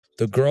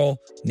The girl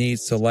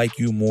needs to like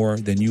you more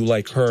than you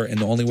like her. And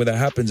the only way that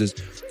happens is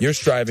you're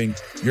striving,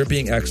 you're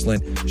being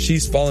excellent,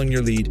 she's following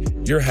your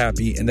lead, you're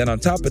happy. And then on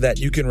top of that,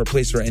 you can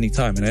replace her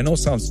anytime. And I know it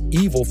sounds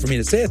evil for me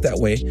to say it that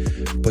way,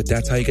 but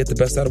that's how you get the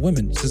best out of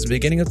women. Since the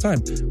beginning of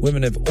time,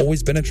 women have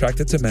always been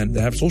attracted to men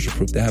that have social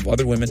proof, that have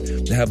other women,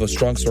 that have a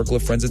strong circle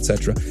of friends,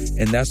 etc.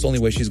 And that's the only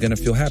way she's going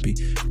to feel happy.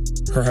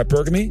 Her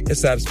hypergamy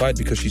is satisfied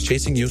because she's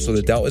chasing you, so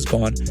the doubt is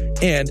gone,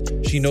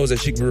 and she knows that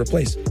she can be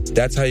replaced.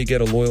 That's how you get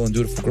a loyal and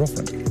dutiful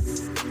girlfriend.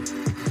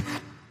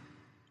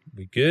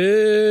 We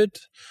good?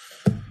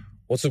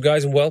 What's up,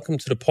 guys, and welcome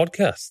to the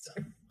podcast.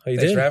 How you doing?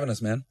 Thanks for having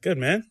us, man. Good,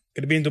 man.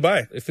 Good to be in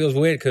Dubai. It feels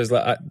weird because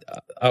like,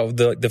 out of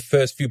the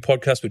first few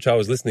podcasts which I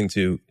was listening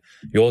to,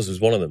 yours was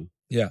one of them.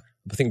 Yeah.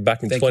 I think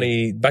back in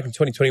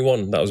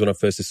 2021, that was when I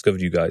first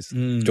discovered you guys. Do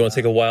you want to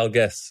take a wild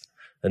guess?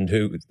 And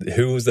who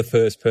was the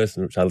first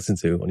person which I listened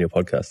to on your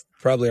podcast?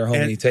 Probably our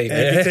homie Tate.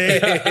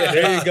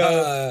 There you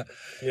go.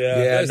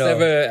 There's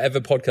never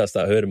ever podcast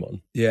that I heard him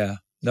on. Yeah.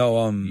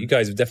 No, you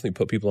guys have definitely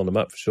put people on the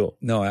map for sure.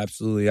 No,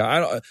 absolutely. I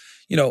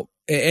don't,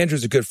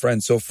 Andrew's a good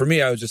friend. So for me,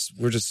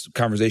 we're just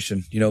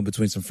conversation,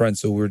 between some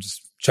friends. So we're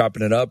just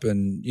chopping it up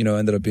and,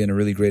 ended up being a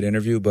really great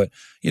interview. But,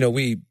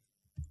 we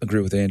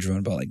agree with Andrew on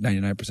about like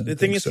 99% of the The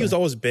thing is, he was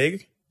always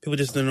big. People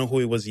just didn't know who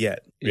he was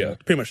yet. Yeah.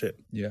 Pretty much it.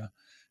 Yeah.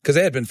 Because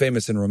they had been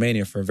famous in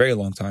Romania for a very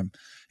long time.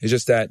 It's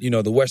just that,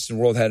 the Western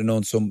world hadn't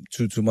known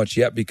too much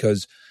yet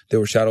because they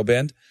were shadow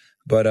banned.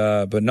 But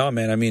no,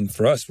 man, I mean,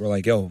 for us, we're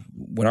like, yo,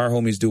 when our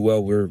homies do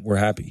well, we're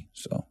happy.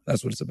 So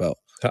that's what it's about.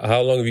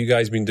 How long have you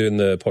guys been doing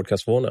the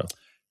podcast for now?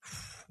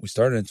 We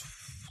started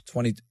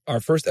in our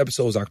first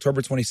episode was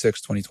October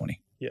 26, 2020.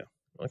 Yeah.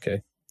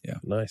 Okay. Yeah.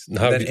 Nice. And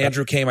then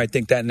Andrew came, I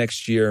think, that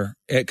next year,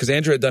 because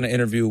Andrew had done an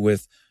interview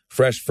with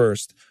Fresh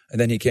first,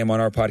 and then he came on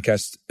our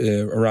podcast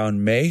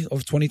around May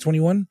of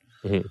 2021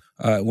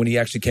 when he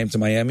actually came to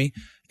Miami.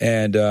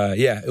 And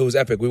it was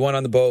epic. We went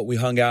on the boat, we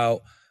hung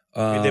out.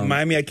 We did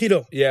Miami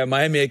Aikido. Yeah,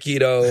 Miami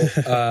Aikido.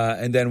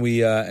 and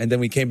then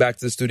we came back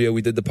to the studio,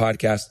 we did the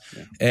podcast.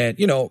 Yeah.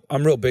 And,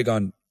 I'm real big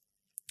on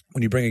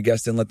when you bring a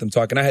guest in, let them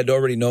talk. And I had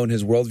already known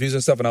his worldviews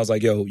and stuff. And I was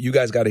like, yo, you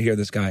guys got to hear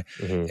this guy.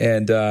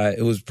 And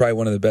it was probably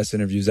one of the best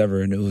interviews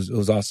ever. And it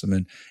was awesome.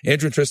 And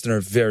Andrew and Tristan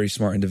are very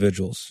smart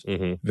individuals.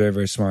 Very,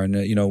 very smart.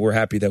 And, we're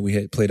happy that we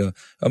had played a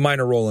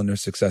minor role in their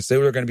success. They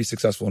were going to be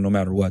successful no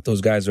matter what.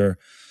 Those guys are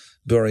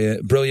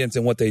brilliant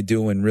in what they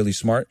do and really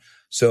smart.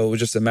 So it was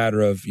just a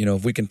matter of,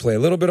 if we can play a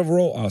little bit of a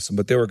role, awesome.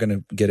 But they were going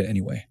to get it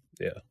anyway.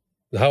 Yeah.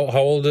 How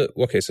old?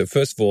 Okay, so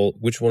first of all,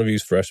 which one of you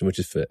is fresh and which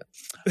is fit?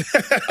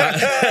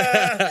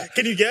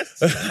 Can you guess?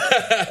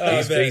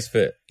 He's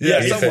fit.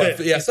 Yeah,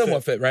 he's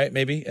somewhat fit, right?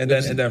 Maybe, and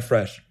then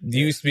fresh. Do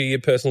you used to be a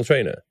personal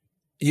trainer?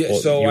 Yeah,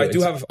 so I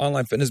do have an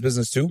online fitness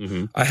business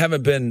too. I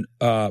haven't been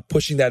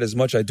pushing that as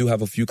much. I do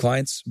have a few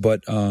clients,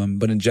 but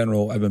in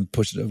general, I've been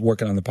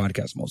working on the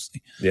podcast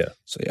mostly. Yeah.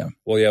 So yeah.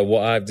 Well, yeah.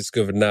 What I've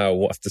discovered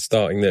now, after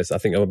starting this, I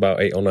think I'm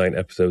about 8 or 9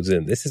 episodes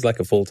in. This is like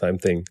a full-time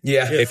thing.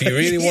 Yeah. If you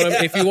really want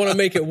to, if you want to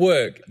make it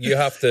work, you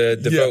have to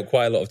devote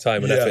quite a lot of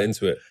time and effort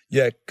into it.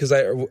 Yeah, because how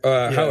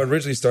it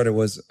originally started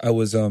was I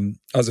was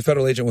a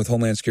federal agent with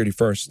Homeland Security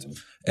first,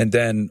 and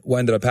then what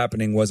ended up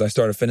happening was I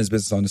started a fitness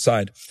business on the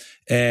side,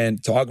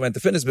 and to augment the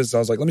fitness business, I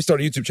was like, let me start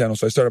a YouTube channel.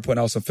 So I started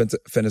putting out some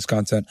fitness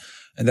content,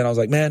 and then I was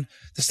like, man,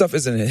 this stuff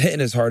isn't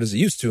hitting as hard as it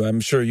used to. I'm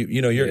sure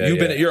you're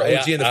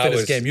OG in the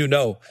fitness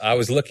game. I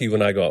was lucky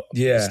when I got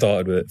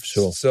started with it for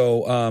sure.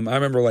 So I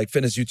remember like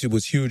fitness YouTube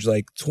was huge,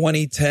 like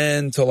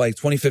 2010 to like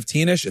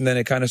 2015ish, and then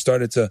it kind of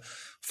started to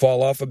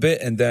fall off a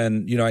bit. And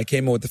then, I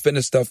came in with the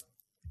fitness stuff,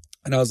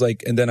 and I was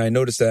like, and then I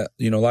noticed that,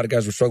 a lot of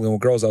guys were struggling with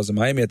girls. I was in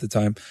Miami at the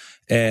time,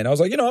 and I was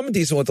like, I'm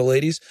decent with the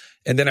ladies.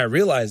 And then I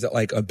realized that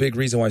like a big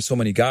reason why so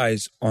many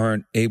guys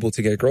aren't able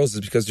to get girls is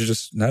because they're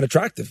just not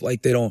attractive.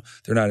 Like they're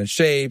not in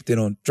shape. They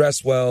don't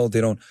dress well.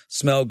 They don't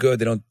smell good.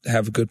 They don't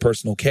have good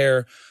personal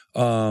care. They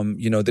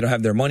don't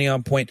have their money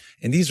on point.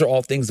 And these are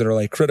all things that are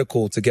like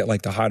critical to get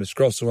like the hottest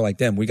girls. So we're like,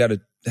 damn, we got to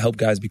help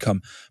guys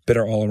become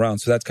better all around.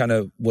 So that's kind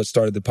of what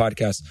started the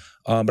podcast.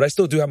 But I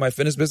still do have my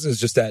fitness business.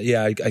 Just that,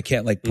 I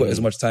can't like put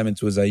as much time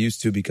into as I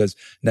used to, because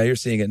now you're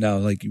seeing it now,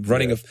 like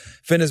running a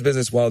fitness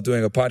business while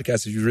doing a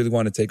podcast. If you really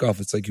want to take off,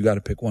 it's like, you got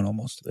to pick one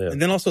almost. Yeah.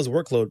 And then also his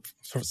workload.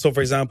 So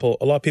for example,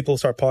 a lot of people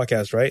start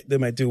podcasts, right? They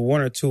might do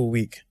 1 or 2 a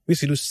week. We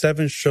used to do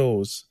 7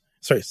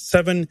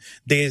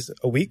 days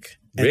a week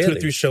and 2 to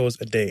 3 shows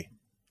a day.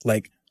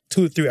 Like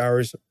 2 to 3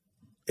 hours.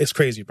 It's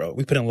crazy, bro.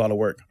 We put in a lot of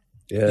work.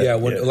 Yeah.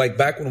 Like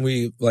back when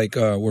we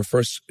were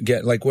first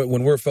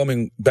when we're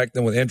filming back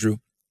then with Andrew,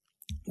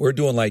 we're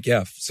doing like,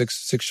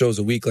 6 shows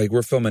a week. Like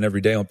we're filming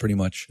every day on pretty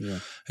much. Yeah.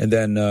 And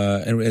then,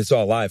 and it's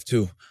all live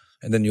too.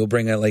 And then you'll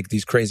bring out like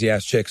these crazy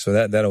ass chicks. So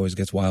that always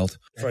gets wild.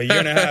 For a year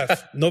and a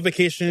half, no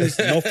vacations,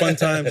 no fun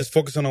time, just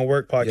focusing on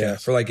work podcast. Yeah.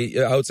 For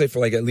I would say for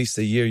like at least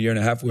a year and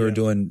a half, we were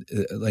doing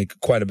like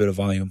quite a bit of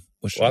volume.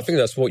 Well, I think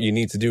that's what you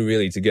need to do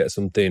really to get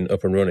something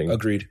up and running.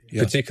 Agreed.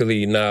 Yeah.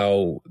 Particularly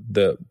now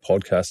that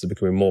podcasts are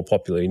becoming more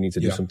popular, you need to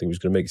do something which is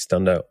going to make you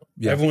stand out.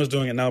 Yeah. Everyone's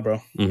doing it now,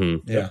 bro.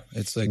 Mm-hmm. Yeah.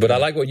 It's like, but I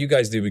like what you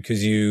guys do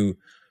because you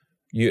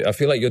I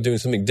feel like you're doing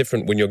something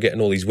different when you're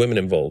getting all these women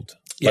involved.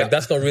 Like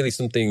that's not really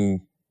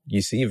something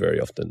you see very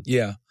often.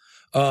 Yeah.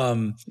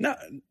 Now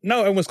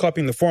everyone's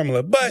copying the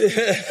formula, but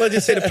let's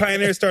just say the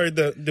pioneer started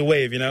the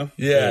wave, you know?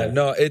 Yeah.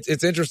 No,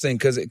 it's interesting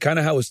because kind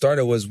of how it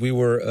started was we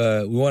went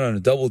on a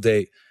double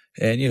date.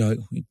 And, you know,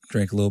 we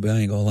drank a little bit. I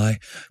ain't gonna lie.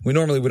 We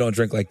don't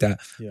drink like that.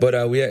 Yeah.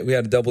 But we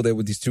had a double date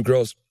with these two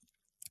girls.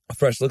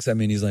 Fresh looks at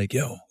me and he's like,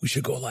 yo, we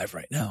should go live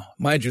right now.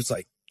 Mind you, it's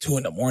like 2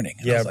 a.m. And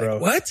yeah, I was bro.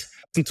 Like, what?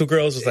 And two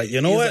girls was like,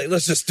 you know what? Like,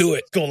 let's just do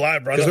it. Go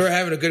live, bro. Because we were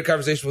having a good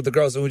conversation with the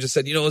girls and we just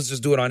said, you know, let's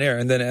just do it on air.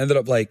 And then it ended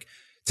up like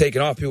taking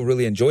off. People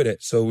really enjoyed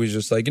it. So we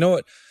just like, you know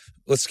what?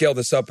 Let's scale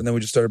this up. And then we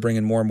just started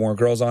bringing more and more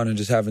girls on and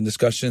just having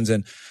discussions.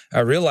 And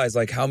I realized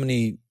like how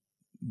many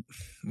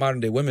modern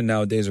day women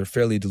nowadays are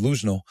fairly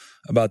delusional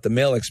about the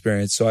male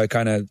experience. So I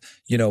kind of,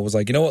 you know, was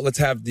like, you know what, let's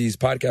have these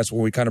podcasts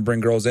where we kind of bring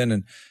girls in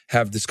and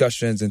have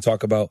discussions and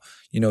talk about,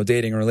 you know,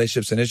 dating and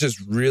relationships. And it's just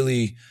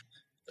really,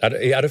 I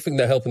don't think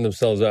they're helping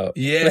themselves out.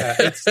 Yeah.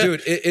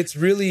 It's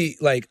really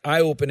like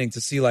eye opening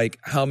to see like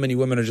how many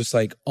women are just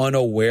like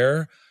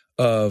unaware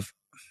of,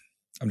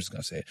 I'm just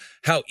going to say it,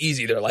 how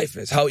easy their life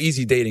is, how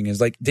easy dating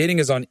is. Like dating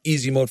is on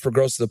easy mode for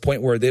girls to the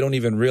point where they don't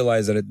even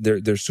realize that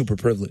they're super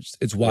privileged.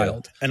 It's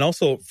wild. Yeah. And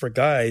also for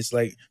guys,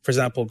 like, for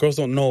example, girls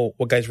don't know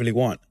what guys really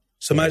want.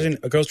 So imagine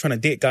a girl's trying to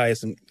date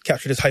guys and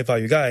capture this high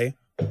value guy,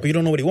 but you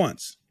don't know what he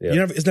wants.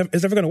 Yeah. It's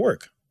never going to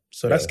work.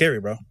 So that's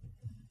scary, bro.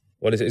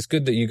 Well, it's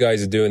good that you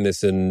guys are doing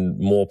this and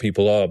more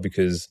people are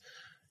because,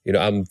 you know,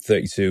 I'm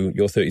 32,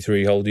 you're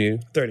 33, how old are you?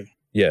 30.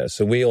 Yeah,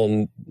 so we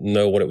all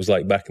know what it was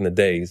like back in the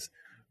days.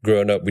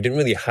 Growing up, we didn't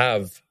really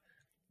have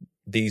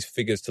these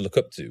figures to look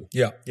up to.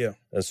 Yeah.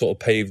 And sort of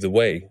pave the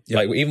way. Yeah.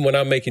 Like even when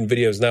I'm making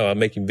videos now, I'm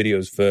making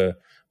videos for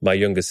my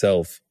younger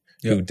self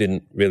who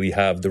didn't really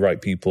have the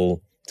right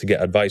people to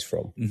get advice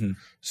from. Mm-hmm.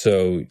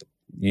 So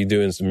you're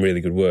doing some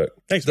really good work.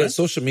 Thanks, man.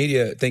 Social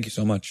media, thank you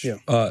so much.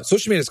 Yeah.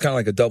 Social media is kind of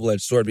like a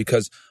double-edged sword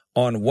because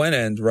on one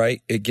end,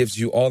 right, it gives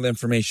you all the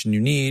information you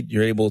need.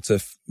 You're able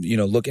to, you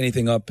know, look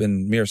anything up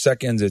in mere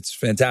seconds. It's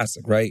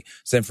fantastic, right?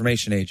 It's the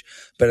information age.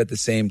 But at the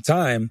same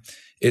time,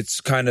 it's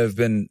kind of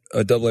been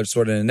a double-edged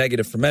sword and a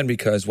negative for men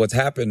because what's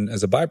happened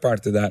as a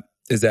byproduct of that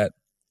is that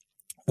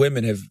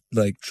women have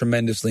like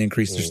tremendously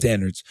increased their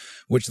standards,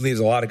 which leaves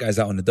a lot of guys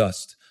out in the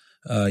dust.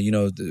 You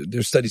know,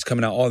 there's studies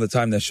coming out all the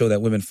time that show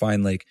that women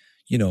find like,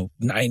 you know,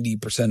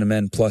 90% of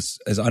men plus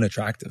as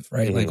unattractive,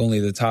 right? Mm-hmm. Like only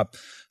the top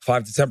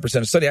 5 to 10%.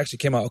 A study actually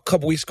came out a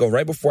couple weeks ago,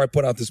 right before I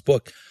put out this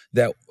book,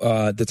 that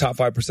the top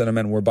 5% of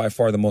men were by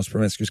far the most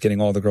promiscuous, getting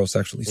all the girls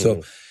sexually.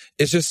 Mm-hmm. So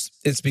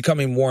it's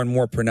becoming more and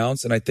more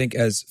pronounced. And I think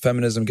as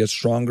feminism gets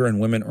stronger and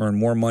women earn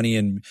more money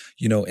and,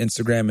 you know,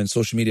 Instagram and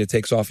social media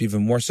takes off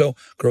even more so,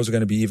 girls are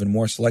going to be even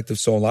more selective.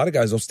 So a lot of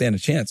guys don't stand a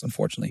chance,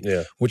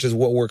 unfortunately, which is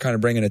what we're kind of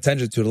bringing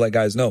attention to let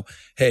guys know,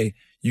 hey,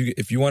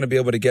 if you want to be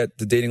able to get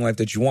the dating life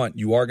that you want,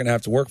 you are going to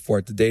have to work for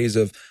it. The days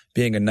of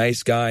being a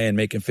nice guy and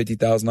making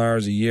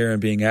 $50,000 a year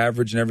and being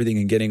average and everything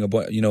and getting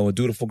a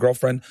dutiful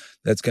girlfriend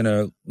that's going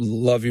to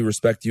love you,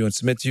 respect you, and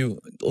submit to you,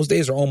 those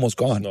days are almost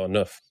gone. It's not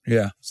enough.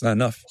 Yeah, it's not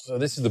enough. So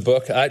this is the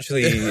book.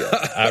 Actually,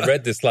 I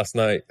read this last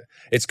night.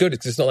 It's good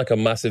because it's not like a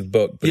massive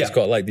book, but it's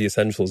got like the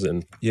essentials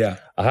in. Yeah.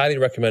 I highly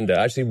recommend it.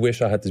 I actually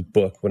wish I had this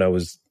book when I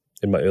was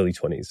in my early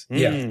 20s.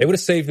 Yeah. It would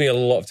have saved me a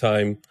lot of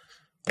time,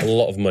 a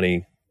lot of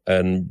money,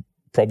 and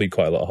probably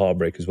quite a lot of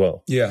heartbreak as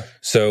well. Yeah.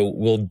 So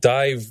we'll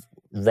dive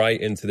right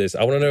into this.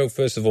 I want to know,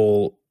 first of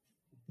all,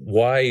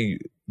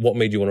 what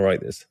made you want to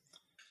write this?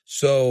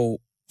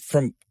 So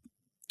from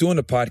doing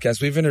the podcast,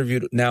 we've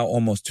interviewed now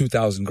almost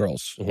 2,000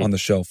 girls on the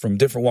show from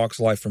different walks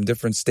of life, from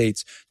different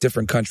states,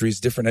 different countries,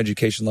 different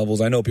education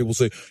levels. I know people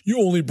say, you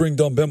only bring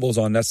dumb bimbos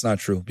on. That's not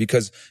true.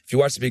 Because if you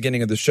watch the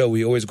beginning of the show,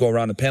 we always go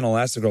around the panel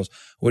and ask the girls,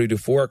 what do you do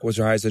for work? What's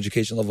your highest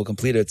education level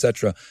completed,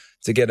 etc.,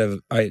 to get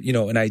an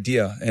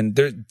idea.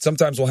 And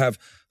sometimes we'll have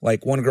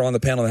like one girl on the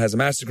panel that has a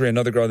master's degree,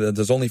 another girl that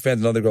does OnlyFans,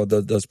 another girl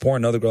that does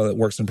porn, another girl that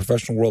works in the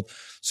professional world.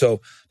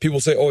 So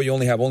people say, oh, you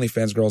only have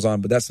OnlyFans girls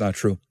on, but that's not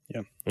true.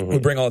 Yeah. We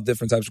bring all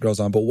different types of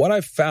girls on. But what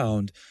I've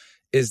found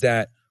is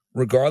that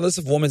regardless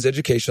of woman's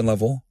education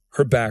level,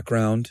 her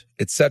background,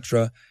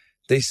 etc.,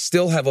 they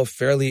still have a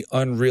fairly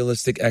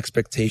unrealistic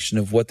expectation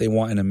of what they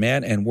want in a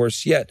man. And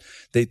worse yet,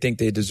 they think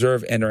they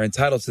deserve and are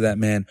entitled to that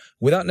man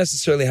without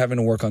necessarily having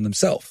to work on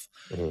themselves.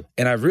 Mm-hmm.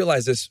 And I've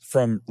realized this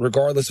from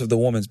regardless of the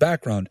woman's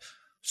background.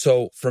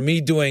 So for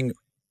me doing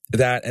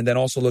that and then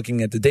also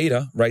looking at the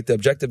data, right, the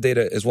objective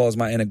data as well as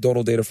my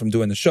anecdotal data from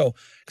doing the show,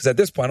 because at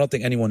this point, I don't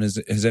think anyone has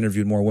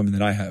interviewed more women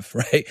than I have,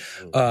 right?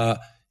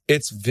 Mm-hmm.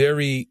 It's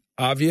very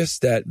obvious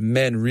that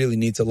men really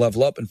need to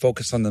level up and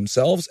focus on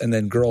themselves, and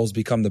then girls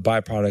become the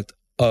byproduct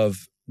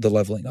of the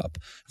leveling up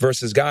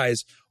versus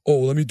guys, oh,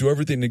 let me do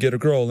everything to get a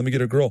girl. Let me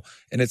get a girl.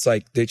 And it's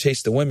like they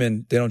chase the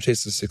women. They don't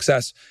chase the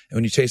success. And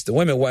when you chase the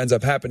women, what ends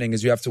up happening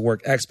is you have to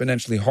work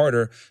exponentially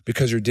harder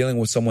because you're dealing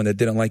with someone that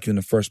didn't like you in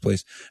the first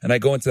place. And I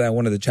go into that in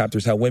one of the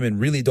chapters, how women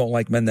really don't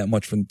like men that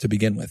much to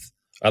begin with.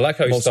 I like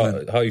how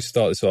you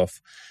start this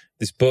off.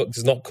 This book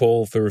does not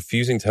call for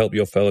refusing to help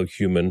your fellow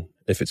human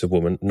if it's a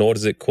woman, nor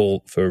does it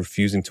call for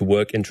refusing to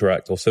work,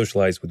 interact, or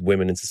socialize with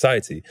women in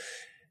society.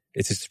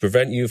 It is to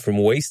prevent you from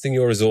wasting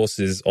your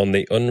resources on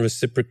the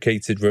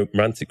unreciprocated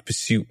romantic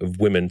pursuit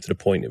of women to the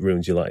point it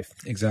ruins your life.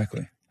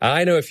 Exactly.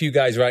 I know a few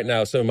guys right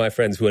now, some of my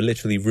friends, who are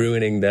literally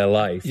ruining their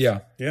life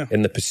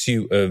in the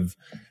pursuit of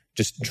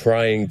just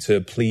trying to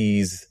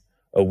please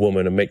a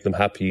woman and make them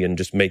happy and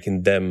just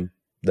making them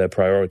their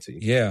priority.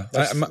 Yeah.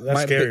 That's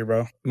scary,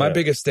 bro. My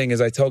biggest thing is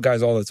I tell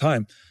guys all the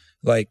time,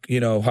 like, you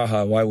know,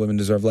 haha, why women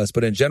deserve less.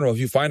 But in general, if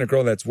you find a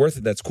girl that's worth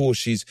it, that's cool,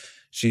 she's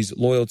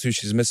loyal to you,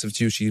 she's submissive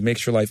to you, she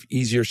makes your life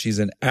easier, she's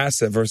an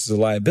asset versus a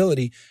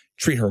liability,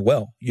 treat her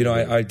well. You know,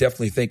 I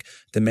definitely think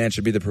the man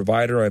should be the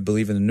provider. I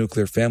believe in the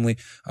nuclear family.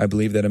 I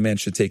believe that a man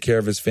should take care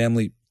of his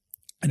family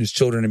and his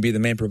children and be the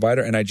main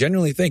provider. And I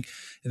genuinely think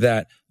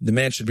that the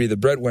man should be the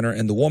breadwinner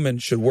and the woman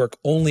should work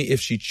only if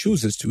she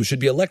chooses to. It should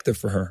be elective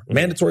for her.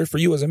 Mandatory for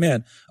you as a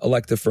man,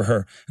 elective for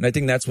her. And I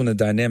think that's when the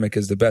dynamic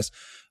is the best.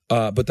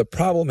 But the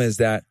problem is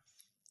that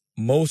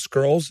most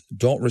girls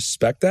don't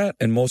respect that,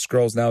 and most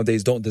girls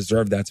nowadays don't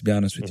deserve that, to be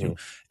honest with you.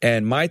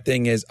 And my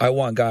thing is, I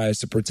want guys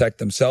to protect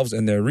themselves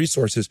and their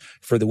resources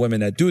for the women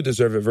that do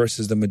deserve it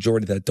versus the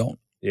majority that don't.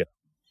 Yeah.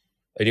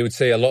 And you would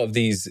say a lot of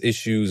these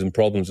issues and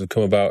problems have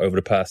come about over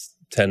the past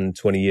 10,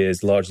 20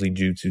 years, largely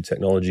due to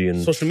technology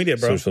and social media,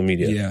 bro. Social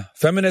media. Yeah.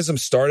 Feminism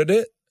started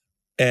it,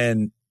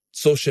 and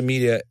social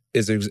media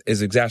is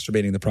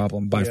exacerbating the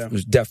problem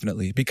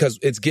definitely, because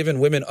it's given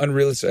women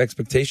unrealistic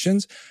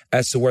expectations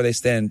as to where they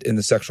stand in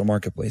the sexual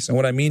marketplace. And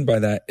what I mean by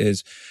that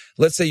is,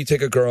 let's say you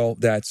take a girl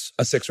that's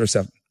a 6 or a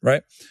 7,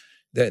 right?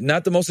 That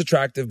not the most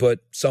attractive, but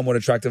somewhat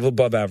attractive,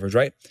 above average,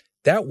 right?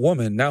 That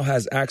woman now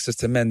has access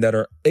to men that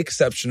are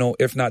exceptional,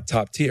 if not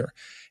top tier.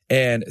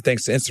 And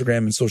thanks to Instagram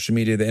and social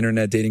media, the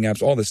internet, dating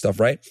apps, all this stuff,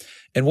 right?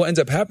 And what ends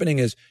up happening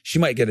is she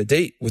might get a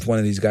date with one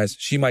of these guys.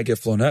 She might get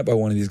flown out by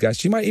one of these guys.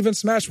 She might even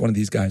smash one of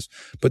these guys.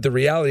 But the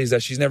reality is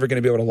that she's never going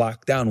to be able to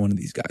lock down one of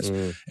these guys.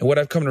 And what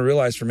I've come to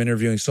realize from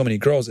interviewing so many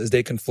girls is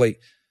they conflate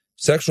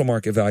sexual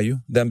market value,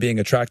 them being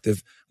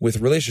attractive, with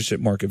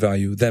relationship market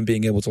value, them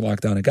being able to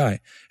lock down a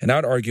guy. And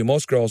I'd argue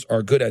most girls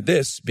are good at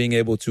this, being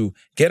able to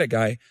get a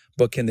guy,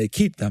 but can they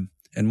keep them?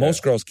 And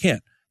most girls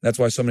can't. That's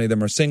why so many of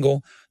them are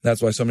single.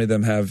 That's why so many of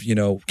them have, you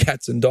know,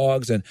 cats and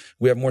dogs. And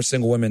we have more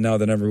single women now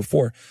than ever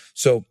before.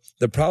 So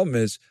the problem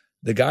is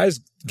the guy's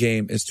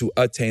game is to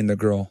attain the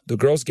girl. The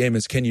girl's game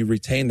is, can you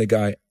retain the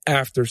guy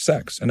after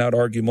sex? And I'd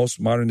argue most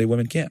modern day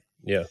women can't.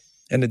 Yeah.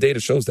 And the data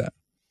shows that.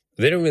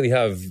 They don't really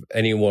have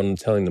anyone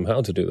telling them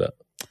how to do that.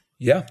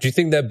 Yeah. Do you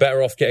think they're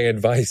better off getting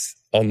advice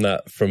on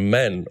that from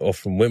men or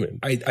from women?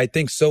 I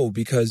think so,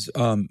 because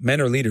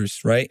men are leaders,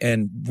 right?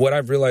 And what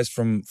I've realized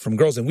from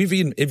girls, and we've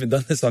even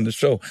done this on the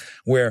show,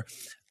 where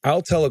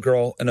I'll tell a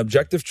girl an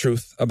objective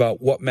truth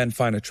about what men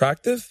find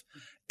attractive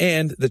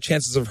and the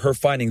chances of her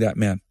finding that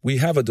man. We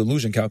have a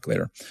delusion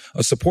calculator.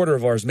 A supporter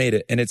of ours made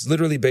it, and it's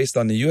literally based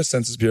on the U.S.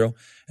 Census Bureau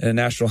and a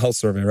National Health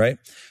Survey, right?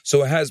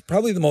 So it has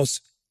probably the most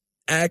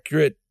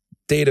accurate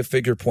data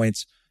figure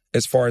points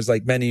as far as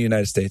like men in the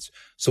United States.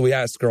 So we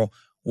asked the girl,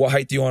 what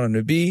height do you want him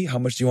to be? How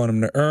much do you want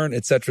him to earn?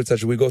 Et cetera, et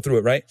cetera. We go through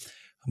it, right?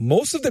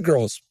 Most of the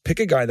girls pick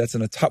a guy that's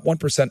in the top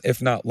 1%,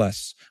 if not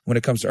less, when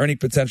it comes to earning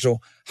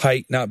potential,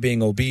 height, not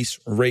being obese,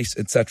 race,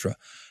 et cetera.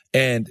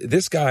 And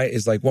this guy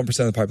is like 1%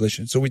 of the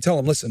population. So we tell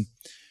him, listen,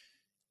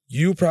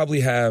 you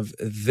probably have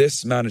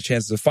this amount of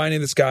chances of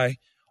finding this guy.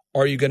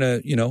 Are you going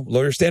to,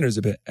 lower your standards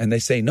a bit? And they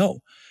say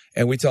no.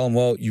 And we tell them,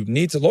 well, you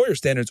need to lower your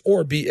standards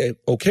or be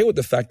okay with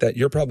the fact that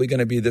you're probably going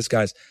to be this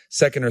guy's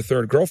second or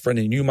third girlfriend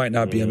and you might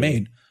not be a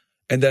main.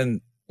 And then,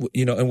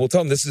 and we'll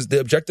tell them this is the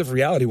objective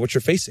reality, what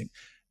you're facing.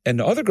 And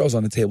the other girls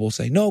on the table will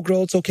say, no,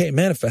 girl, it's okay.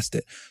 Manifest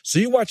it. So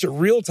you watch it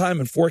real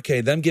time in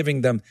 4K, them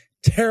giving them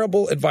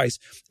terrible advice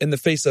in the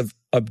face of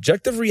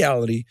objective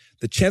reality,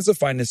 the chance of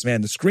finding this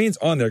man. The screen's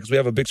on there because we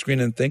have a big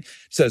screen and thing. It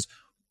says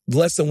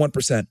less than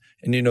 1%.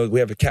 And, we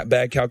have a cat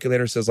bag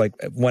calculator. It says like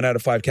 1 out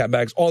of 5 cat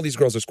bags. All these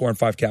girls are scoring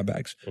 5 cat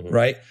bags,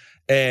 right?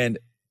 And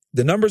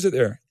the numbers are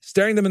there,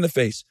 staring them in the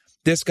face.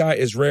 This guy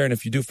is rare. And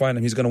if you do find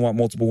him, he's going to want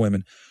multiple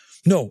women.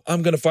 No,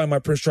 I'm going to find my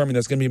Prince Charming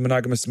that's going to be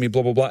monogamous to me,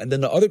 blah, blah, blah. And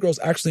then the other girls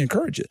actually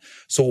encourage it.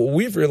 So what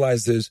we've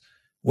realized is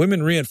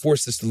women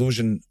reinforce this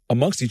delusion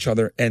amongst each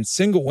other, and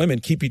single women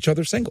keep each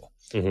other single.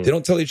 They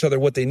don't tell each other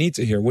what they need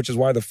to hear, which is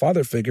why the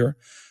father figure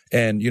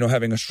and,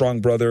 having a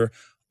strong brother,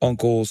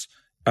 uncles,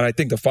 and I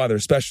think the father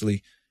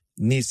especially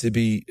needs to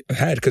be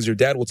had, because your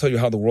dad will tell you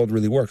how the world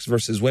really works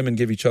versus women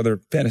give each other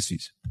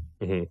fantasies.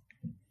 Do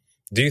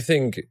you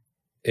think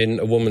in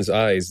a woman's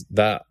eyes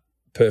that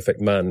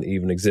perfect man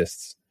even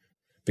exists?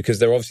 Because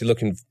they're obviously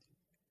looking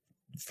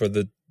for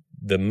the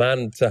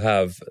man to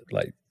have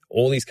like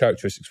all these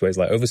characteristics, where he's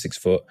like over 6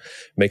 foot,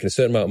 making a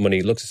certain amount of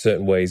money, looks a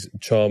certain ways,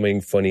 charming,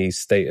 funny,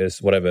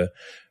 status, whatever.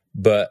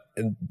 But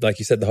like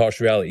you said, the harsh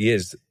reality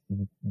is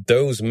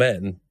those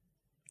men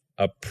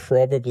are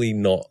probably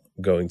not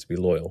going to be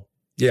loyal.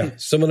 Yeah.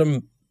 Some of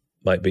them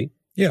might be.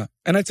 Yeah.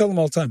 And I tell them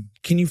all the time,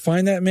 can you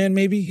find that man?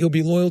 Maybe he'll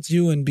be loyal to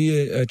you and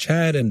be a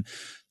Chad and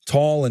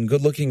tall and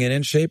good looking and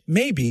in shape.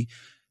 Maybe.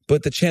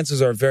 but the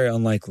chances are very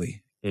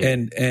unlikely.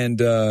 And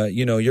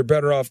you know, you're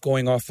better off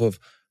going off of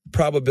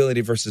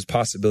probability versus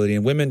possibility.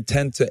 And women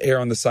tend to err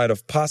on the side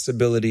of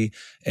possibility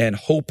and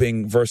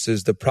hoping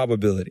versus the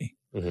probability.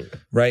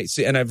 Right?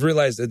 See, and I've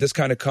realized that this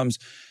kind of comes,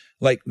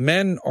 like,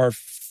 men are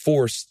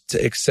forced to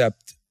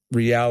accept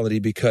reality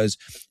because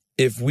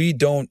if we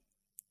don't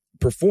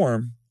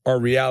perform, our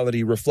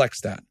reality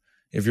reflects that.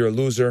 If you're a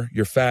loser,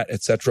 you're fat,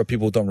 etc.,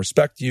 people don't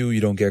respect you, you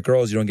don't get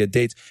girls, you don't get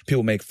dates,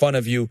 people make fun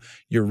of you,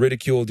 you're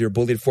ridiculed, you're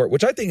bullied for it,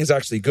 which I think is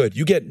actually good.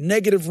 You get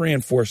negative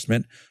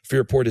reinforcement for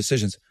your poor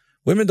decisions.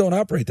 Women don't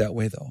operate that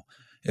way, though.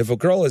 If a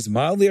girl is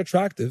mildly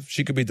attractive,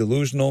 she could be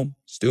delusional,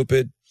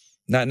 stupid,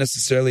 not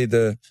necessarily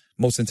the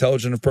most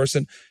intelligent of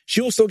person. She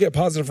will still get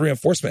positive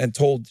reinforcement and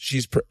told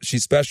she's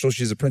special,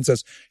 she's a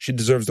princess, she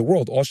deserves the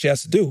world. All she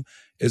has to do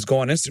is go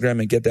on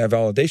Instagram and get that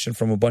validation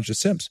from a bunch of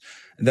simps.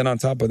 And then on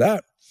top of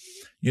that,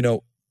 you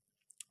know,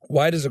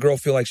 why does a girl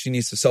feel like she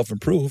needs to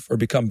self-improve or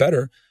become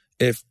better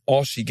if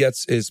all she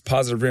gets is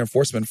positive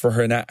reinforcement for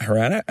her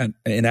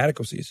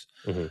inadequacies?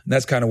 And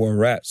that's kind of where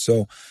we're at.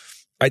 So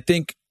I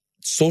think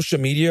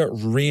social media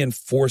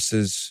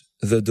reinforces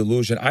the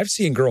delusion. I've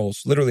seen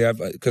girls, literally,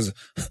 because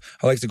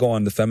I like to go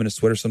on the feminist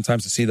Twitter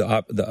sometimes to see the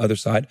other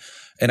side,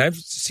 and I've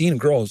seen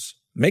girls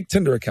make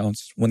Tinder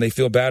accounts when they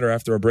feel bad or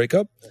after a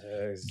breakup,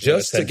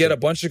 just to get a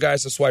bunch of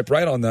guys to swipe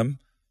right on them,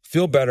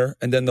 feel better,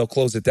 and then they'll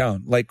close it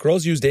down. Like,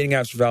 girls use dating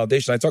apps for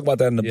validation. I talk about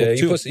that in the book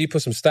too. You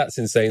put some stats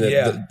in saying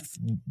that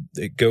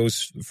it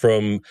goes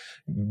from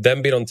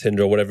them being on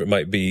Tinder or whatever it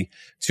might be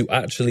to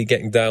actually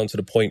getting down to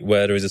the point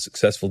where there is a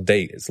successful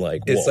date. It's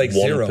like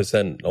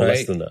 1% or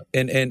less than that.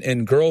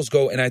 And girls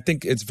go, and I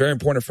think it's very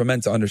important for men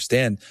to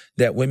understand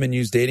that women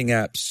use dating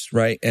apps,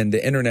 right, and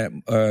the internet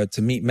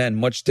to meet men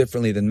much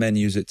differently than men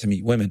use it to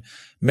meet women.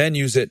 Men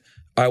use it,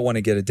 I want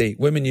to get a date.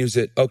 Women use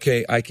it,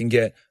 okay, I can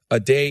get a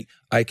date,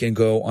 I can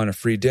go on a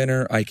free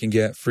dinner, I can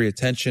get free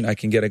attention, I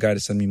can get a guy to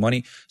send me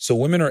money. So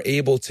women are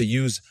able to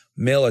use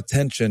male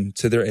attention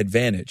to their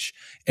advantage.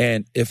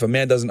 And if a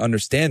man doesn't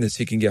understand this,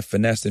 he can get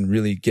finessed and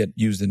really get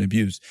used and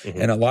abused.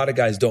 And a lot of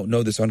guys don't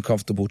know this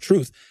uncomfortable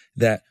truth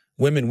that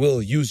women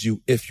will use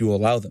you if you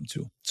allow them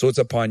to. So it's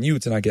upon you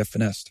to not get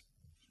finessed.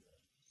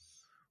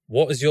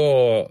 What is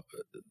your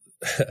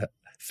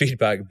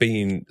feedback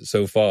been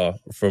so far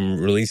from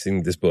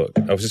releasing this book?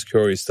 I was just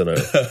curious to know.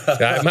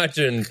 I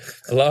imagine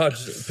a large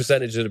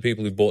percentage of the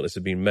people who bought this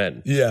have been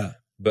men. Yeah.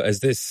 But has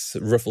this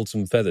ruffled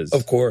some feathers?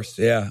 Of course,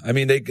 yeah. I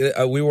mean,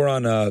 we were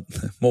on Mo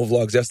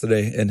Vlogs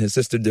yesterday, and his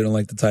sister didn't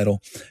like the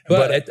title.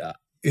 But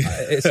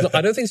it's not,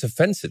 I don't think it's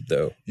offensive,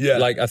 though. Yeah.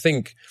 Like, I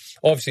think,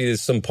 obviously,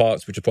 there's some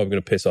parts which are probably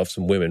going to piss off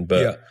some women,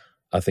 but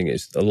I think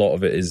a lot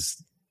of it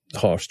is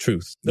harsh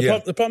truth.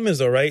 The problem is,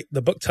 though, right?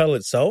 The book title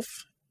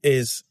itself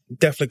is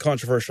definitely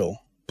controversial.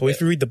 But if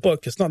you read the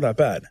book, it's not that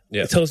bad.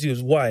 It tells you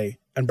why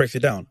and breaks it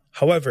down.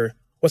 However,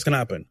 what's going to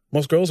happen?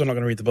 Most girls are not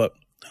going to read the book.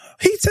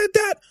 He said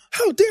that.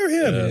 How dare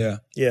him?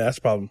 Yeah, that's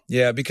the problem.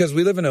 Yeah, because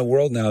we live in a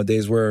world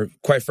nowadays where,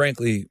 quite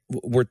frankly,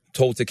 we're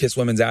told to kiss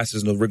women's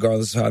asses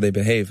regardless of how they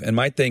behave. And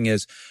my thing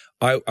is,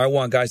 I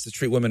want guys to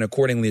treat women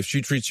accordingly. If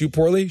she treats you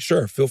poorly,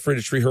 sure, feel free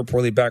to treat her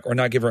poorly back or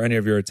not give her any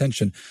of your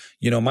attention.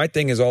 You know, my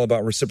thing is all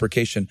about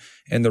reciprocation.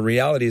 And the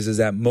reality is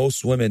that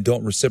most women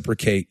don't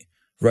reciprocate,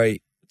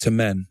 right, to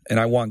men. And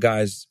I want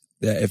guys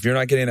that if you're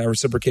not getting that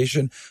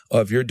reciprocation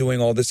of you're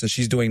doing all this and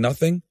she's doing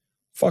nothing,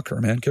 fuck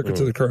her, man. Kick her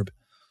to the curb.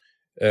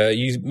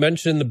 You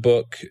mentioned in the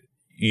book,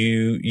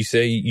 you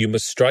say you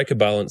must strike a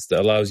balance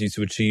that allows you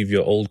to achieve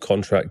your old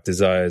contract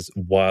desires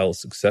while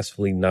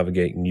successfully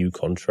navigating new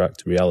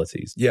contract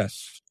realities.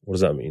 Yes. What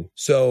does that mean?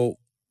 So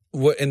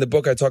in the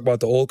book, I talk about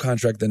the old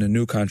contract and the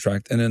new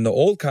contract. And in the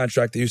old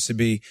contract, it used to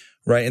be,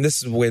 right, and this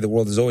is the way the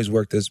world has always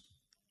worked, is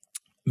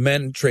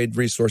men trade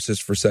resources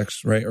for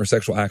sex, right, or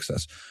sexual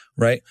access,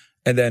 right?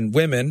 And then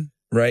women,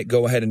 right,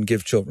 go ahead and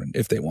give children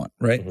if they want,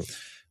 right?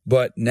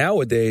 But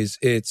nowadays,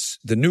 it's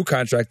the new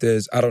contract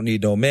is, I don't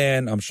need no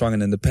man, I'm strong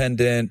and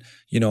independent,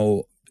 you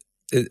know,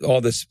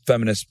 all this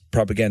feminist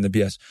propaganda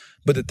BS.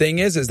 But the thing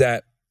is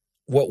that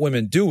what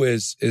women do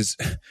is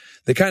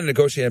they kind of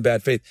negotiate in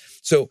bad faith.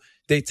 So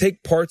they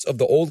take parts of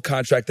the old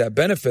contract that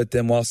benefit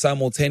them while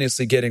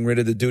simultaneously getting rid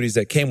of the duties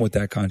that came with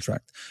that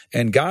contract.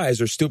 And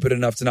guys are stupid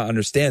enough to not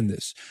understand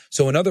this.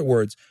 So in other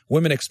words,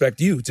 women expect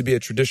you to be a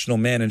traditional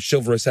man and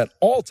chivalrous at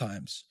all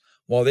times,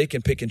 while they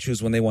can pick and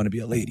choose when they want to be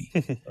a lady.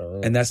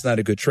 And that's not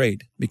a good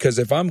trade. Because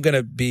if I'm going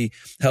to be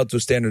held to a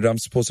standard, I'm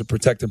supposed to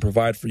protect and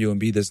provide for you and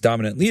be this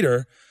dominant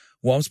leader,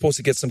 well, I'm supposed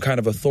to get some kind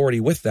of authority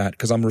with that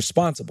because I'm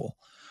responsible.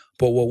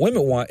 But what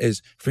women want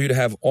is for you to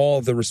have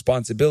all the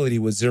responsibility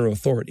with zero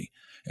authority.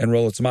 And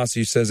Rollo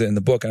Tomassi says it in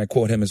the book, and I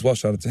quote him as well,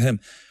 shout out to him,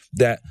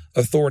 that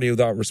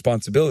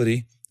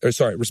responsibility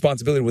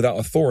without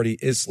authority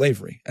is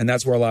slavery. And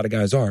that's where a lot of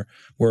guys are,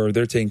 where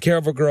they're taking care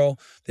of a girl.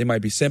 They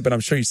might be simping.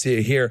 I'm sure you see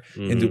it here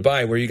in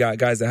Dubai, where you got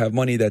guys that have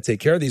money that take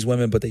care of these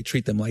women, but they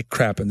treat them like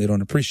crap and they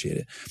don't appreciate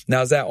it.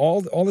 Now, is that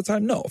all the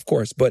time? No, of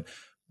course. But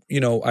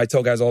I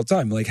tell guys all the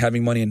time, like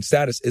having money and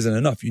status isn't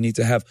enough. You need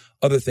to have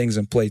other things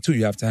in play too.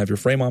 You have to have your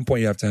frame on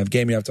point. You have to have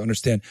game. You have to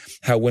understand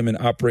how women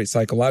operate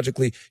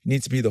psychologically. You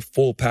need to be the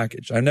full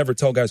package. I never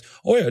tell guys,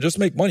 oh yeah, just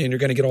make money and you're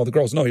going to get all the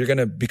girls. No, you're going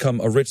to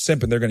become a rich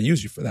simp and they're going to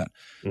use you for that.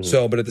 Mm-hmm.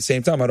 So, but at the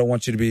same time, I don't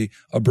want you to be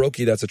a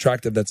brokey that's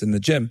attractive, that's in the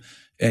gym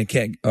and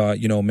can't,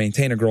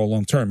 maintain a girl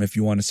long term if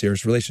you want a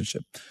serious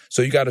relationship.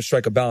 So you got to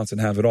strike a balance and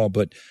have it all.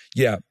 But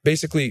yeah,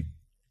 basically,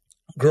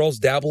 girls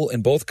dabble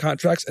in both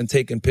contracts and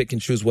take and pick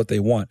and choose what they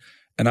want.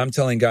 And I'm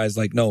telling guys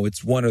like, no,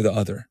 it's one or the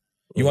other.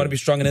 You want to be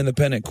strong and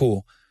independent?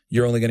 Cool.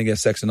 You're only going to get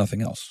sex and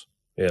nothing else.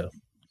 Yeah.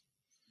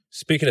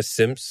 Speaking of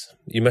simps,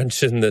 you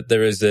mentioned that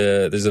there's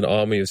an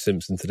army of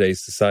simps in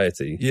today's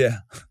society. Yeah.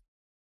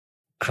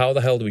 How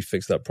the hell do we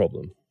fix that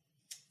problem?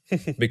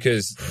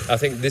 Because I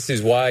think this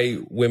is why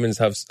women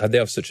have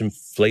such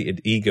inflated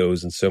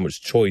egos and so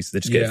much choice. They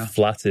just get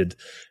flattered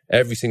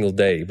every single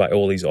day by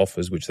all these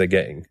offers which they're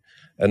getting.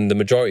 And the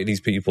majority of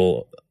these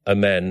people are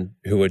men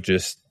who are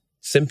just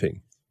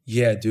simping.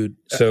 Yeah, dude.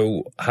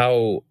 So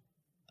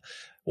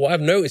what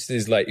I've noticed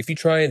is like, if you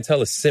try and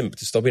tell a simp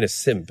to stop being a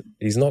simp,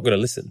 he's not going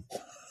to listen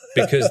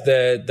because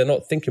they're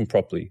not thinking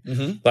properly.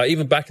 Mm-hmm. Like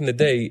even back in the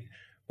day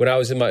when I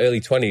was in my early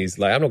 20s,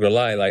 like I'm not going to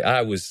lie, like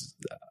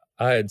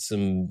I had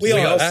some. We've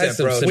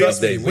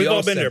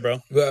all been there, bro.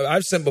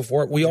 I've simped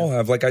before. We all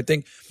have. Like I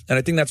think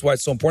that's why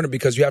it's so important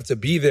because you have to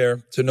be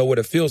there to know what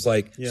it feels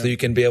like, so you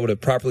can be able to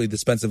properly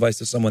dispense advice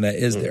to someone that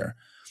is there.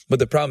 But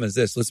the problem is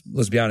this.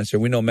 Let's be honest here.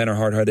 We know men are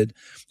hard-headed.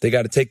 They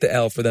got to take the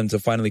L for them to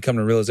finally come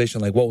to realization.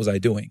 Like, what was I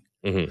doing?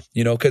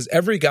 Mm-hmm. Because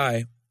every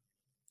guy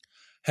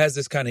has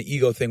this kind of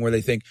ego thing where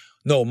they think,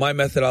 no, my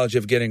methodology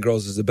of getting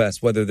girls is the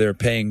best. Whether they're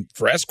paying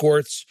for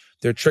escorts,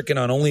 they're tricking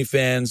on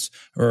OnlyFans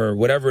or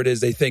whatever it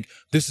is, they think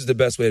this is the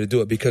best way to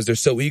do it because they're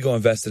so ego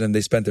invested and they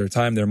spent their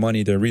time, their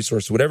money, their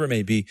resources, whatever it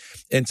may be,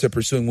 into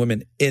pursuing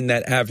women in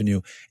that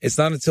avenue. It's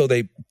not until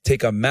they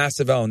take a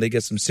massive L and they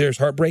get some serious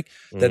heartbreak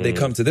that they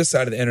come to this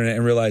side of the internet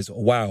and realize,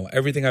 wow,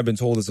 everything I've been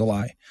told is a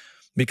lie.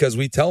 Because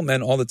we tell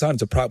men all the time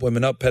to prop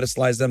women up,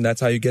 pedestalize them. That's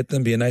how you get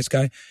them. Be a nice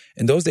guy.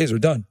 And those days are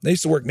done. They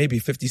used to work maybe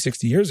 50,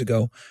 60 years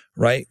ago,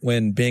 right?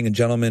 When being a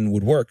gentleman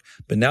would work.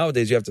 But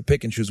nowadays you have to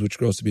pick and choose which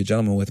girls to be a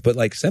gentleman with. But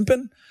like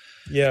simping,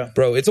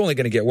 bro, it's only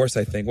going to get worse,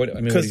 I think.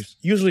 Because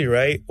usually,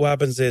 right, what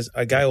happens is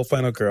a guy will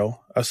find a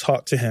girl that's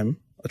hot to him,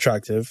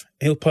 attractive,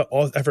 and he'll put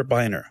all his effort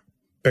behind her.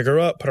 Pick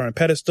her up, put her on a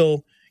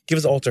pedestal, give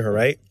his all to her,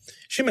 right?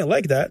 She may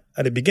like that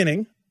at the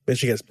beginning, but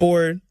she gets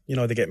bored.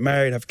 They get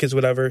married, have kids,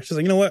 whatever. She's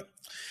like, you know what?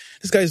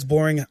 This guy is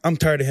boring. I'm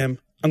tired of him.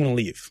 I'm going to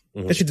leave.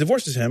 Mm-hmm. And she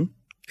divorces him.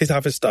 Takes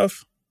half his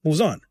stuff, moves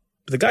on.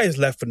 But the guy is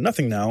left with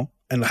nothing now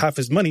and half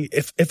his money,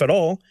 if at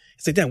all.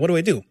 He's like, damn, what do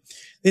I do? And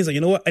he's like, you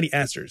know what? I need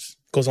answers.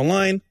 Goes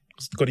online,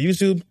 go to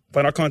YouTube,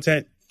 find our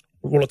content,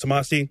 roll up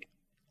Tomasi.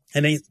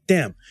 And then,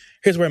 damn,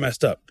 here's where I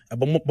messed up.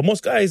 But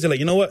most guys, they're like,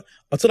 you know what?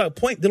 Until that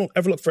point, they don't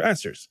ever look for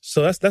answers.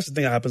 So that's the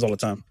thing that happens all the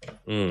time.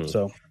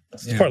 So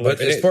it's part of life.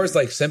 But as far as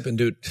like simping,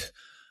 dude,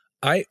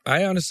 I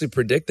honestly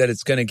predict that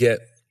it's going to get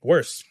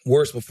worse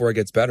before it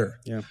gets better.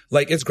 Yeah.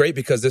 Like it's great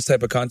because this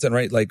type of content,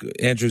 right? Like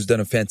Andrew's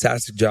done a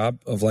fantastic job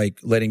of like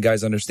letting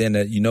guys understand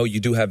that, you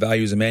do have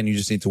value as a man. You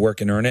just need to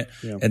work and earn it.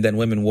 Yeah. And then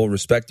women will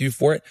respect you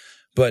for it.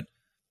 But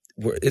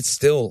it's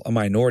still a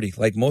minority.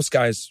 Like most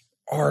guys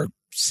are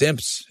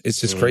simps.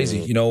 It's just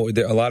crazy.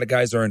 A lot of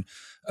guys are in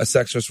a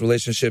sexless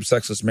relationship,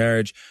 sexless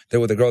marriage.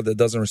 They're with a girl that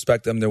doesn't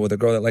respect them. They're with a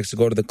girl that likes to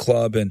go to the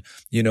club and,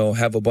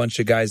 have a bunch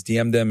of guys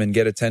DM them and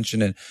get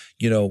attention.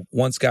 And,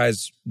 once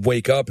guys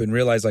wake up and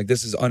realize like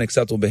this is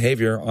unacceptable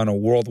behavior on a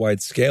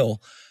worldwide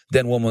scale,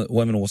 then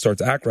women will start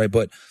to act right.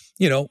 But,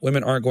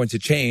 women aren't going to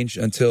change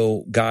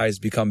until guys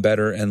become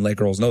better and let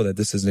girls know that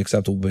this is an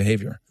acceptable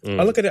behavior.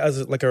 I look at it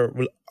as like a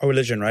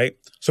religion, right?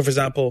 So for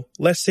example,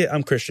 let's say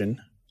I'm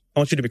Christian. I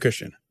want you to be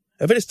Christian.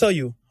 If I just tell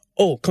you,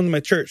 oh, come to my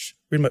church,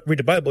 read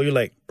the Bible, you're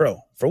like,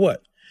 bro, for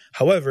what?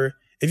 However,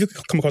 if you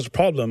come across a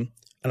problem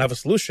and have a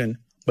solution,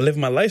 but live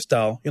my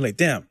lifestyle, you're like,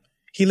 damn,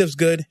 he lives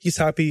good, he's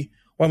happy,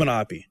 why am I not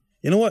happy?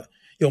 You know what?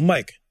 Yo,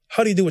 Mike,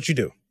 how do you do what you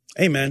do?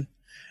 Hey, man,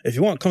 if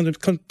you want, come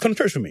to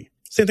church with me.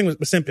 Same thing with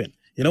simping.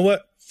 You know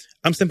what?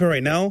 I'm simping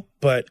right now,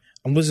 but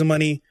I'm losing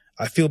money.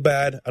 I feel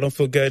bad. I don't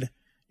feel good.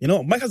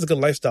 Mike has a good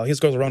lifestyle. He has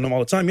girls around him all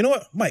the time. You know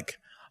what? Mike,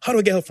 how do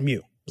I get help from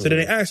you? So then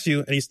they ask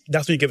you, and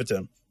that's when you give it to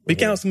them. But you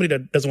can't help somebody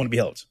that doesn't want to be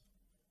helped.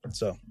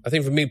 So I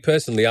think for me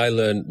personally, I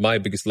learned my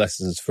biggest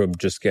lessons from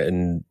just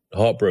getting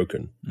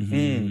heartbroken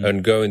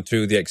and going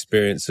through the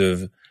experience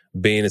of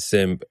being a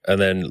simp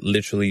and then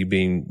literally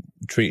being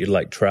treated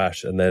like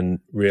trash and then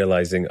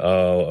realizing,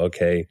 oh,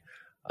 okay,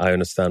 I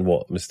understand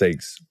what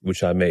mistakes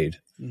which I made.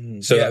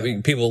 So I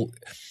mean, people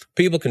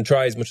can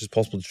try as much as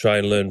possible to try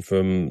and learn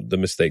from the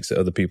mistakes that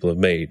other people have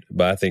made,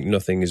 but I think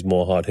nothing is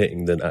more hard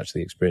hitting than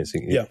actually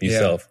experiencing it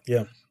yourself.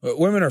 Yeah.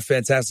 Women are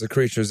fantastic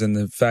creatures in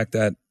the fact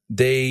that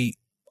they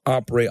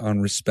operate on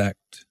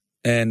respect.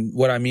 And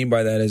what I mean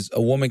by that is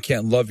a woman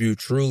can't love you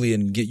truly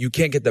and you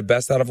can't get the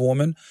best out of a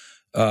woman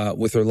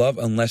with her love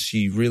unless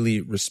she really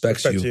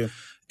respects you.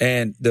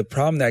 And the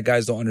problem that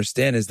guys don't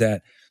understand is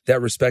that that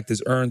respect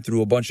is earned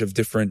through a bunch of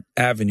different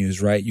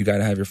avenues, right? You got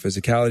to have your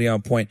physicality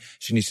on point.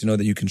 She needs to know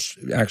that you can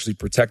actually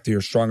protect her.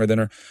 You're stronger than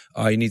her.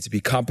 You need to be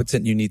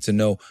competent. You need to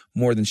know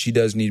more than she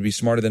does. You need to be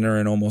smarter than her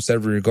in almost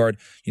every regard.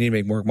 You need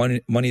to make more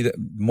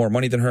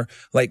money than her.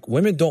 Like,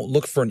 women don't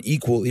look for an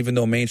equal, even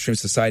though mainstream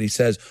society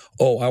says,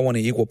 oh, I want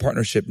an equal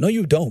partnership. No,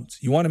 you don't.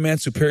 You want a man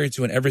superior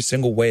to you in every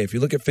single way. If you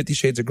look at 50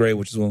 Shades of Grey,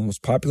 which is one of the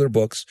most popular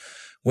books,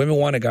 women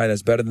want a guy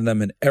that's better than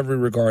them in every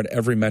regard,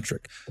 every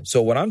metric.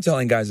 So what I'm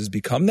telling guys is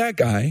become that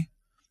guy,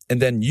 and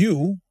then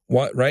you,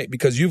 right?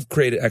 Because you've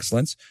created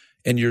excellence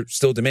and you're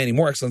still demanding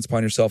more excellence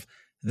upon yourself.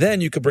 Then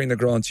you could bring the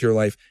girl into your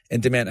life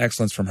and demand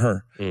excellence from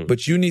her.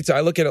 But you need to,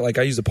 I look at it like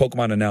I use a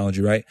Pokemon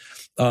analogy, right?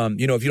 If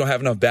you don't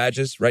have enough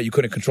badges, right? You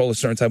couldn't control a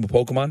certain type of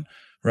Pokemon,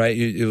 right?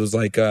 It was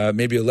like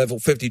maybe a level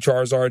 50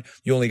 Charizard.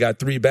 You only got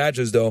 3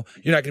 badges, though.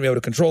 You're not going to be able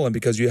to control him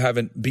because you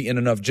haven't beaten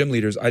enough gym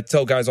leaders. I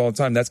tell guys all the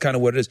time, that's kind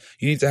of what it is.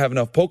 You need to have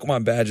enough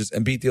Pokemon badges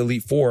and beat the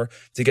Elite Four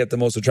to get the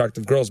most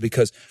attractive girls,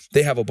 because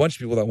they have a bunch of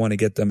people that want to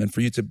get them. And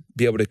for you to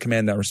be able to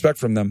command that respect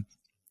from them,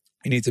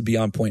 you need to be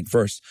on point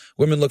first.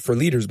 Women look for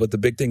leaders, but the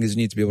big thing is you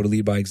need to be able to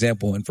lead by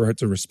example. And for her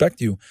to respect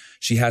you,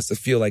 she has to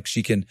feel like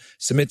she can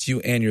submit to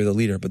you and you're the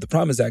leader. But the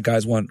problem is that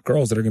guys want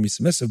girls that are going to be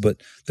submissive, but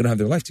they don't have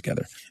their life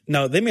together.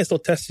 Now, they may still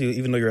test you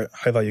even though you're a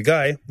high-value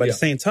guy, but at the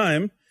same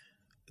time,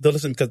 they'll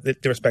listen because they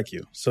respect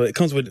you. So it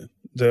comes with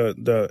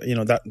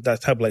that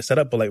type of like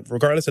setup. But like,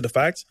 regardless of the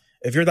facts,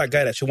 if you're that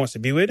guy that she wants to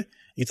be with,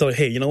 you tell her,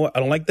 hey, you know what? I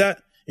don't like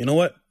that. You know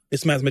what?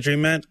 This man's my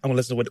dream man. I'm going to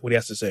listen to what he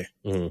has to say.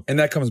 And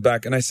that comes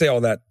back, and I say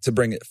all that to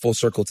bring it full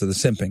circle to the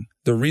simping.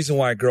 The reason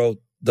why a girl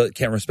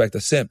can't respect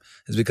a simp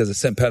is because a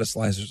simp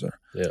pedestalizes her.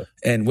 Yeah.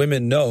 And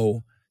women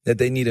know that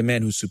they need a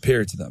man who's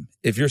superior to them.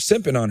 If you're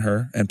simping on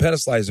her and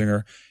pedestalizing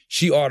her,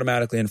 she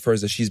automatically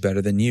infers that she's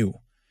better than you.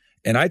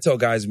 And I tell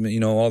guys,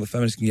 all the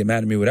feminists can get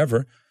mad at me,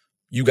 whatever.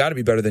 You got to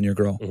be better than your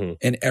girl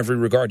in every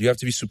regard. You have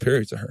to be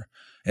superior to her.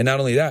 And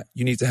not only that,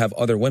 you need to have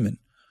other women.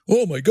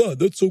 Oh my God,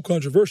 that's so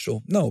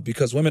controversial. No,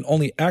 because women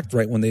only act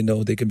right when they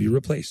know they can be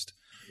replaced.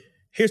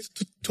 Here's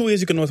 2 ways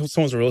you can know if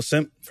someone's a real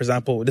simp. For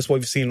example, this is what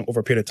we've seen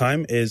over a period of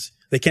time is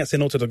they can't say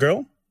no to the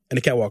girl and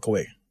they can't walk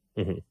away.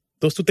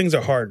 Those 2 things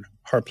are hard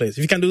plays.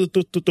 If you can't do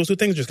those 2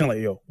 things, just kind of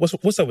like, yo,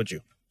 what's up with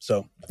you?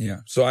 So yeah.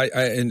 So I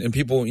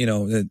people,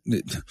 and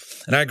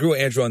I agree with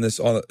Andrew on this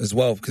all as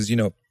well, because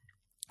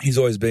he's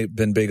always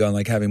been big on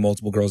like having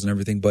multiple girls and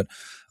everything. But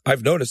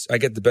I've noticed I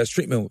get the best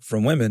treatment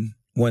from women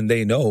when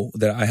they know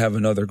that I have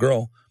another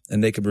girl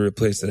and they can be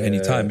replaced at any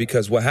time.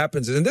 Because what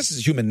happens is, and this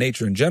is human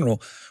nature in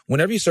general,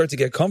 whenever you start to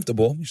get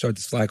comfortable, you start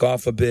to slack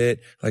off a bit,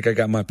 like I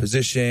got my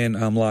position,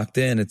 I'm locked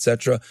in,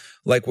 etc.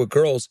 Like with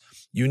girls,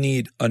 you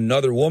need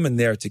another woman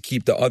there to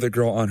keep the other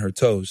girl on her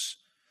toes.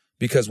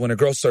 Because when a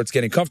girl starts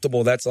getting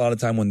comfortable, that's a lot of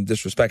time when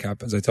disrespect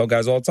happens. I tell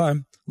guys all the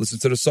time, listen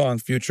to the song,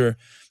 Future,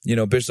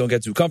 bitch, don't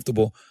get too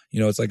comfortable.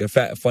 It's like a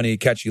fat, funny,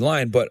 catchy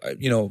line, but,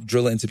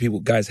 drill it into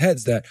guys'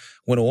 heads that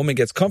when a woman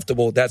gets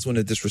comfortable, that's when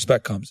the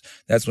disrespect comes.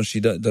 That's when she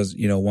does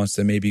wants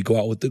to maybe go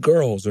out with the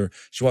girls, or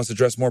she wants to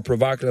dress more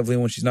provocatively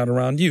when she's not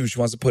around you. She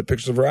wants to put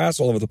pictures of her ass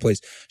all over the place.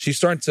 She's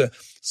starting to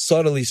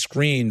subtly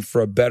screen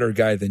for a better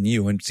guy than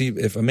you. And see,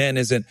 if a man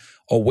isn't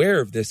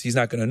aware of this, he's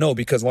not going to know,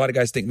 because a lot of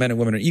guys think men and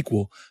women are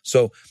equal.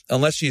 So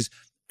unless she's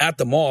at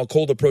the mall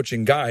cold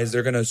approaching guys,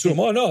 they're going to assume,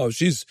 oh no,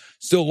 she's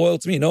still loyal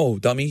to me. No,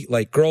 dummy.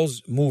 Like,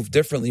 girls move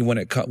differently when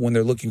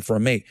they're looking for a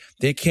mate.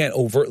 They can't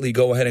overtly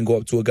go ahead and go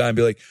up to a guy and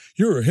be like,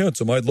 you're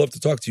handsome, I'd love to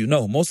talk to you.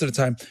 No, most of the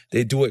time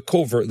they do it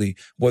covertly,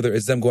 whether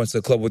it's them going to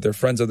the club with their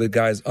friends or the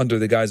guys under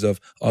the guise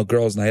of a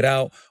girls' night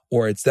out,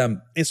 or it's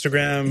them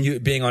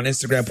being on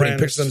Instagram, putting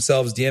pictures of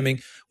themselves,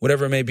 DMing,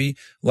 whatever it may be.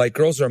 Like,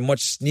 girls are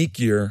much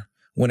sneakier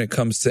when it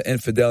comes to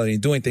infidelity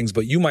and doing things,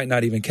 but you might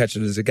not even catch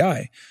it as a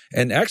guy.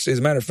 And actually, as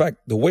a matter of fact,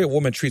 the way a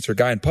woman treats her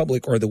guy in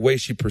public, or the way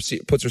she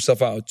puts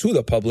herself out to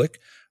the public,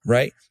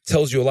 right,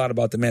 tells you a lot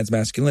about the man's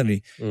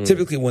masculinity.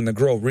 Typically, when the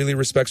girl really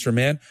respects her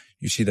man,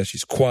 you see that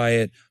she's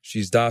quiet,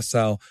 she's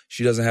docile,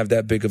 she doesn't have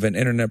that big of an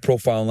internet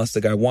profile unless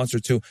the guy wants her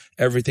to.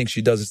 Everything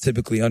she does is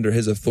typically under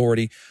his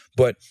authority.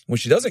 But when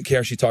she doesn't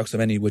care, she talks to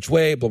him any which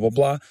way, blah, blah,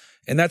 blah.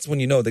 And that's when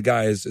you know the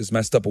guy is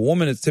messed up. A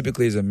woman is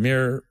typically a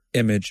mirror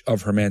image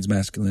of her man's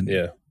masculinity.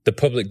 Yeah. The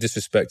public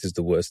disrespect is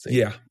the worst thing.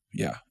 Yeah.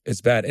 Yeah.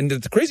 It's bad. And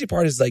the crazy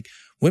part is, like,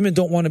 women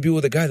don't want to be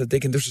with a guy that they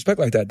can disrespect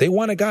like that. They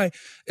want a guy,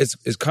 as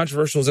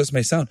controversial as this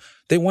may sound,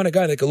 they want a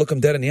guy that can look them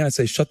dead in the eye and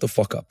say, shut the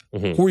fuck up.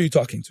 Who are you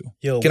talking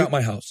to? Get out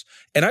my house.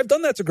 And I've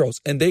done that to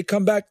girls, and they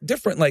come back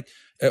different. Like,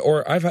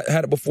 or I've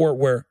had it before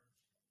where,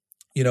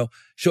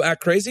 she'll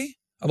act crazy.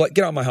 I'm like,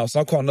 get out my house.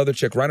 I'll call another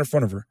chick right in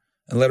front of her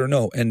and let her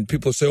know. And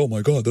people say, oh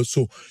my God, that's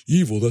so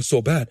evil. That's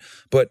so bad.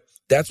 But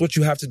that's what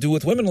you have to do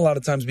with women a lot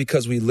of times,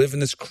 because we live in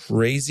this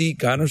crazy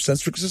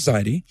gynocentric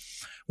society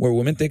where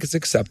women think it's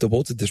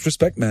acceptable to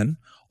disrespect men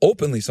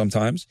openly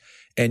sometimes.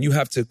 And you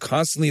have to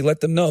constantly let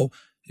them know,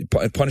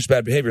 punish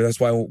bad behavior. That's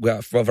why we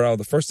got viral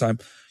the first time.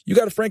 You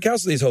got to frank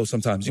house these hoes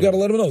sometimes. You got to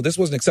let them know this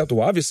wasn't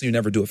acceptable. Obviously, you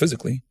never do it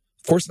physically.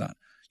 Of course not.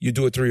 You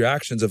do it through your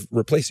actions of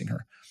replacing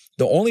her.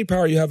 The only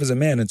power you have as a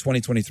man in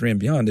 2023 and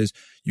beyond is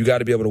you got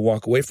to be able to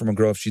walk away from a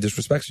girl if she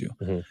disrespects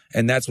you.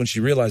 And that's when she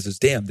realizes,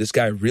 damn, this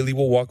guy really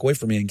will walk away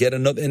from me and get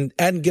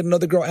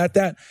another girl at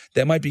that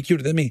might be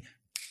cuter than me.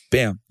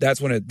 Bam. That's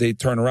when they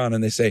turn around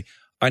and they say,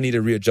 I need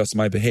to readjust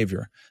my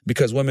behavior,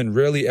 because women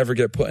rarely ever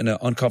get put in an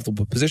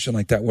uncomfortable position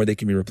like that where they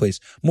can be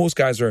replaced. Most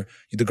guys the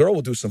girl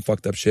will do some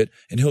fucked up shit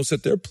and he'll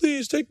sit there,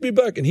 please take me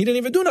back. And he didn't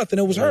even do nothing.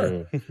 It was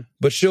her.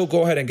 But she'll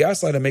go ahead and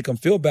gaslight and make him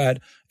feel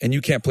bad. And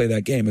you can't play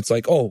that game. It's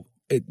like,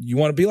 you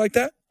want to be like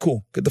that?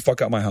 Cool. Get the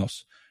fuck out of my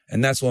house.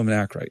 And that's when women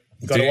act right.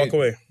 Gotta walk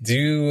away. Do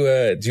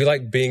you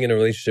like being in a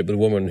relationship with a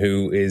woman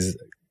who is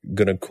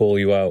going to call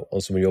you out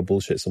on some of your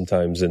bullshit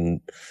sometimes and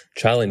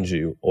challenge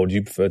you? Or do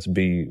you prefer to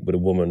be with a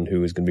woman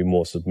who is going to be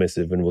more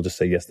submissive and will just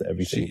say yes to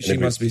everything? She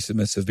must be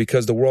submissive,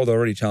 because the world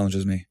already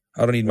challenges me.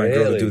 I don't need my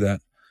girl to do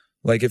that.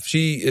 Like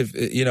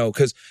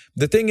because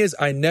the thing is,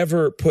 I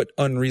never put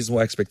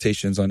unreasonable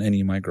expectations on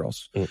any of my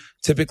girls.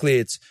 Typically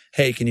it's,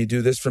 hey, can you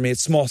do this for me?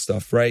 It's small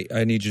stuff, right?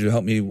 I need you to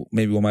help me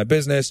maybe with my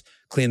business,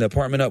 clean the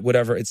apartment up,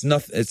 whatever.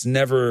 It's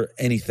never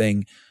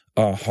anything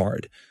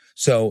hard.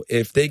 So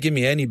if they give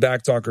me any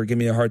back talk or give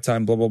me a hard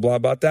time, blah, blah, blah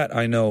about that,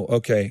 I know,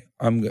 okay,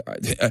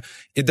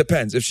 it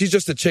depends. If she's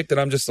just a chick that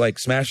I'm just like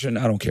smashing,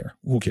 I don't care.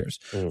 Who cares?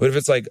 But if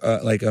it's like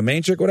a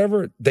main chick,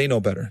 whatever, they know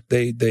better.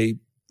 They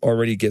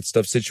already get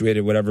stuff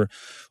situated, whatever.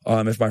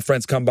 If my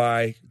friends come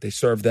by, they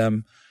serve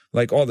them,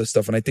 like all this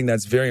stuff. And I think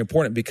that's very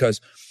important,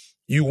 because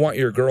you want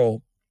your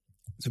girl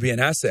to be an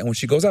asset. And when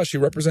she goes out, she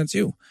represents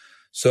you.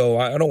 So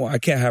I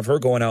can't have her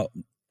going out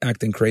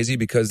acting crazy,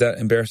 because that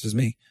embarrasses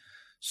me.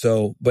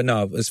 So, but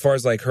no, as far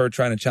as like her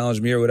trying to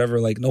challenge me or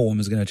whatever, like no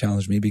woman's going to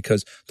challenge me,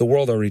 because the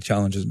world already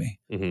challenges me.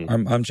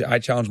 I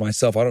challenge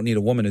myself. I don't need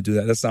a woman to do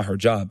that. That's not her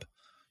job.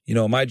 You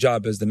know, my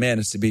job as the man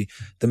is to be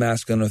the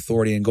masculine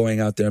authority and going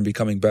out there and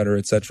becoming better,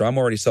 etc. I'm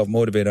already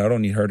self-motivated. I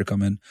don't need her to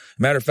come in.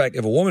 Matter of fact,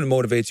 if a woman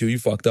motivates you, you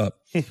fucked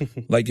up.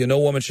 Like, no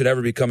woman should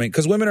ever be coming,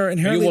 because women are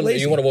inherently lazy.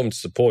 You want a woman to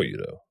support you,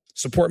 though.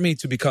 Support me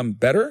to become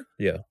better.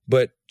 Yeah.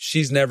 But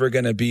she's never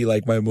going to be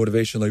like my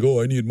motivation. Like,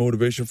 I need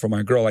motivation from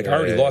my girl. Like, I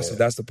already lost it.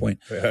 That's the point.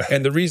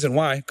 And the reason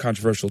why,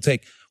 controversial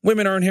take,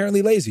 women are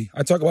inherently lazy.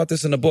 I talk about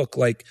this in the book.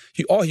 Like,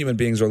 all human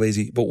beings are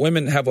lazy, but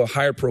women have a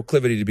higher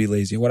proclivity to be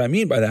lazy. And what I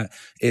mean by that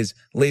is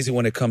lazy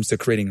when it comes to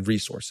creating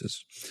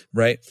resources,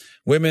 right?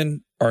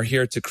 Women are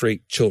here to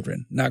create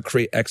children, not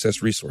create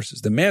excess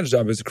resources. The man's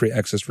job is to create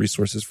excess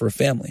resources for a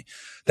family.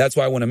 That's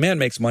why when a man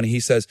makes money, he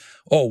says,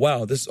 oh,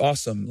 wow, this is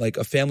awesome. Like,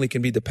 a family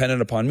can be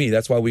dependent upon me.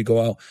 That's why we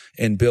go out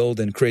and build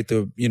and create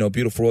the,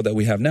 beautiful world that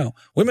we have now.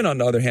 Women, on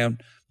the other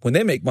hand, when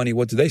they make money,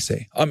 what do they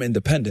say? I'm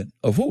independent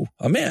of who?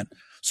 A man.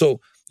 So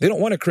they don't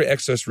want to create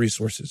excess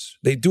resources.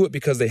 They do it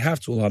because they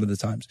have to a lot of the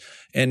times.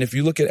 And if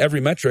you look at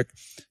every metric,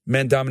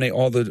 men dominate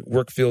all the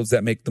work fields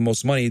that make the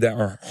most money, that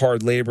are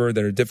hard labor,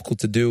 that are difficult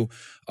to do,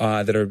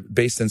 that are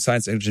based in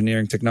science,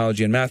 engineering,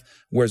 technology, and math,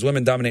 whereas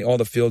women dominate all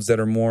the fields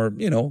that are more,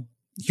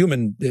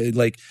 human,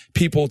 like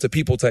people to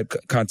people type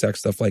contact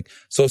stuff, like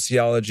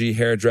sociology,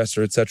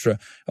 hairdresser, etc.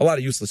 A lot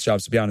of useless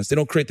jobs, to be honest. They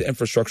don't create the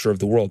infrastructure of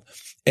the world.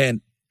 And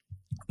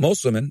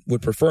most women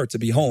would prefer to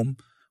be home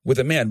with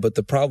a man, but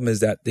the problem is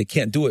that they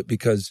can't do it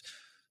because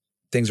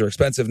things are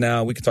expensive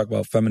now. We could talk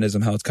about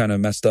feminism, how it's kind of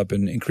messed up,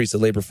 and increase the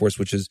labor force,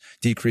 which is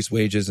decreased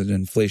wages and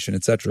inflation,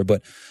 etc.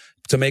 But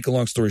to make a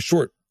long story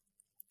short,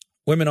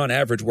 women on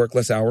average work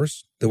less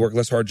hours. They work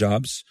less hard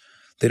jobs.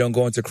 They don't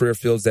go into career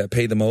fields that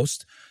pay the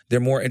most. They're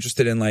more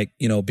interested in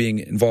being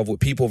involved with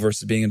people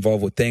versus being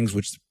involved with things,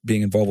 which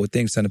being involved with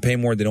things tend to pay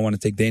more. They don't want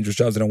to take dangerous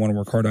jobs. They don't want to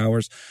work hard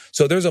hours.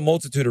 So there's a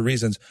multitude of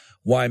reasons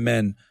why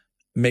men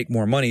make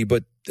more money,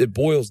 but it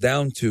boils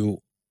down to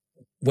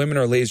women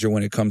are lazier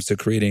when it comes to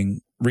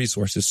creating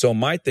resources. So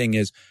my thing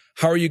is,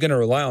 how are you going to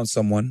rely on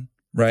someone,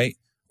 right?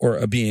 Or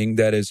a being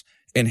that is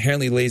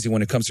inherently lazy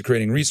when it comes to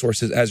creating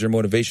resources as your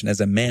motivation as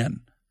a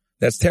man?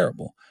 That's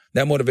terrible.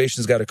 That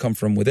motivation's got to come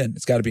from within.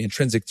 It's got to be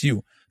intrinsic to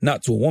you,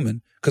 not to a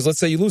woman. Because let's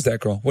say you lose that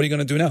girl. What are you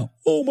going to do now?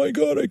 Oh my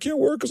God, I can't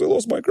work because I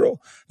lost my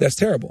girl. That's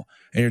terrible.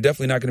 And you're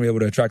definitely not going to be able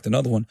to attract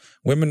another one.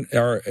 Women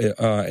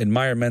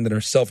admire men that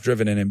are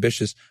self-driven and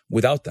ambitious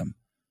without them.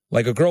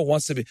 Like, a girl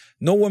wants to be,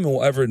 no woman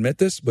will ever admit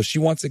this, but she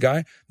wants a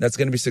guy that's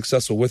going to be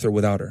successful with or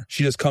without her.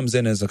 She just comes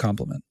in as a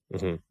compliment.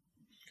 Mm-hmm.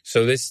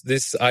 So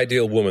this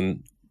ideal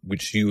woman,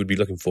 which you would be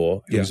looking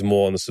for, who's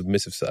more on the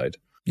submissive side.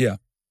 Yeah.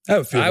 I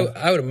have a few.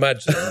 I would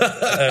imagine. I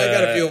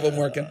got a few of them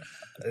working.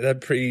 They're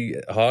pretty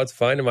hard to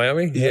find in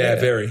Miami. Yeah,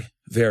 very,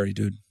 very,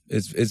 dude.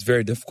 It's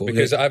very difficult.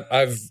 Because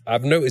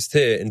I've noticed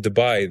here in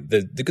Dubai,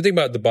 the good thing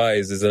about Dubai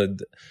is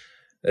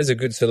there's a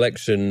good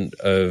selection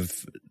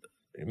of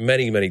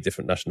many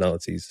different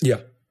nationalities.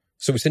 Yeah.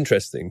 So it's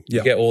interesting.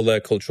 You get all their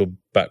cultural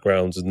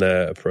backgrounds and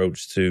their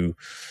approach to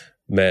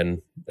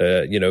men.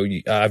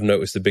 I've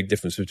noticed a big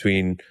difference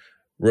between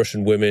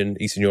Russian women,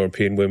 Eastern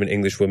European women,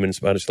 English women,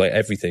 Spanish, like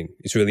everything.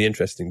 It's really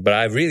interesting. But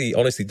I really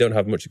honestly don't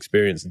have much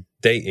experience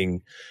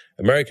dating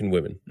American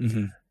women.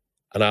 Mm-hmm.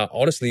 And I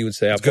honestly would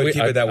say I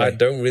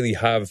don't really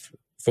have,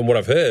 from what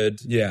I've heard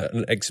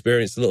and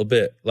experienced a little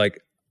bit,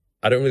 like,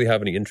 I don't really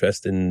have any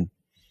interest in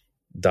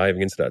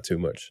diving into that too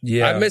much.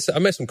 Yeah. I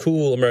met some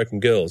cool American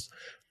girls,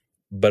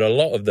 but a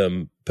lot of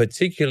them,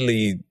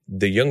 particularly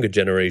the younger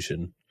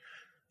generation,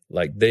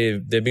 like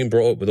they've been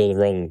brought up with all the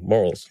wrong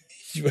morals.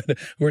 We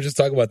were just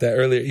talking about that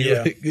earlier.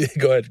 Yeah.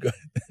 Go ahead.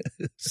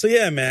 So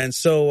yeah, man.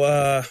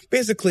 So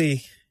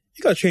basically,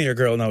 you gotta train your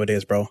girl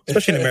nowadays, bro,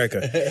 especially in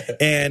America.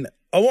 And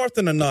more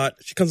often than not,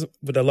 she comes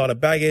with a lot of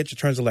baggage in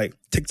terms of like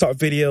TikTok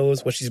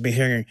videos, what she's been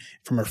hearing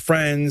from her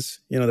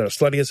friends, you know, that are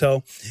slutty as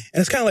hell. And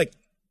it's kind of like,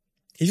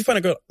 if you find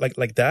a girl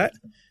like that,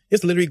 you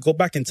just literally go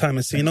back in time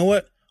and say, you know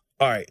what?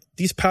 All right,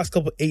 these past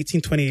couple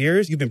 18, 20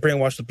 years, you've been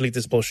brainwashed to believe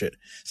this bullshit.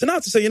 So now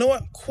to say, you know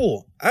what?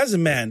 Cool. As a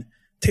man,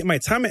 take my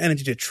time and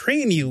energy to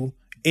train you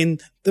in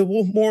the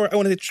more, I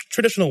want to say,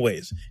 traditional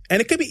ways. And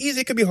it could be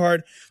easy, it could be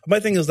hard. But my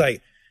thing is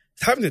like,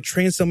 having to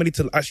train somebody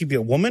to actually be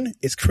a woman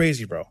is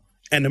crazy, bro.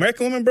 And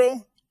American women,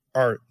 bro,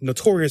 are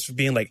notorious for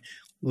being like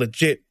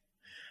legit,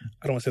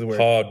 I don't want to say the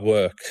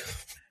word.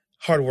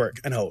 Hard work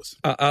and hoes.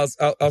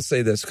 I'll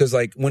say this because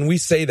like when we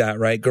say that,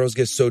 right, girls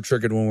get so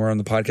triggered when we're on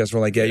the podcast.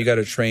 We're like, yeah, you got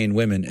to train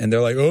women. And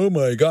they're like, oh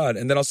my God.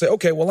 And then I'll say,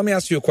 okay, well, let me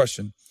ask you a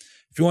question.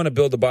 If you want to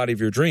build the body of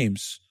your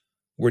dreams,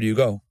 where do you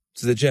go?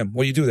 To the gym.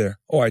 What do you do there?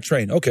 Oh, I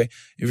train. Okay.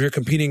 If you're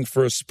competing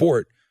for a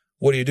sport,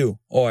 what do you do?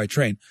 Oh, I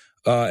train.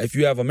 If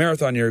you have a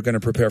marathon you're going to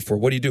prepare for,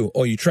 what do you do?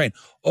 Oh, you train.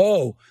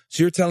 Oh,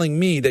 so you're telling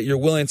me that you're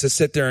willing to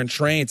sit there and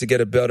train to get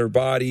a better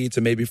body,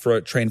 to maybe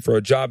train for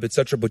a job,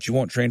 etc., but you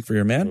won't train for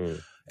your man?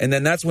 And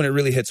then that's when it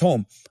really hits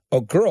home. A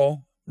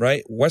girl,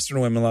 right? Western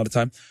women, a lot of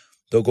time,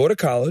 they'll go to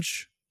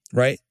college,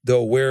 right?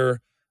 They'll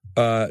wear,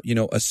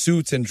 a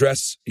suit and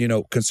dress,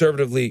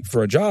 conservatively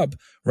for a job,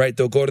 right?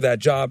 They'll go to that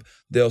job,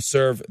 they'll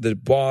serve the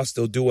boss,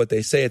 they'll do what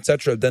they say,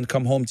 etc. Then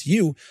come home to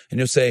you and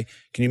you'll say,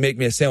 can you make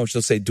me a sandwich?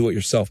 They'll say, do it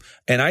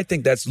yourself. And I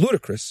think that's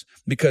ludicrous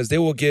because they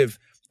will give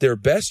their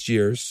best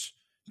years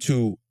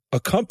to a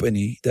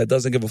company that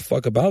doesn't give a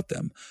fuck about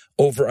them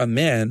over a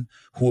man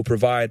who will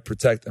provide,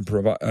 protect, and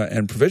provide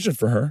and provision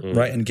for her,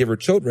 right? And give her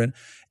children.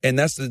 And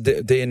that's the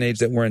day and age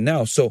that we're in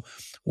now. So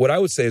what I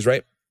would say is,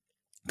 right,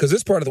 because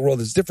this part of the world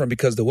is different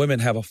because the women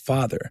have a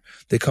father.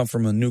 They come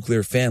from a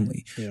nuclear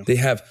family. Yeah. They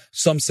have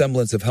some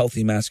semblance of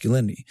healthy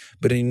masculinity.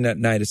 But in the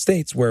United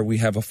States, where we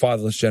have a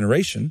fatherless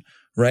generation,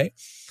 right,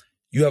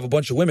 you have a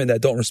bunch of women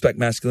that don't respect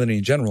masculinity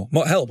in general.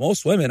 Hell,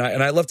 most women,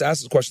 and I love to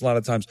ask this question a lot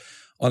of times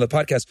on the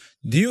podcast,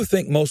 do you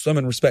think most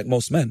women respect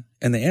most men?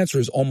 And the answer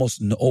is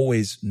almost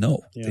always no,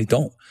 they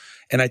don't.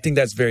 And I think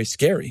that's very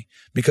scary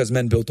because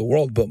men built the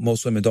world, but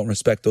most women don't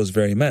respect those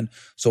very men.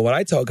 So what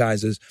I tell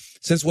guys is,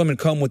 since women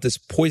come with this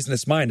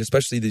poisonous mind,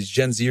 especially these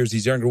Gen Zers,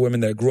 these younger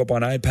women that grew up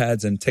on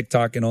iPads and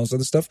TikTok and all this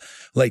other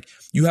stuff, like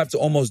you have to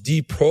almost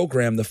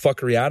deprogram the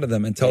fuckery out of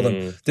them and tell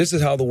them, this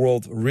is how the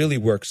world really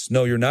works.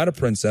 No, you're not a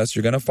princess.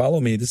 You're going to follow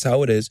me. This is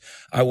how it is.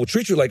 I will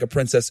treat you like a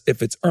princess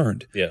if it's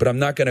earned, but I'm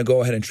not going to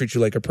go ahead and treat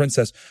you like a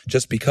princess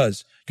just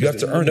because you have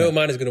to earn it. No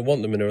man is going to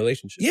want them in a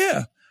relationship.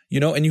 Yeah.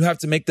 And you have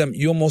to make them,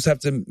 you almost have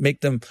to make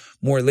them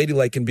more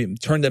ladylike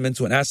and turn them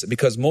into an asset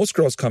because most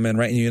girls come in,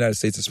 right, in the United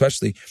States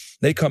especially,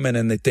 they come in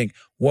and they think,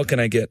 what can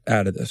I get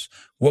out of this?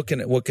 What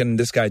can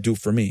this guy do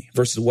for me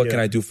versus what can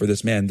I do for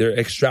this man? They're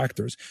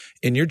extractors.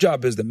 And your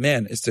job as the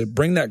man is to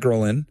bring that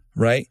girl in,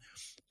 right,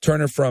 turn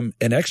her from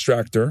an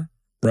extractor,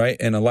 right,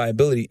 and a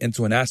liability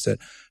into an asset.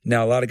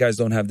 Now, a lot of guys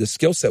don't have this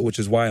skill set, which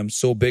is why I'm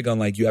so big on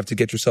like you have to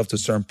get yourself to a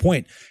certain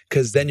point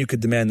because then you could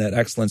demand that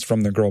excellence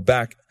from the girl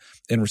back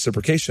in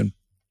reciprocation.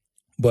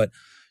 But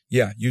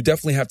yeah, you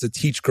definitely have to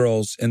teach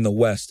girls in the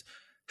West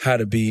how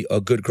to be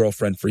a good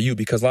girlfriend for you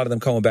because a lot of them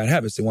come with bad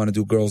habits. They want to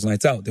do girls'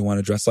 nights out. They want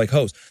to dress like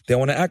hoes. They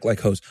want to act like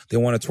hoes. They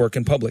want to twerk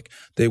in public.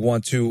 They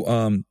want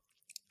to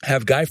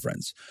have guy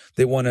friends.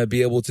 They want to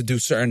be able to do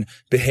certain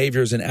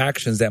behaviors and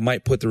actions that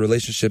might put the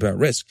relationship at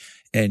risk.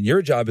 And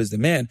your job as the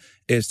man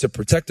is to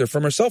protect her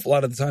from herself a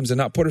lot of the times and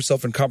not put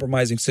herself in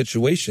compromising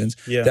situations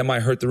that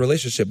might hurt the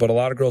relationship. But a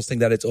lot of girls think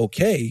that it's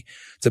okay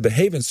to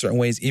behave in certain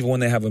ways even when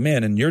they have a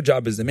man. And your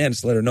job as the man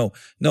is to let her know,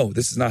 no,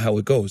 this is not how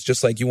it goes.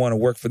 Just like you want to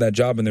work for that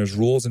job and there's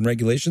rules and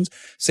regulations.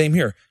 Same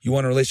here. You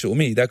want a relationship with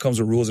me. That comes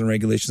with rules and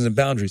regulations and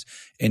boundaries.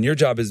 And your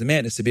job as the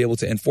man is to be able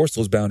to enforce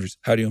those boundaries.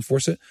 How do you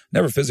enforce it?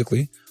 Never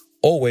physically.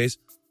 Always,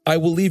 I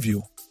will leave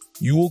you.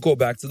 You will go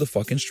back to the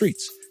fucking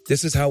streets.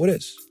 This is how it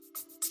is.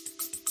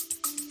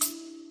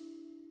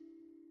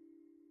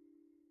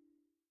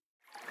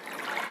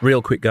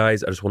 Real quick,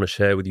 guys, I just want to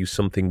share with you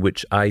something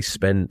which I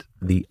spent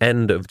the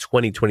end of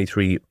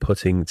 2023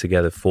 putting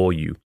together for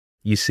you.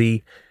 You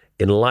see,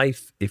 in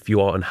life, if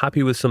you are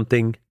unhappy with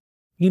something,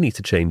 you need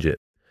to change it.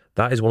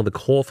 That is one of the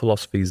core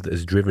philosophies that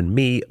has driven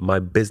me, my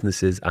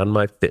businesses, and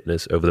my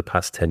fitness over the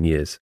past 10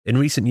 years. In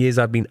recent years,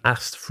 I've been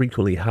asked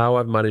frequently how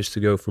I've managed to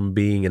go from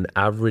being an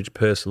average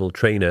personal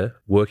trainer,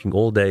 working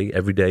all day,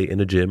 every day in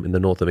a gym in the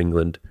north of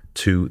England,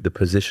 to the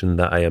position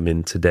that I am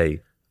in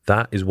today.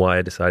 That is why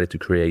I decided to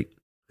create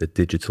the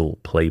Digital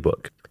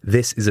Playbook.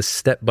 This is a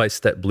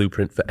step-by-step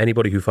blueprint for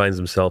anybody who finds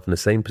themselves in the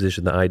same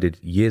position that I did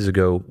years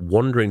ago,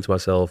 wondering to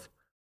myself,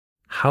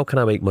 how can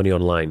I make money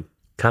online?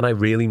 Can I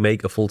really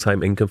make a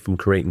full-time income from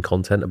creating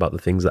content about the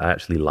things that I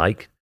actually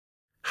like?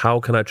 How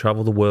can I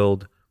travel the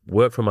world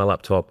work from my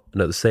laptop,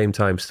 and at the same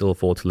time still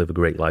afford to live a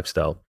great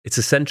lifestyle. It's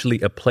essentially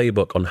a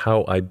playbook on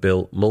how I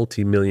built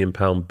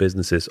multi-million-pound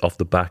businesses off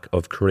the back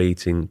of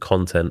creating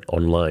content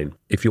online.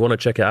 If you want to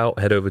check it out,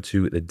 head over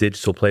to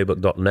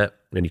thedigitalplaybook.net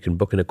and you can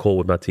book in a call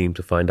with my team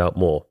to find out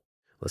more.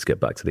 Let's get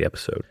back to the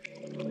episode.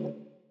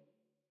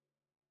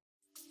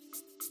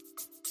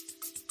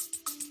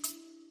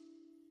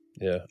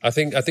 Yeah, I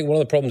think one of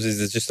the problems is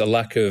there's just a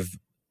lack of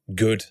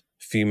good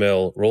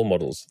female role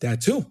models. That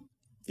too.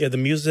 Yeah, the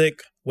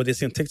music, what they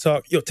see on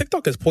TikTok. Yo,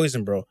 TikTok is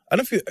poison, bro. I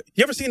don't know if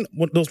you ever seen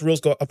those reels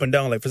go up and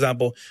down? Like, for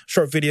example,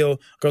 short video,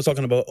 girls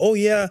talking about, oh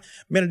yeah,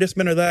 men are this,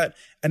 men are that.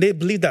 And they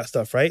believe that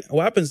stuff, right? And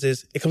what happens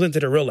is it comes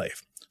into their real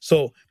life.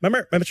 So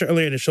remember I mentioned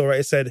earlier in the show, right?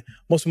 It said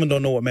most women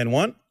don't know what men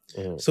want.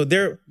 Mm-hmm. So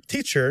their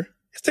teacher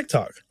is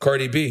TikTok.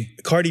 Cardi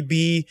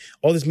B,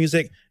 all this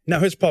music. Now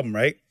here's the problem,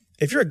 right?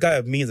 If you're a guy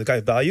of means, a guy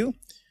of value,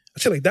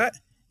 shit like that,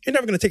 you're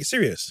never going to take it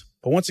serious.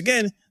 But once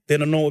again, they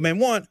don't know what men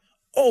want.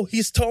 Oh,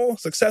 he's tall,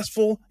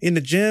 successful, in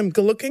the gym,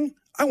 good looking.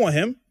 I want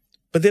him.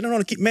 But they don't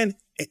want to keep men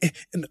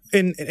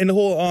in the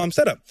whole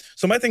setup.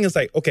 So my thing is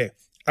like, okay,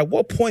 at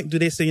what point do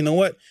they say, you know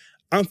what?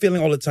 I'm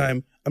feeling all the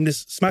time. I'm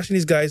just smashing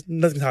these guys.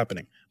 Nothing's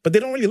happening. But they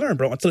don't really learn,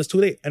 bro, until it's too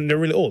late and they're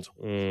really old.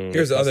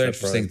 Here's the other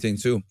interesting thing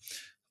too.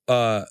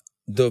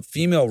 The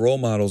female role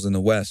models in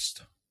the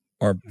West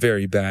are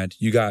very bad.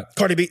 You got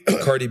Cardi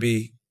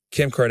B,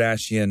 Kim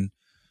Kardashian,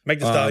 Meg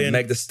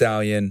Thee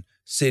Stallion,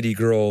 City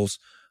Girls,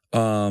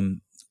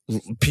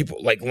 people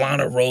like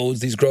Lana Rhodes,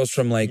 these girls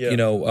from like, you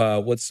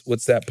know, what's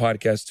that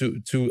podcast?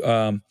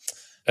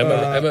 Emma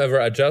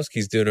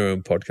Ratajkowski's doing her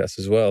own podcast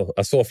as well.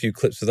 I saw a few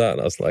clips of that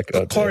and I was like,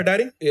 oh, Call Her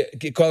Daddy? Yeah,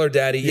 Call Her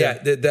Daddy. Yeah.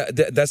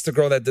 That's the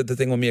girl that did the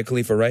thing with Mia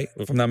Khalifa, right?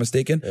 If I'm not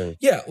mistaken.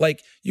 Yeah.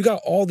 Like you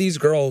got all these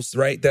girls,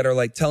 right, that are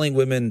like telling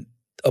women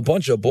a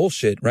bunch of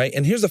bullshit, right?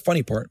 And here's the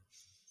funny part.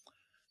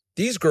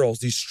 These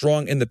girls, these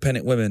strong,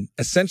 independent women,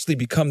 essentially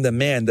become the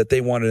man that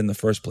they wanted in the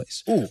first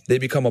place. Ooh. They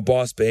become a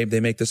boss babe. They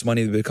make this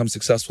money. They become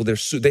successful.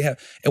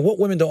 And what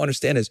women don't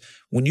understand is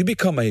when you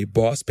become a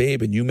boss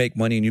babe and you make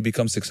money and you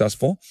become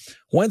successful,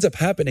 what ends up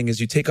happening is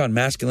you take on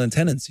masculine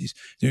tendencies.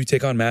 You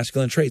take on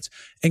masculine traits.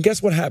 And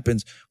guess what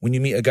happens when you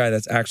meet a guy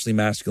that's actually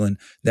masculine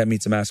that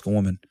meets a masculine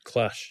woman?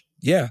 Clash.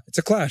 Yeah, it's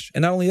a clash.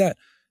 And not only that,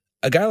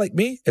 a guy like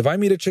me, if I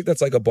meet a chick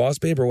that's like a boss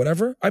babe or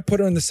whatever, I put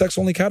her in the sex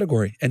only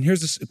category. And here's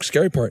the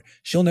scary part.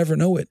 She'll never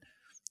know it.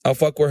 I'll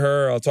fuck with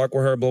her. I'll talk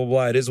with her, blah, blah,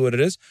 blah. It is what it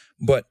is.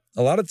 But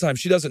a lot of times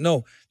she doesn't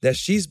know that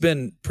she's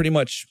been pretty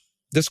much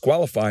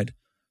disqualified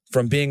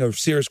from being a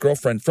serious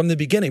girlfriend from the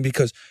beginning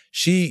because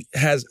she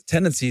has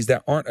tendencies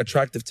that aren't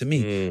attractive to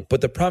me.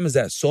 But the problem is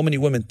that so many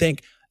women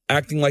think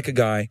acting like a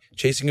guy,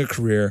 chasing a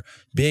career,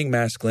 being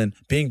masculine,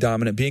 being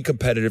dominant, being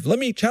competitive. Let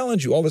me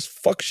challenge you. All this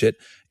fuck shit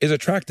is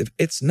attractive.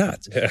 It's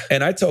not. Yeah.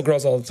 And I tell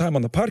girls all the time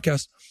on the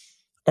podcast,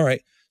 all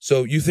right,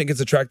 so you think it's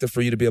attractive for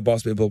you to be a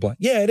boss babe, blah, blah, blah.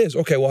 Yeah, it is.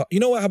 Okay, well, you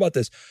know what? How about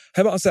this?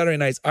 How about on Saturday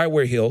nights, I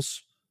wear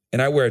heels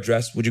and I wear a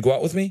dress. Would you go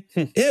out with me?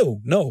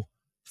 Ew, no.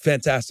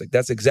 Fantastic.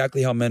 That's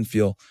exactly how men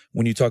feel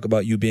when you talk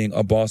about you being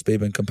a boss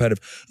babe and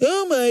competitive.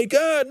 Oh my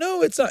God,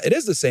 no, it's not. It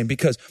is the same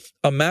because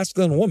a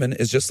masculine woman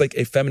is just like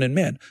a feminine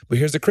man. But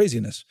here's the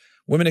craziness.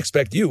 Women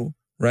expect you,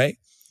 right,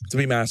 to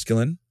be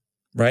masculine,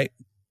 right?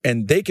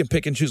 And they can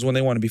pick and choose when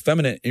they want to be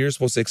feminine. And you're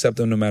supposed to accept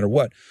them no matter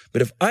what.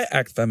 But if I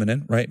act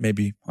feminine, right,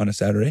 maybe on a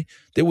Saturday,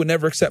 they would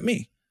never accept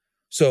me.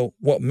 So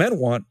what men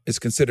want is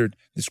considered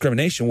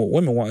discrimination. What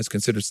women want is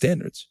considered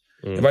standards.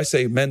 If I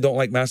say men don't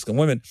like masculine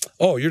women,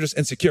 oh, you're just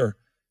insecure.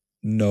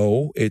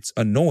 No, it's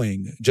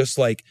annoying. Just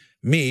like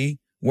me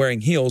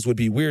wearing heels would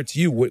be weird to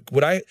you.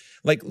 Would I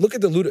like look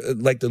at the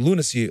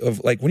lunacy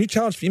of like when you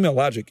challenge female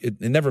logic, it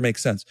never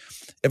makes sense.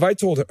 If I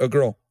told a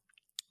girl,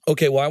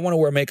 okay, well, I want to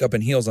wear makeup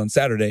and heels on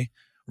Saturday,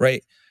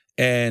 right?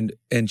 And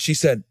she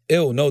said,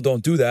 ew, no,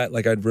 don't do that.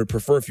 Like I'd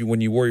prefer if when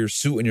you wore your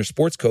suit and your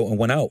sports coat and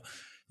went out.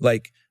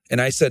 Like,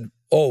 and I said,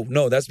 oh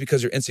no, that's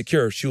because you're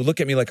insecure. She would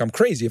look at me like I'm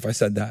crazy if I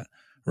said that,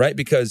 right?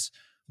 Because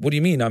what do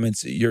you mean I'm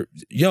insecure?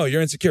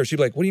 You're insecure. She'd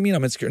be like, what do you mean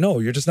I'm insecure? No,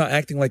 you're just not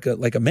acting like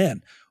a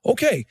man.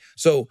 Okay.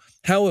 So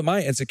how am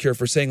I insecure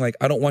for saying like,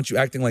 I don't want you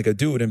acting like a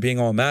dude and being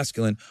all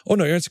masculine? Oh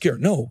no, you're insecure.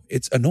 No,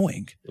 it's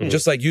annoying.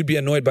 Just like you'd be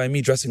annoyed by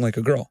me dressing like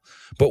a girl.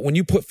 But when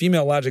you put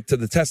female logic to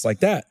the test like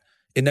that,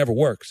 it never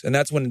works. And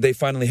that's when they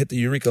finally hit the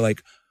eureka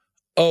like,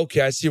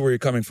 okay, I see where you're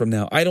coming from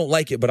now. I don't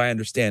like it, but I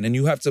understand. And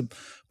you have to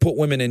put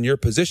women in your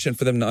position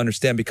for them to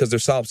understand because they're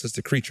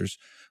solipsistic creatures.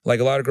 Like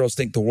a lot of girls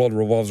think the world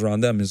revolves around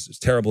them, as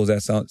terrible as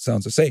that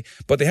sounds to say,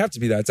 but they have to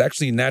be that. It's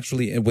actually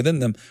naturally within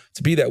them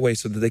to be that way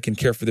so that they can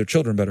care for their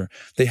children better.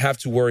 They have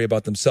to worry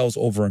about themselves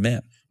over a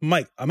man.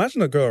 Mike,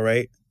 imagine a girl,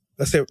 right?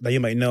 Let's say that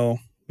you might know,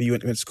 you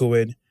went to school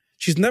with.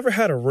 She's never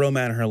had a real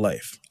man in her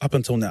life up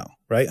until now,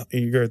 right?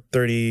 You're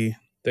 32,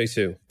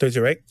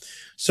 right?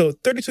 So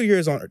 32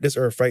 years on this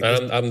earth, right?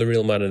 I'm the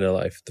real man in her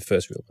life, the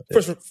first real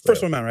man.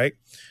 First real man, right?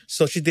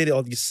 So she dated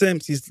all these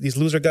simps, these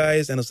loser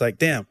guys, and it's like,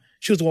 damn,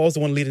 she was always the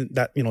one leading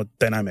that,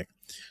 dynamic.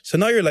 So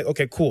now you're like,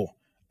 okay, cool.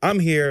 I'm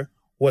here.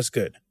 What's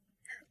good?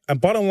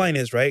 And bottom line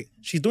is, right,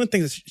 she's doing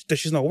things that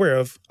she's not aware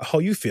of how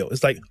you feel.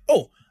 It's like,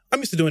 oh, I'm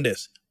used to doing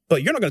this.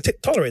 but you're not going to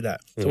tolerate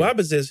that. So what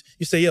happens is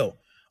you say, yo,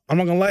 I'm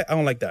not going to lie, I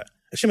don't like that.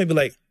 And she may be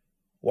like,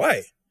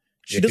 why?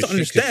 She doesn't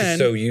understand.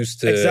 She's so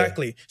used to...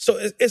 Exactly. So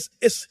it's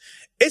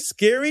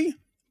scary,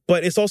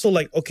 but it's also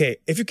like, okay,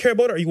 if you care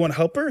about her or you want to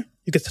help her,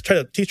 you can try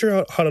to teach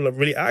her how to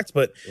really act,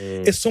 but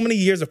it's so many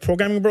years of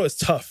programming, bro, it's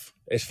tough.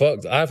 It's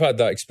fucked. I've had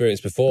that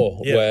experience before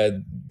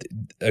where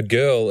a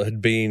girl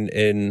had been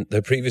in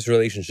her previous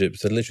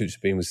relationships, had literally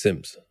just been with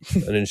simps.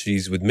 And then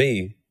she's with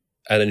me,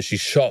 and then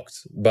she's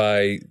shocked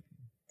by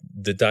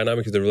the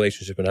dynamic of the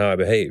relationship and how I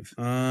behave.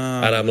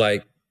 And I'm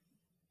like,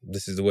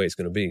 this is the way it's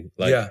going to be.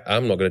 Like,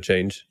 I'm not going to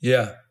change.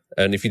 Yeah.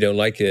 And if you don't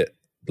like it,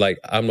 like,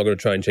 I'm not going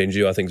to try and change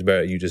you. I think it's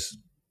better you just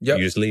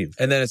leave.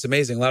 And then it's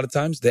amazing. A lot of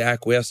times they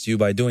acquiesce to you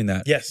by doing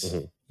that. Yes.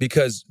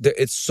 Because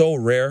it's so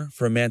rare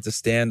for a man to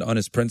stand on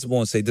his principle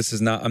and say,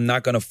 I'm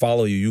not going to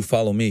follow you. You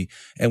follow me.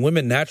 And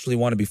women naturally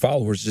want to be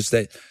followers, just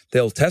that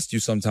they'll test you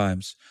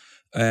sometimes.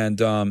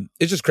 And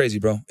it's just crazy,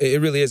 bro.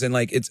 It really is. And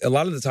like, it's a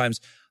lot of the times,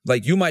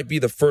 like, you might be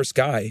the first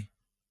guy,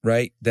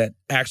 right, that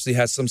actually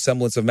has some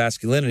semblance of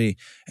masculinity,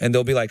 and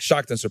they'll be like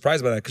shocked and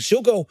surprised by that, because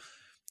she'll go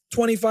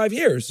 25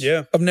 years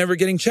of never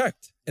getting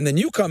checked. And then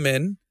you come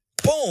in,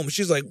 boom,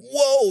 she's like,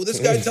 whoa,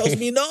 this guy tells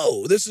me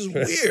no. This is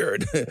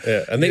weird.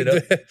 And they,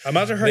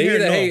 imagine her they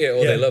hearing either no. hate it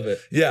or they love it.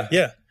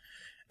 Yeah.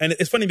 And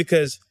it's funny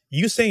because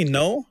you saying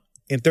no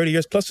in 30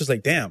 years plus is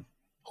like, damn,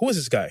 who is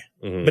this guy?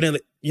 But then,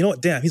 like, you know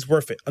what? Damn, he's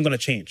worth it. I'm going to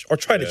change or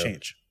try to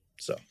change.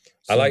 So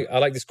I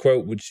like this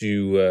quote which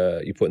you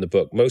put in the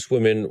book. Most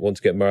women want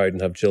to get married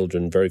and have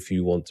children. Very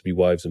few want to be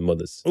wives and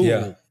mothers. Ooh.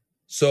 Yeah.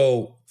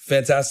 So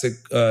fantastic.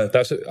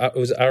 It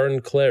was Aaron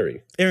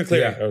Clary. Aaron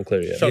Clary. Yeah. Aaron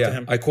Clary. Shout out to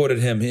him. I quoted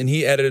him, and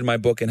he edited my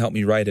book and helped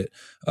me write it.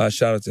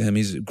 Shout out to him.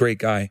 He's a great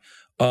guy.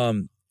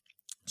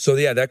 So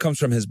yeah, that comes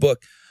from his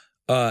book.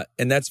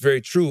 And that's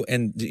very true.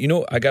 And you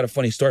know, I got a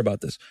funny story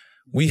about this.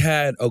 We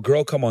had a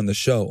girl come on the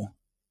show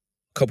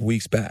a couple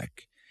weeks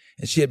back,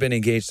 and she had been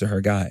engaged to her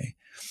guy.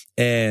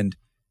 And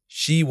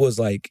she was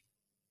like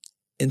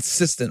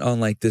insistent on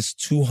like this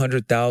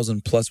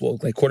 200,000 plus,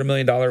 like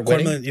 $250,000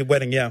 wedding.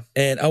 Wedding, yeah.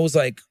 And I was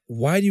like,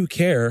 why do you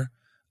care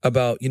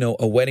about,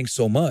 a wedding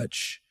so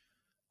much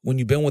when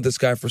you've been with this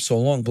guy for so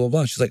long, blah, blah,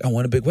 blah. She's like, I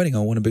want a big wedding.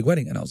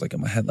 And I was like, in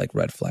my head, like,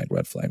 red flag.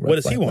 What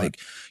does he want? Like,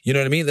 you know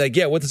what I mean? Like,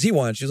 yeah, what does he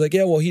want? She's like,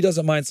 yeah, well, he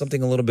doesn't mind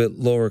something a little bit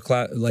lower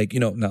class, like,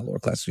 not lower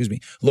class,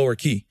 lower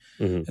key.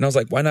 And I was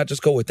like, why not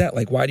just go with that?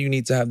 Like, why do you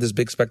need to have this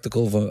big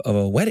spectacle of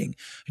a wedding?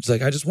 She's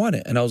like, I just want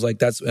it. And I was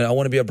like, and I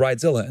want to be a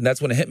bridezilla. And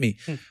that's when it hit me.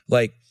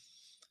 Like,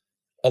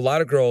 a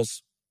lot of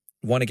girls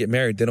want to get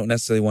married. They don't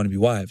necessarily want to be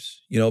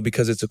wives,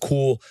 because it's a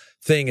cool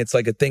thing. It's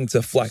like a thing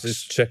to flex.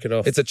 Just check it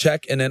off. It's a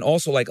check. And then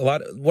also like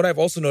what I've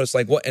also noticed,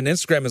 like and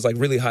Instagram has like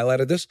really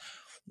highlighted this.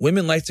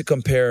 Women like to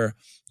compare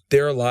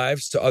their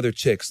lives to other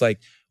chicks. Like,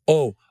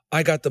 oh,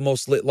 I got the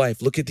most lit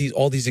life. Look at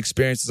all these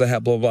experiences I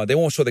have, blah, blah, blah. They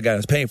won't show the guy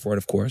that's paying for it,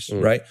 of course,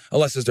 right?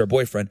 Unless it's their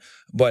boyfriend.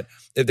 But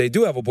if they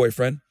do have a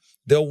boyfriend,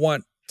 they'll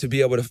want to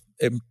be able to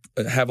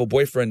have a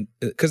boyfriend.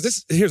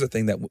 Because here's the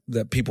thing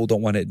that people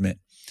don't want to admit.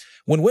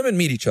 When women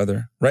meet each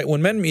other, right?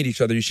 When men meet each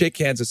other, you shake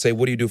hands and say,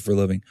 what do you do for a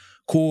living?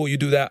 Cool, you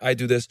do that, I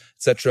do this,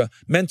 etc.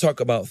 Men talk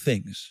about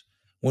things.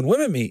 When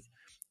women meet,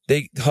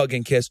 they hug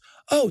and kiss.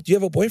 Oh, do you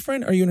have a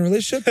boyfriend? Are you in a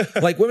relationship?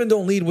 Like, women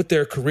don't lead with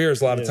their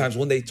careers a lot of times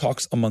when they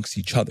talk amongst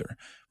each other,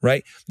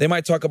 right? They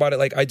might talk about it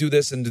like, I do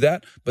this and do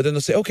that, but then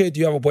they'll say, okay, do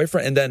you have a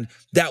boyfriend? And then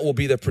that will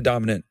be the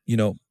predominant,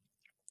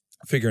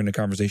 figure in the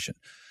conversation.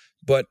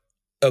 But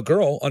a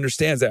girl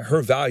understands that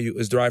her value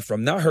is derived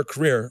from not her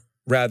career,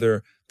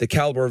 rather the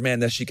caliber of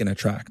man that she can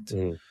attract.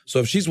 So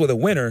if she's with a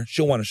winner,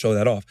 she'll want to show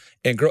that off.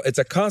 And girl, it's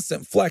a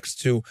constant flex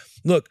to,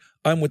 look,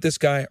 I'm with this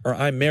guy or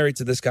I'm married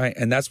to this guy.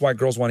 And that's why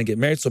girls want to get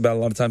married so bad a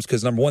lot of times,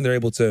 because number one, they're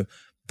able to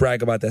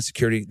brag about that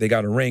security. They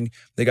got a ring.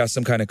 They got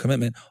some kind of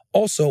commitment.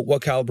 Also,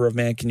 what caliber of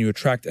man can you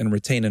attract and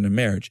retain in a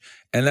marriage?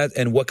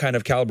 And what kind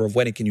of caliber of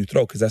wedding can you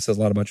throw? Because that says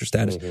a lot about your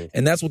status.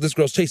 And that's what this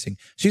girl's chasing.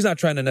 She's not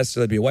trying to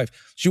necessarily be a wife.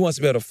 She wants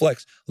to be able to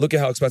flex. Look at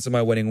how expensive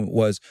my wedding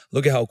was.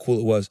 Look at how cool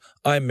it was.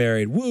 I'm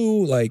married.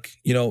 Woo. Like,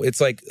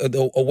 it's like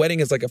a wedding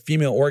is like a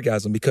female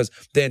orgasm, because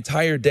the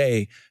entire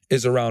day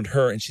is around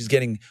her, and she's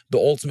getting the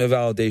ultimate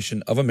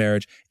validation of a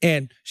marriage,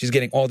 and she's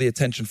getting all the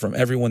attention from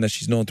everyone that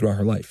she's known throughout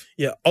her life.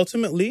 Yeah.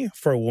 Ultimately,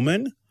 for a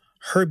woman,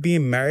 her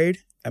being married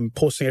and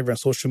posting everything on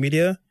social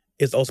media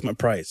is the ultimate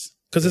prize,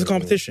 because it's a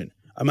competition.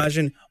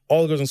 Imagine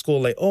all the girls in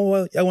school like, oh,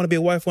 well, I want to be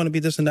a wife, I want to be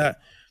this and that.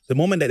 The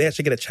moment that they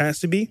actually get a chance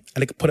to be,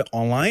 and they can put it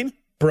online,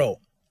 bro,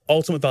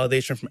 ultimate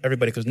validation from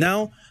everybody. Because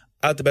now,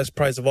 I have the best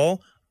prize of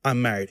all,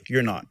 I'm married.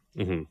 You're not.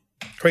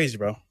 Crazy,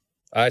 bro.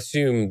 I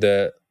assume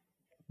that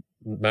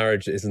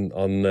marriage isn't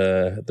on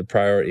the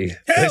priority.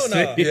 Hell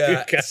no.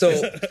 Yeah.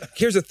 So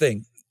here's the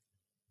thing.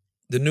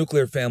 The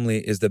nuclear family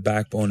is the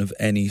backbone of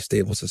any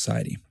stable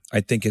society. I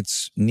think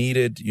it's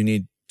needed. You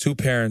need two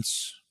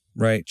parents,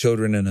 right?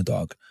 Children and a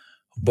dog.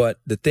 But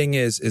the thing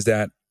is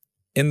that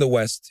in the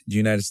West, the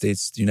United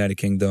States, the United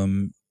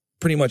Kingdom,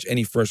 pretty much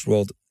any first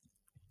world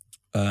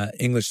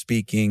English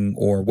speaking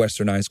or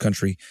westernized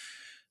country,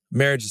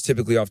 marriage is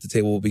typically off the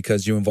table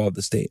because you involve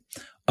the state.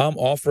 I'm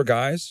all for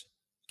guys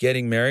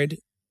getting married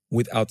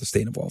without the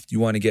state involved. You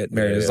want to get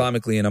married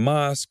Islamically in a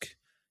mosque,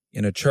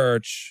 in a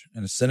church,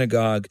 in a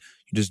synagogue.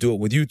 You just do it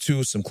with you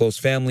two, some close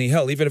family.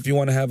 Hell, even if you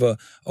want to have a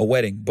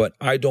wedding. But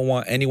I don't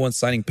want anyone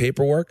signing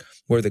paperwork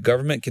where the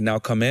government can now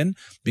come in,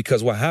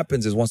 because what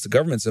happens is once the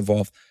government's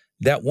involved,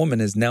 that woman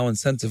is now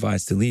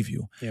incentivized to leave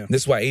you. Yeah.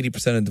 This is why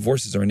 80% of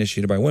divorces are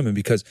initiated by women,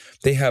 because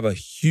they have a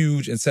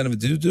huge incentive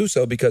to do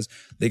so, because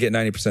they get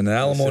 90% of the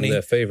alimony.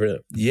 That's their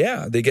favorite.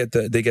 Yeah, they get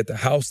the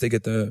house, they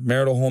get the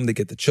marital home, they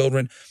get the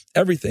children,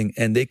 everything,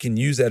 and they can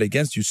use that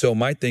against you. So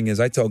my thing is,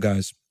 I tell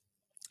guys,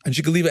 and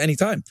she could leave at any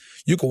time.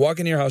 You could walk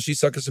into your house,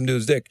 she's sucking some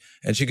dude's dick,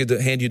 and she could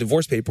hand you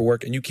divorce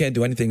paperwork, and you can't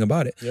do anything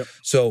about it. Yep.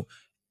 So,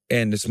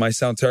 and this might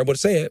sound terrible to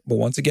say it, but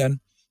once again,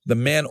 the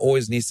man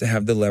always needs to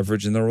have the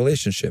leverage in the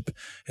relationship.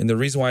 And the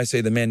reason why I say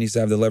the man needs to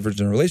have the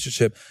leverage in a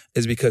relationship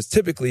is because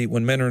typically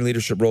when men are in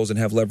leadership roles and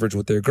have leverage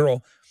with their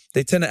girl,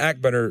 they tend to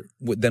act better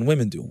than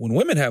women do. When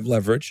women have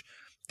leverage,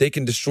 they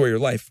can destroy your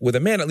life. With a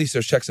man, at least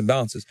there's checks and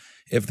balances.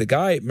 If the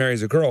guy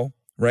marries a girl,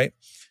 right,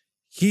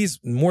 he's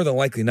more than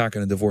likely not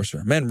going to divorce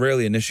her. Men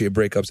rarely initiate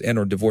breakups and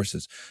or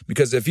divorces,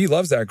 because if he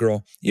loves that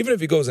girl, even if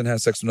he goes and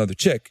has sex with another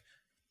chick,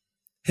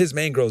 his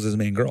main girl is his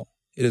main girl.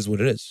 It is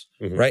what it is,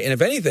 right? And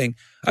if anything,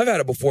 I've had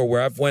it before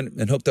where I've went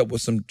and hooked up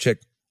with some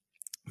chick.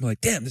 I'm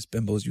like, damn, this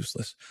bimbo's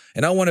useless.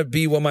 And I want to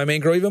be with my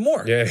main girl even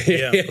more. Yeah.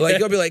 Like,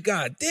 you'll be like,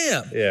 God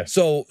damn. Yeah.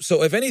 So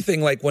if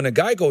anything, like when a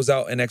guy goes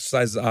out and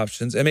exercises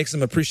options, it makes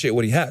him appreciate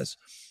what he has.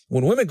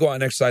 When women go out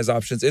and exercise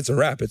options, it's a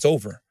wrap. It's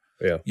over.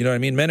 Yeah. You know what I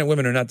mean? Men and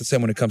women are not the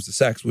same when it comes to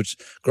sex, which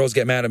girls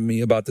get mad at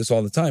me about this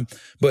all the time.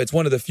 But it's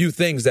one of the few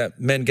things that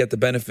men get the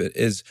benefit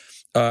is,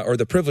 or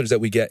the privilege that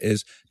we get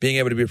is being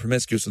able to be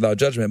promiscuous without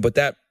judgment. But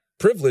that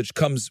privilege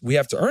comes, we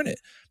have to earn it.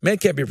 Men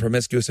can't be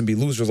promiscuous and be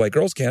losers like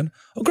girls can.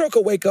 A girl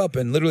could wake up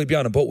and literally be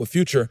on a boat with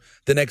Future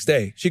the next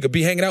day. She could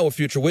be hanging out with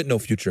Future with no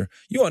future.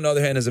 You, on the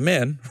other hand, as a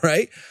man,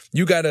 right?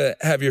 You got to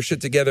have your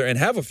shit together and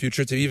have a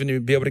future to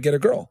even be able to get a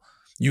girl.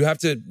 You have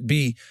to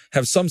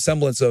have some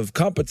semblance of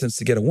competence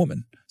to get a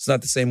woman. It's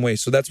not the same way.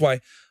 So that's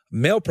why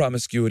male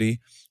promiscuity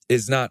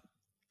is not,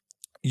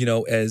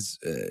 as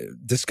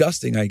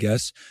disgusting, I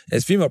guess,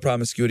 as female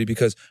promiscuity,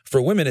 because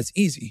for women, it's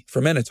easy. For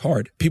men, it's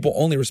hard. People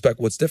only respect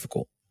what's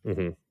difficult.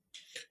 Mm-hmm.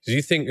 Do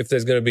you think if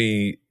there's going to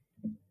be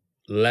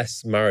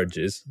less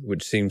marriages,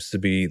 which seems to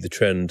be the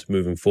trend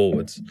moving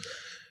forwards,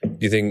 do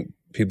you think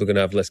people are going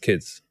to have less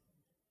kids?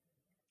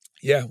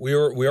 Yeah, we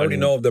already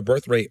know the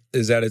birth rate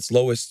is at its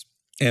lowest,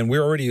 and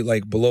we're already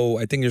like below,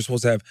 I think you're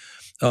supposed to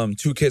have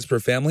 2 kids per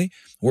family.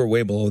 We're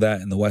way below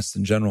that in the West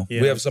in general. Yeah.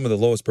 We have some of the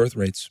lowest birth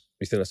rates.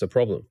 You think that's a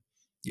problem?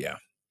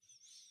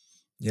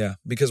 Yeah,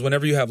 because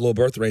whenever you have low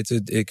birth rates,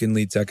 it can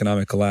lead to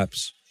economic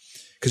collapse,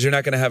 because you're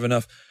not going to have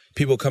enough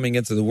people coming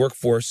into the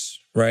workforce,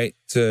 right,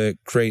 to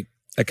create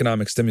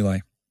economic stimuli.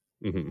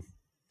 Mm-hmm.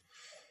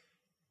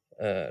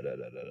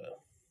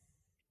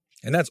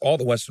 And that's all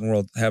the Western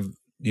world have,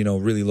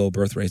 really low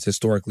birth rates,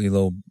 historically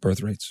low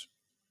birth rates.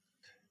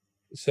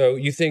 So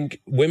you think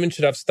women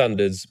should have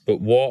standards, but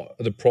what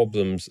are the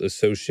problems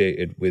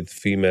associated with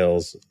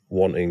females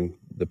wanting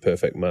the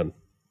perfect man?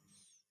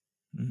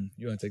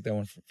 You want to take that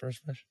one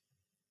first, Fresh?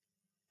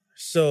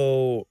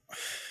 So,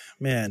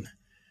 man.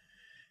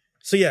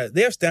 So, yeah,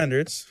 they have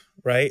standards,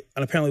 right?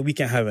 And apparently we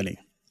can't have any.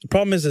 The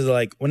problem is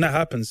like, when that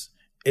happens,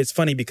 it's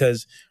funny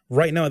because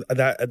right now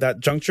at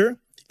that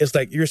juncture, it's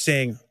like you're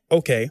saying,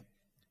 okay,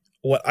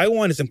 what I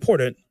want is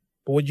important,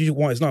 but what you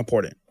want is not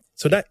important.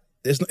 So that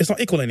it's not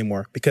equal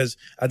anymore, because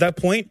at that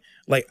point,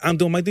 like, I'm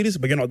doing my duties,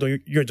 but you're not doing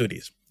your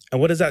duties. And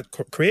what does that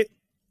create?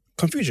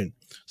 Confusion.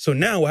 So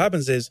now what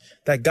happens is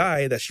that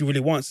guy that she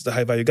really wants is a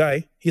high value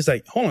guy. He's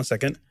like, hold on a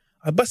second.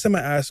 I busted my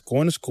ass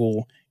going to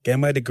school,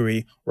 getting my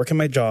degree, working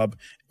my job,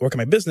 working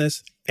my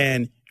business,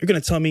 and you're going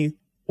to tell me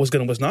what's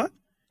good and what's not?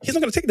 He's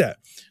not going to take that.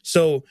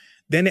 So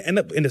then they end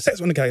up in the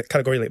sex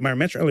category, like Myron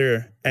mentioned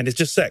earlier, and it's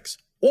just sex.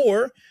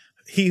 Or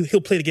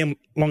he'll play the game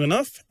long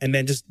enough and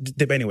then just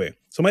dip anyway.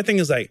 So my thing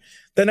is like,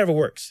 that never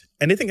works.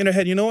 And they think in their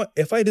head, you know what?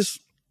 If I just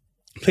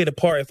play the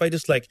part, if I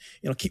just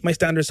keep my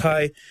standards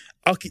high,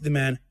 I'll keep the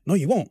man. No,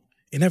 you won't.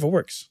 It never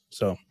works.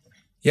 So,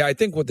 yeah, I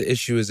think what the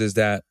issue is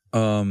that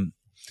a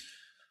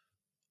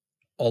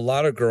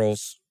lot of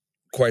girls,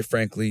 quite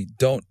frankly,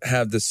 don't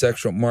have the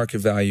sexual market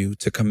value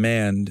to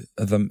command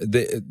them.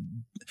 They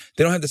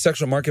don't have the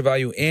sexual market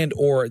value and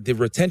or the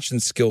retention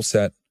skill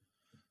set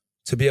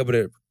to be able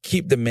to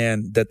keep the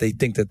man that they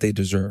think that they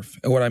deserve.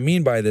 And what I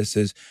mean by this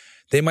is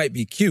they might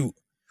be cute,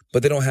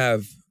 but they don't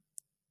have,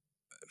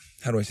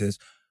 how do I say this?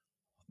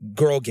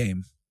 Girl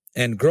game.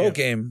 And girl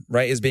game,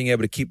 right, is being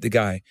able to keep the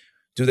guy.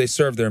 Do they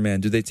serve their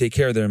man? Do they take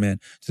care of their man?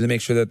 Do they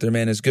make sure that their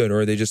man is good?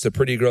 Or are they just a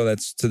pretty girl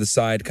that's to the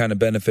side kind of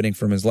benefiting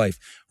from his life,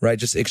 right?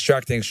 Just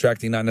extracting,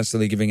 not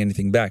necessarily giving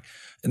anything back.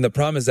 And the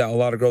problem is that a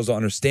lot of girls don't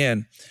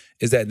understand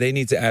is that they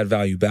need to add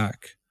value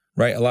back,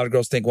 right? A lot of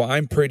girls think, well,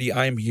 I'm pretty,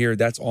 I'm here,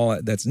 that's all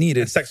that's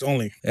needed. And sex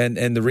only. And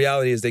the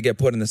reality is they get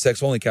put in the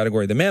sex only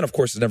category. The man, of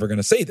course, is never going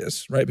to say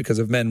this, right? Because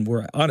if men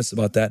were honest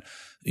about that,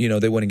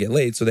 they wouldn't get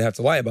laid. So they have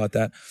to lie about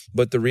that.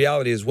 But the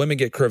reality is women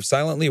get curved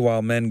silently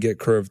while men get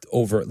curved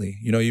overtly.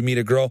 You meet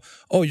a girl.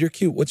 Oh, you're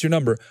cute. What's your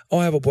number? Oh,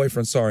 I have a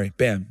boyfriend. Sorry.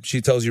 Bam.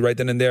 She tells you right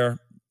then and there,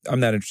 I'm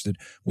not interested.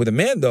 With a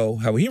man, though,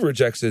 how he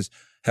rejects is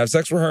have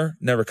sex with her,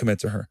 never commit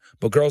to her.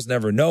 But girls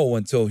never know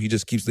until he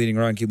just keeps leading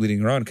her on,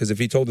 because if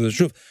he told her the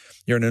truth,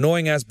 you're an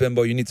annoying ass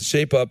bimbo, you need to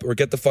shape up or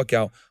get the fuck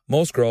out.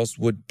 Most girls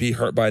would be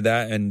hurt by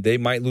that and they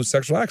might lose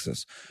sexual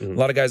access. Mm-hmm. A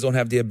lot of guys don't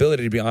have the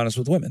ability to be honest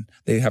with women.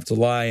 They have to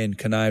lie and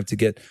connive to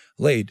get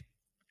laid.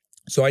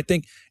 So I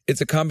think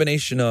it's a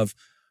combination of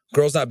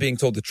girls not being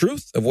told the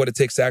truth of what it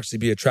takes to actually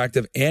be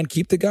attractive and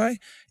keep the guy,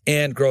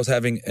 and girls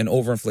having an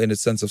overinflated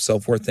sense of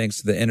self-worth thanks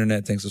to the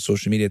internet, thanks to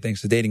social media,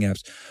 thanks to dating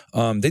apps.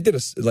 They did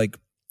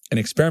an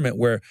experiment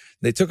where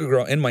they took a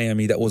girl in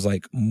Miami that was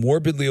like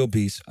morbidly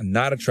obese,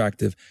 not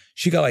attractive.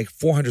 She got like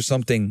 400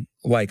 something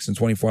likes in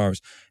 24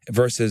 hours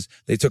versus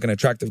they took an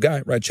attractive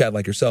guy, right? Chad,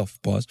 like yourself,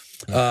 pause.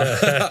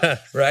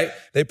 Right?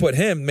 They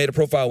made a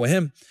profile with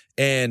him,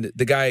 and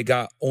the guy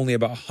got only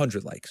about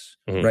 100 likes,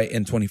 right?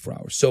 In 24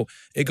 hours. So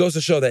it goes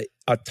to show that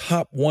a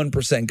top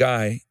 1%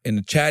 guy in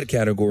the Chad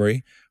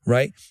category,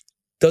 right?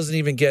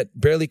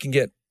 Barely can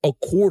get a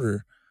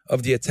quarter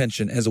of the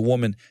attention as a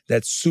woman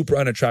that's super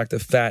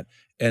unattractive, fat,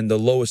 and the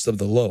lowest of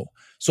the low.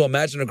 So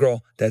imagine a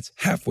girl that's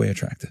halfway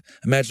attractive.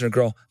 Imagine a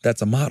girl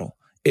that's a model.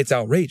 It's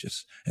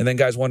outrageous. And then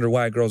guys wonder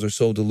why girls are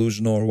so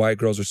delusional or why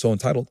girls are so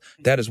entitled.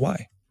 That is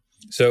why.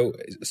 So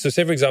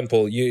say, for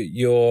example,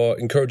 you're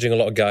encouraging a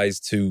lot of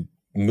guys to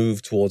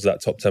move towards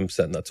that top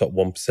 10%, that top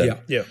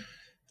 1%. Yeah.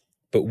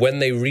 But when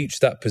they reach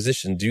that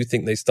position, do you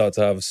think they start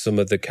to have some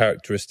of the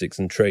characteristics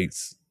and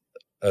traits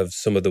of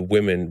some of the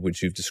women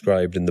which you've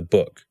described in the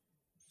book?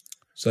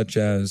 Such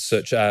as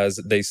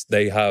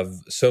they have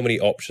so many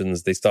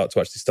options. They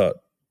start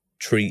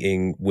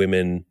treating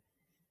women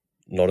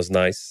not as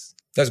nice.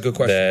 That's a good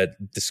question. They're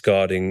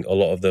discarding a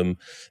lot of them.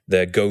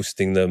 They're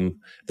ghosting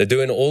them. They're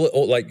doing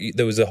all like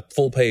there was a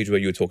full page where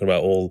you were talking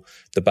about all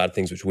the bad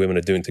things which women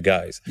are doing to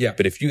guys. Yeah.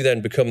 But if you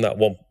then become that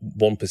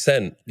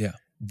 1%,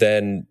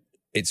 then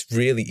it's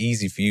really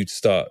easy for you to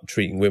start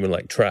treating women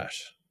like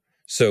trash.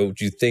 So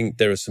do you think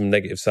there are some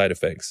negative side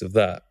effects of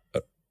that?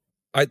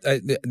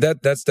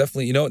 That's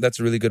definitely,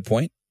 that's a really good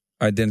point.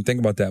 I didn't think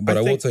about that, but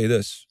I will tell you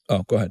this.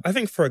 Oh, go ahead. I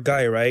think for a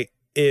guy, right,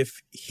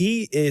 if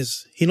he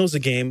knows the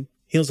game,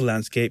 he knows the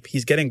landscape,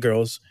 he's getting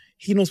girls,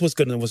 he knows what's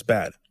good and what's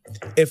bad.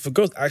 If a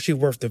girl's actually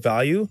worth the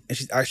value and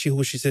she's actually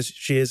who she says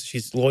she is,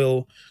 she's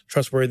loyal,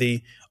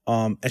 trustworthy,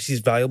 and she's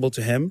valuable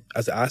to him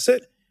as an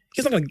asset,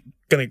 he's not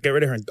gonna get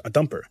rid of her and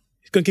dump her.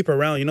 He's gonna keep her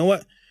around. You know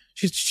what?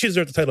 She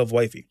deserves the title of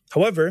wifey.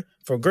 However,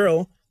 for a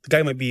girl, the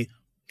guy might be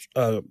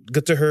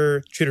good to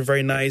her, treat her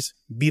very nice,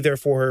 be there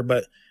for her,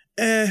 but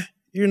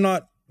you're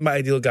not my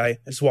ideal guy,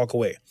 and just walk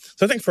away.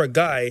 So I think for a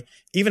guy,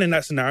 even in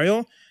that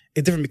scenario,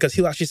 it's different because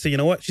he'll actually say, you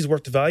know what, she's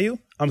worth the value,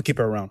 I'm gonna keep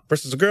her around.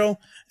 Versus a girl,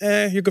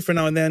 you're good for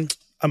now and then,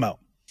 I'm out.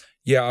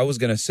 Yeah, I was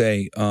gonna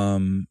say,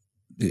 to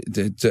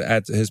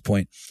add to his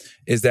point,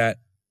 is that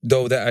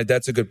though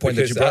that's a good point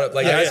because that you brought up.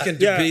 Like guys can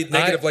be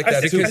negative like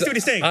that too. I see what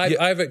he's saying.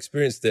 I've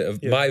experienced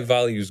it. My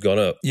value's gone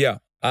up. Yeah,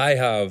 I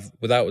have,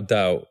 without a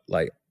doubt.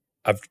 Like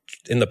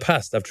in the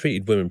past, I've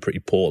treated women pretty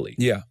poorly.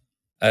 Yeah,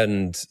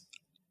 and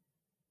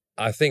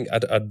I think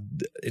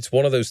it's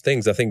one of those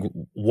things. I think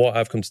what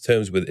I've come to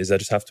terms with is I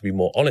just have to be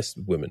more honest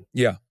with women.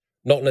 Yeah,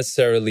 not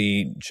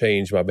necessarily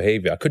change my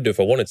behavior. I could do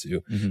if I wanted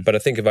to, but I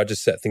think if I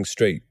just set things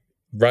straight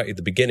right at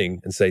the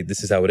beginning and say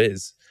this is how it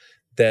is,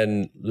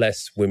 then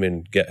less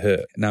women get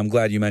hurt. Now, I'm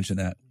glad you mentioned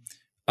that.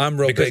 I'm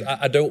real because big.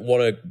 I don't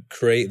want to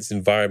create this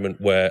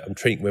environment where I'm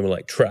treating women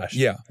like trash.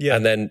 Yeah.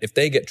 And then if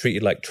they get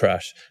treated like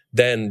trash,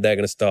 then they're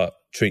going to start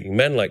treating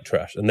men like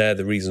trash. And they're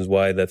the reasons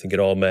why they're thinking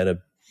all men are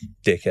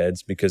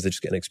dickheads because they're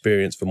just getting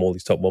experience from all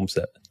these top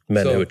 1%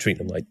 men who are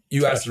treating them like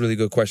you trash. Asked a really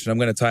good question. I'm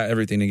going to tie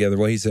everything together,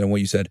 what he said and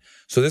what you said.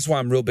 So this is why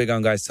I'm real big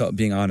on guys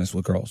being honest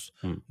with girls.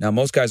 Now,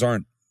 most guys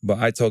aren't, but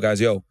I tell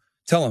guys,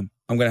 tell them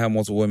I'm going to have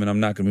multiple women. I'm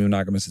not going to be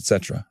monogamous,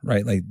 etc.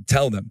 Right? Like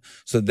tell them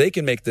so they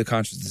can make the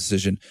conscious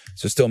decision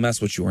to still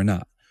mess with you or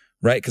not.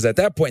 Right? Because at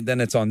that point,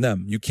 then it's on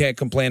them. You can't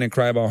complain and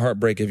cry about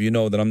heartbreak if you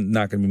know that I'm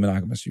not going to be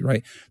monogamous.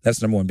 Right?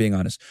 That's number one, being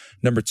honest.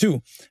 Number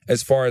two,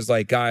 as far as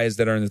like guys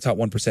that are in the top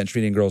 1%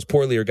 treating girls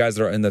poorly or guys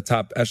that are in the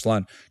top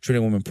echelon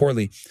treating women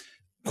poorly,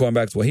 going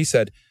back to what he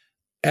said,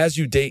 as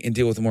you date and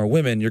deal with more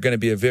women, you're going to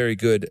be a very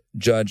good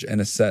judge and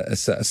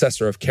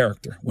assessor of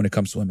character when it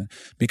comes to women.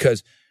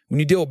 Because when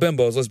you deal with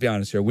bimbos, let's be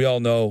honest here, we all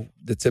know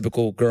the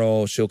typical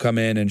girl, she'll come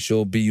in and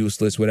she'll be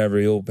useless,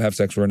 whatever, you'll have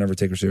sex with her, never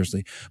take her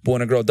seriously. But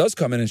when a girl does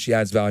come in and she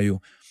adds value,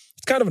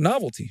 it's kind of a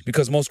novelty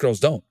because most girls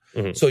don't.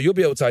 So you'll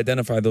be able to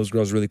identify those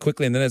girls really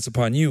quickly, and then it's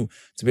upon you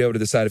to be able to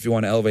decide if you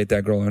want to elevate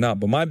that girl or not.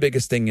 But my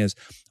biggest thing is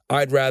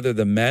I'd rather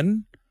the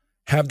men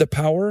have the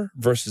power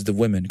versus the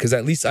women, because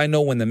at least I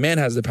know when the man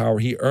has the power,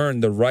 he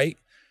earned the right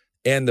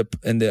and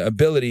the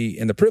ability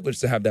and the privilege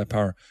to have that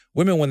power.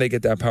 Women, when they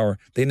get that power,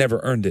 they never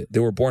earned it.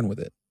 They were born with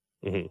it.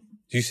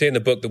 You say in the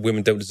book that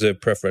women don't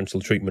deserve preferential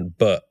treatment,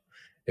 but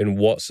in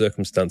what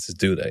circumstances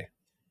do they?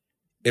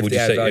 If Would they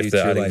you add say value if to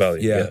they're your adding life.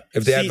 value? Yeah.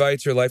 If they add value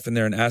to your life and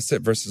they're an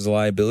asset versus a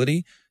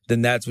liability,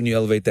 then that's when you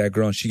elevate that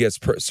girl and she gets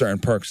certain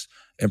perks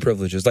and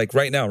privileges. Like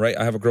right now, right?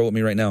 I have a girl with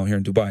me right now here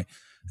in Dubai.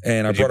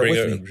 And I brought her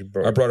with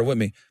me. I brought her with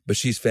me, but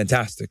she's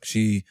fantastic.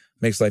 She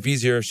makes life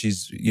easier.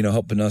 She's,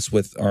 helping us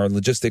with our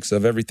logistics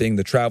of everything,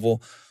 the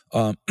travel.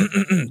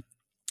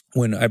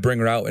 When I bring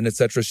her out and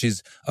etc.,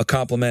 she's a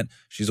compliment.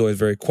 She's always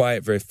very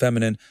quiet, very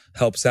feminine,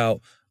 helps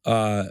out.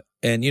 And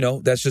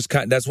that's just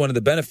that's one of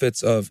the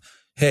benefits of,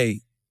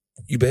 hey,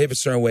 you behave a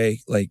certain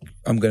way, like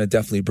I'm going to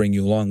definitely bring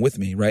you along with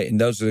me, right?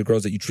 And those are the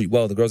girls that you treat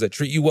well. The girls that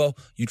treat you well,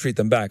 you treat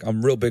them back.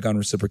 I'm real big on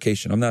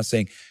reciprocation. I'm not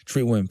saying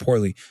treat women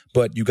poorly,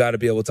 but you got to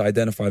be able to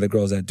identify the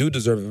girls that do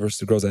deserve it versus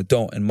the girls that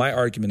don't. And my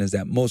argument is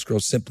that most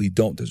girls simply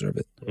don't deserve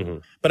it. Mm-hmm.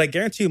 But I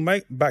guarantee you,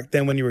 Mike, back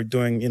then when you were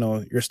doing,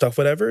 your stuff,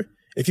 whatever,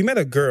 if you met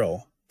a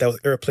girl that was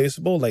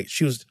irreplaceable, like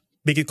she was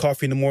making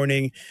coffee in the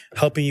morning,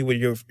 helping you with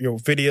your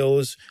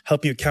videos,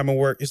 helping you with camera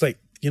work, it's like,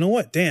 you know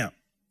what? Damn.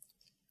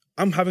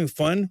 I'm having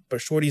fun,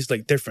 but shorty's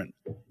like different.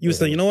 You would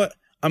say, you know what?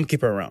 I'm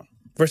keep her around.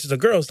 Versus a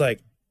girl's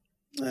like,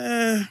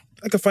 I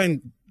could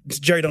find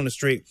Jerry down the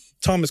street.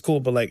 Tom is cool,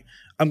 but like,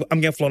 I'm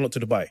getting flown out to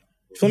Dubai.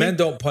 Men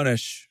don't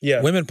punish.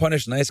 Yeah. Women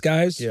punish nice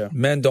guys. Yeah.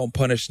 Men don't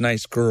punish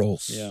nice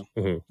girls. Yeah.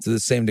 Mm-hmm. To the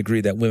same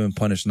degree that women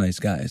punish nice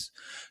guys.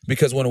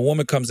 Because when a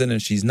woman comes in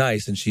and she's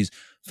nice and she's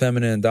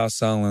feminine and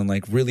docile and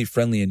like really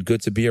friendly and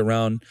good to be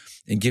around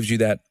and gives you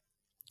that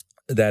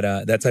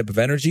type of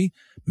energy,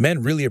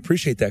 men really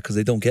appreciate that because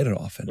they don't get it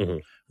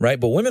often, right?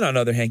 But women, on the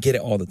other hand, get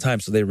it all the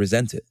time, so they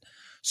resent it.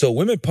 So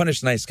women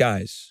punish nice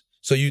guys.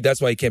 So that's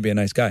why you can't be a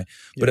nice guy.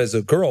 But as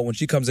a girl, when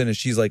she comes in and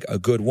she's like a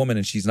good woman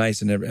and she's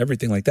nice and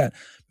everything like that,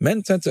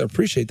 men tend to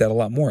appreciate that a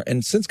lot more.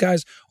 And since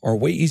guys are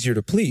way easier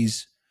to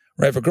please,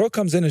 right? If a girl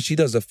comes in and she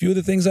does a few of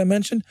the things I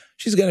mentioned,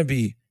 she's going to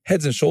be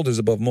heads and shoulders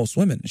above most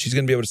women. She's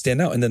going to be able to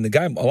stand out. And then the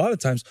guy, a lot of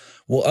times,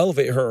 will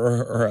elevate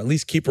her or at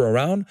least keep her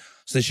around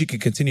so that she can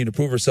continue to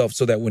prove herself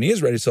so that when he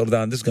is ready to settle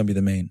down, this is going to be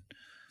the main.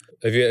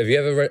 Have you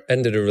ever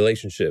ended a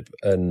relationship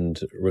and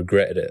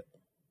regretted it?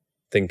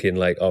 Thinking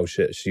like, oh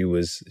shit, she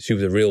was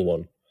a real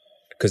one?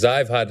 Because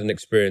I've had an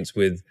experience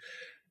with,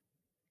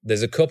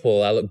 there's a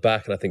couple, I look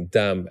back and I think,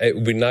 damn, it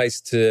would be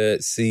nice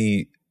to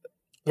see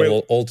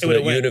an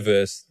alternate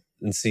universe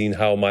and seeing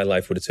how my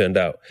life would have turned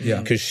out.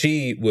 Yeah. Because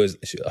she was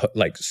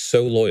like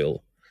so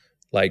loyal,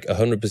 like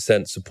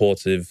 100%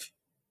 supportive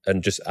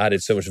and just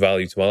added so much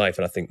value to my life.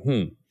 And I think,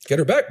 get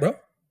her back, bro.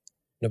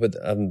 No, but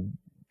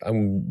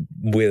I'm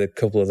with a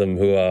couple of them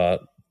who are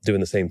doing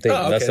the same thing.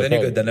 Oh, okay, that's the then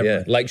you're good. Then never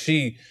mind. Like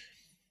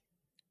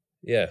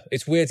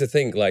it's weird to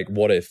think like,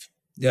 what if?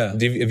 Yeah.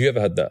 Have you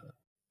ever had that?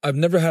 I've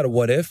never had a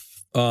what if.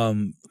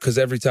 Because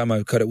every time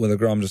I cut it with a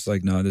girl, I'm just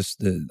like, no,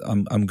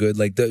 I'm good.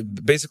 Like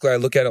basically I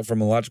look at it from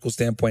a logical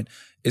standpoint.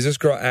 Is this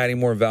girl adding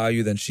more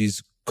value than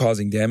she's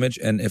causing damage?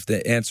 And if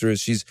the answer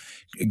is she's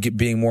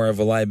being more of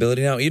a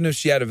liability now, even if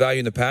she had a value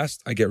in the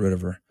past, I get rid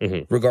of her,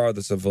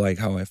 regardless of like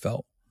how I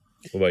felt.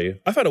 What about you?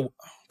 I've had a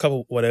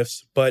couple what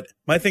ifs, but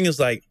my thing is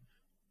like,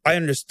 I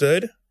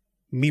understood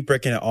me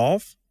breaking it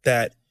off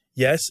that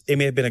yes, it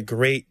may have been a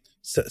great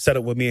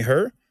setup with me and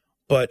her,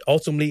 but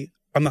ultimately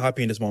I'm not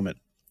happy in this moment.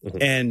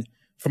 And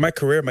for my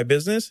career, my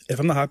business, if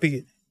I'm not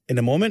happy in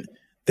the moment,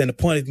 then the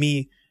point of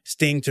me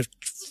staying to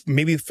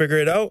maybe figure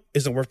it out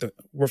isn't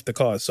worth the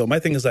cause. So my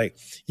thing is like,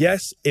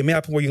 yes, it may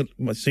happen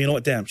where so you know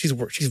what, damn, she's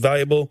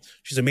valuable,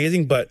 she's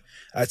amazing, but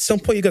at some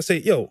point you gotta say,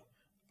 yo,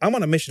 I'm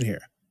on a mission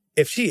here.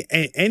 If she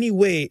in any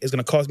way is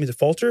gonna cause me to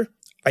falter,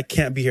 I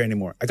can't be here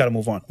anymore. I gotta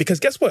move on. Because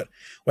guess what?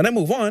 When I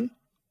move on,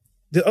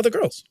 there's other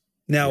girls.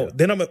 Now,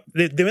 they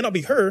may not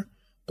be her,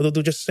 but they'll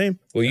do just the same.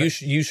 Well,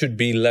 you should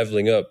be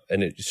leveling up,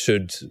 and it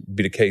should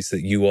be the case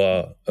that you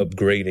are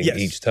upgrading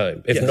each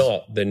time. If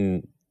not,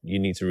 then you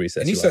need to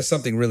reset. And he said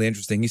something really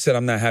interesting. He said,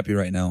 I'm not happy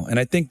right now. And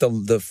I think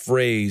the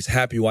phrase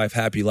happy wife,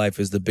 happy life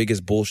is the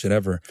biggest bullshit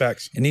ever.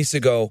 Facts. It needs to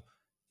go,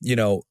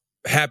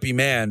 happy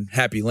man,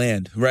 happy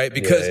land, right?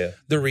 Because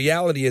the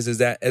reality is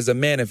that as a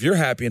man, if you're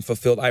happy and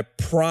fulfilled, I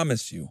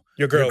promise you,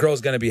 your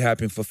girl's going to be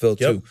happy and fulfilled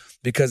too.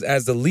 Because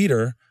as the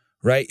leader,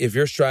 right, if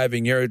you're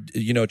striving, you're,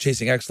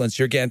 chasing excellence,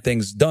 you're getting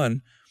things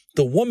done,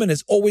 the woman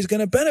is always going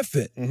to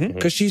benefit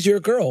because she's your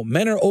girl.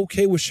 Men are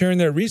okay with sharing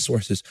their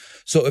resources.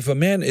 So if a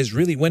man is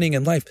really winning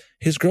in life,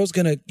 his girl's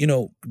going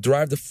to,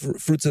 derive the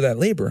fruits of that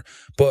labor.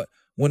 But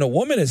when a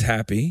woman is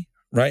happy,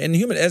 right, and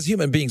as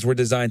human beings, we're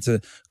designed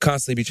to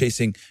constantly be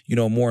chasing,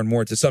 more and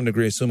more to some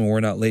degree, assuming we're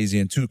not lazy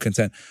and too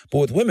content. But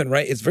with women,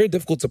 right, it's very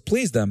difficult to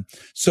please them.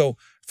 So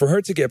for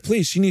her to get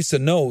pleased, she needs to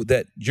know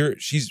that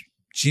she's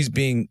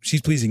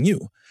pleasing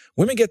you.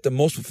 Women get the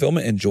most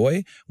fulfillment and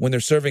joy when they're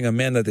serving a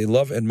man that they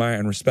love, admire,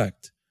 and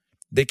respect.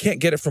 They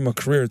can't get it from a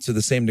career to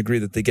the same degree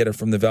that they get it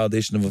from the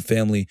validation of a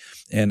family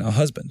and a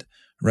husband,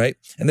 right?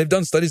 And they've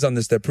done studies on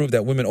this that prove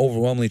that women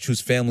overwhelmingly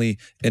choose family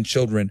and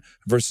children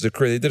versus a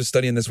career. They did a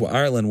study in this with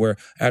Ireland where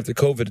after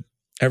COVID,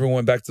 everyone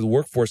went back to the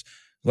workforce.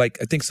 Like,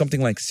 I think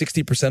something like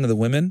 60% of the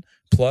women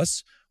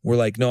plus were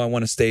like, no, I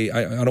want to stay.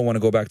 I don't want to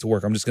go back to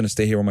work. I'm just going to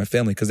stay here with my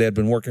family, because they had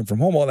been working from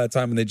home all that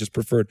time and they just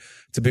preferred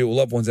to be with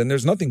loved ones. And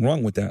there's nothing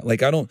wrong with that.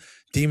 Like, I don't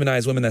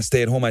demonize women that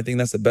stay at home. I think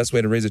that's the best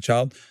way to raise a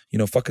child.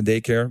 Fucking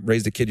daycare,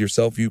 raise the kid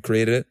yourself. You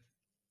created it.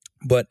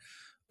 But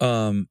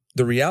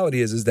the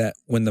reality is that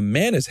when the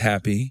man is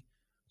happy,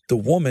 the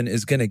woman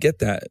is going to get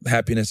that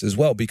happiness as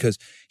well, because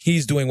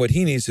he's doing what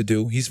he needs to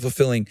do. He's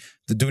fulfilling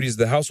the duties of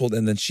the household,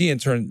 and then she in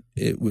turn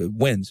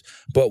wins.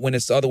 But when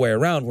it's the other way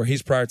around, where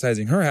he's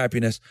prioritizing her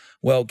happiness,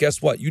 well,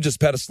 guess what? You just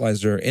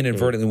pedestalized her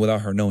inadvertently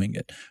without her knowing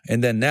it.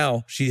 And then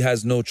now she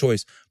has no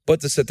choice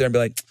but to sit there and be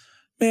like,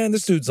 man,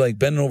 this dude's like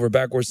bending over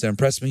backwards to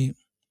impress me.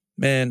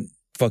 Man,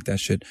 fuck that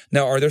shit.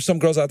 Now, are there some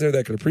girls out there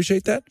that could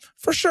appreciate that?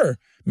 For sure.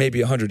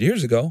 Maybe 100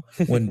 years ago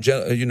when,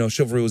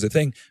 chivalry was a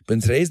thing. But in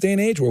today's day and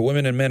age, where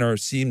women and men are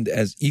seen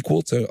as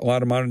equal to a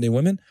lot of modern day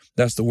women,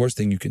 that's the worst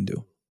thing you can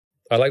do.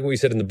 I like what you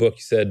said in the book.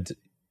 You said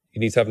you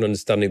need to have an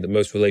understanding that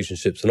most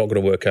relationships are not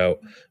going to work out.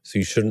 So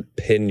you shouldn't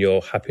pin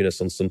your happiness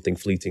on something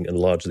fleeting and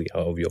largely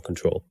out of your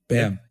control.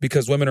 Bam.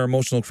 Because women are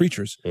emotional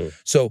creatures.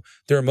 So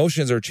their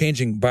emotions are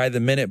changing by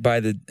the minute, by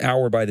the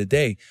hour, by the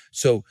day.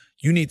 So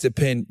you need to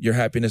pin your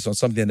happiness on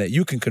something that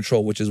you can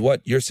control, which is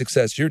what? Your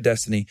success, your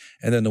destiny,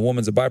 and then the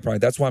woman's a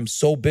byproduct. That's why I'm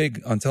so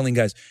big on telling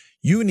guys,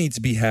 you need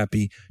to be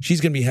happy. She's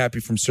going to be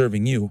happy from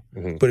serving you.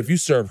 But if you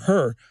serve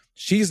her,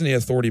 she's in the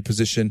authority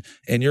position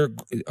and you're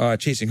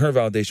chasing her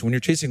validation. When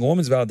you're chasing a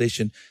woman's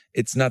validation,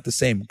 it's not the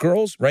same.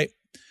 Girls, right?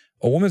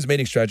 A woman's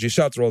mating strategy,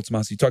 shout out to Rollo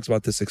Tomassi, he talks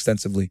about this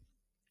extensively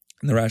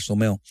in The Rational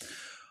Male.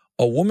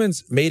 A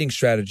woman's mating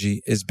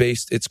strategy is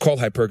it's called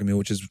hypergamy,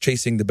 which is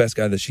chasing the best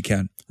guy that she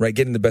can, right?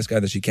 Getting the best guy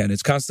that she can.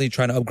 It's constantly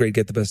trying to upgrade,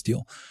 get the best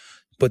deal.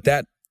 But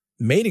that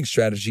mating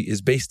strategy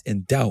is based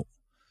in doubt.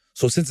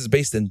 So since it's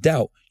based in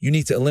doubt, you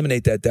need to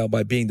eliminate that doubt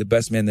by being the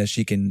best man that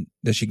she can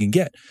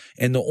get.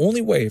 And the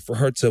only way for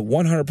her to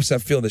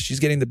 100% feel that she's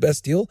getting the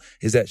best deal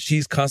is that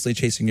she's constantly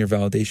chasing your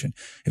validation.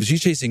 If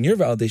she's chasing your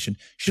validation,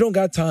 she don't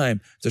got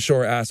time to show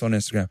her ass on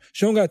Instagram.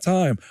 She don't got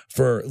time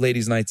for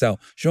ladies' nights out.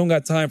 She don't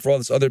got time for all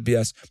this other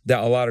BS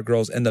that a lot of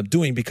girls end up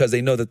doing because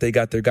they know that they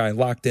got their guy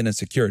locked in and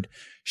secured.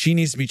 She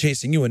needs to be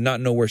chasing you and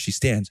not know where she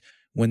stands.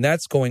 When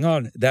that's going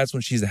on, that's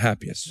when she's the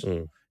happiest.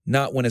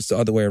 Not when it's the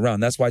other way around.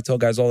 That's why I tell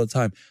guys all the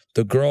time,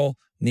 the girl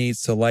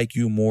needs to like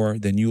you more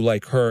than you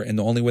like her. And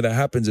the only way that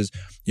happens is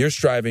you're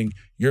striving,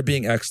 you're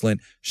being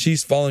excellent,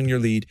 she's following your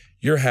lead,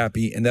 you're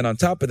happy. And then on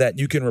top of that,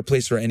 you can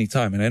replace her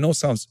anytime. And I know it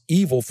sounds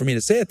evil for me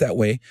to say it that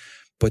way,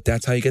 but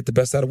that's how you get the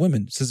best out of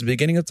women. Since the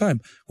beginning of time,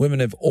 women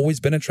have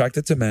always been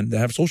attracted to men that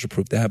have social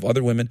proof, that have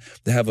other women,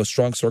 that have a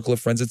strong circle of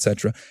friends,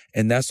 etc.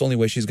 And that's the only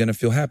way she's going to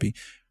feel happy.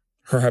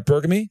 Her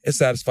hypergamy is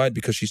satisfied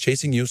because she's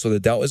chasing you, so the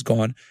doubt is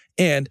gone,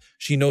 and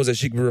she knows that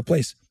she can be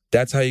replaced.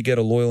 That's how you get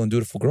a loyal and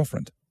dutiful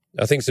girlfriend.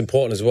 I think it's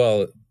important as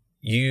well.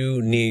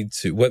 You need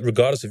to,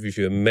 regardless of if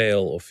you're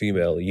male or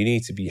female, you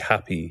need to be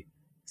happy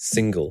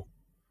single.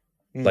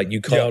 Like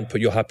you can't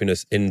put your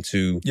happiness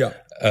into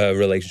a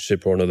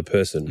relationship or another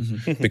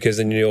person because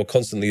then you're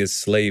constantly a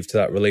slave to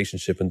that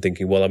relationship and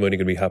thinking, well, I'm only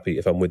going to be happy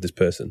if I'm with this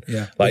person.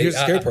 Yeah. Like, here's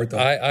the scary part though.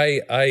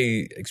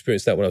 I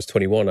experienced that when I was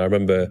 21. I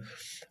remember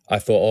I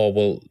thought, oh,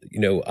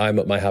 well, I'm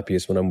at my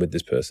happiest when I'm with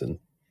this person.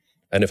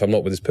 And if I'm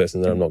not with this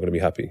person, then I'm not going to be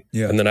happy.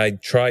 Yeah. And then I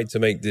tried to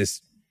make the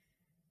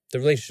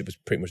relationship was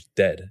pretty much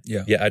dead.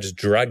 Yeah. I just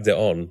dragged it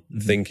on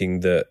thinking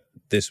that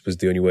this was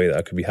the only way that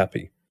I could be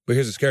happy. But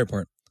here's the scary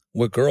part.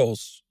 With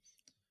girls,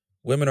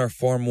 women are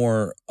far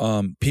more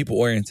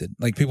people-oriented.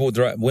 Like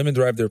women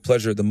derive their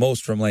pleasure the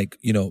most from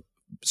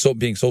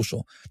being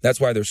social. That's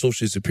why they're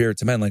socially superior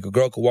to men. Like a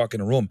girl could walk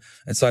in a room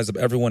and size up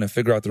everyone and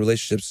figure out the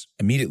relationships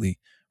immediately.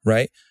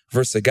 Right?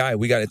 Versus a guy,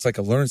 it's like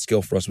a learned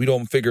skill for us. We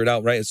don't figure it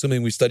out, right?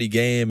 Assuming we study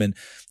game and,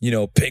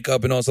 pick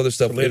up and all this other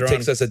stuff. It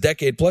takes us a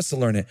decade plus to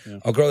learn it. Yeah.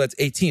 A girl that's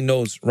 18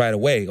 knows right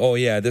away, oh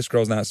yeah, this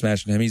girl's not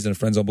smashing him. He's in a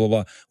friend zone, blah,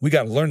 blah. We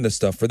got to learn this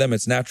stuff. For them,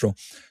 it's natural.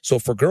 So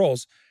for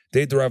girls,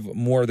 they derive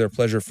more of their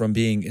pleasure from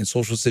being in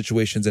social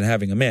situations and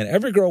having a man.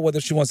 Every girl, whether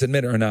she wants to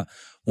admit it or not,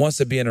 wants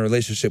to be in a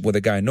relationship with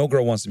a guy. No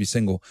girl wants to be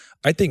single.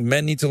 I think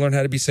men need to learn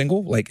how to be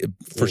single,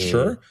 for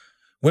sure.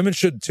 Women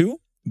should too,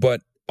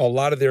 but a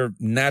lot of their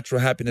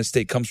natural happiness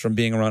state comes from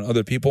being around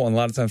other people. And a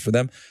lot of times for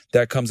them,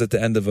 that comes at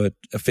the end of a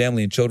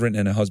family and children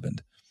and a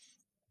husband.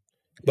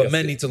 But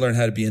men need to learn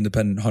how to be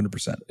independent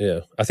 100%.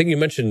 Yeah. I think you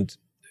mentioned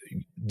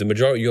the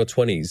majority of your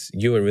 20s,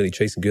 you weren't really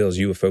chasing girls.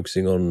 You were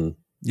focusing on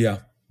your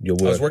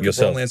work. I was working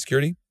for Homeland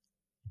Security,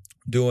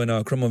 doing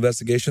criminal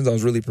investigations. I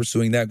was really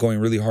pursuing that, going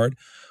really hard.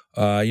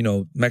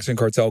 Mexican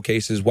cartel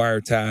cases,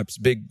 wiretaps,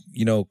 big,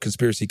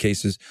 conspiracy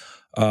cases.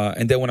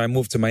 And then when I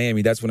moved to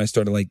Miami, that's when I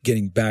started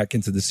getting back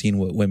into the scene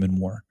with women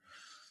more.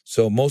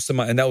 So I was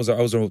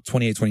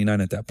 28,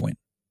 29 at that point.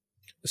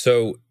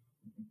 So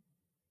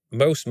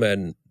most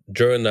men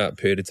during that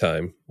period of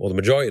time, or the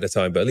majority of the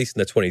time, but at least in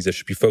their 20s, they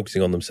should be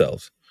focusing on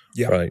themselves.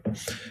 Yeah. Right.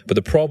 But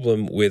the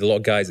problem with a lot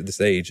of guys at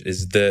this age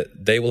is that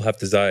they will have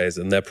desires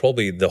and they're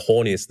probably the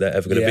horniest they're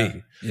ever going to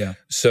be. Yeah.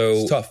 So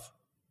it's tough.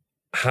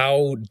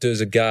 How does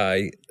a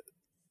guy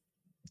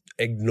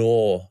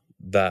ignore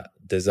that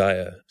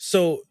desire?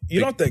 So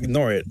you don't have to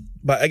ignore it.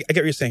 but I get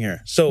what you're saying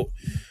here. So,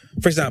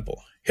 for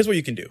example, here's what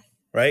you can do,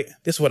 right?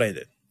 This is what I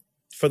did.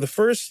 For the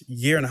first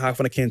year and a half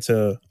when I came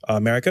to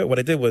America, what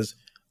I did was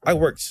I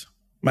worked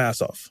my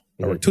ass off.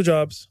 I worked 2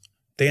 jobs,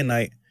 day and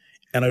night,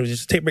 and I would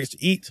just take breaks to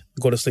eat,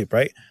 go to sleep,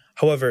 right?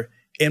 However,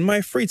 in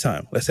my free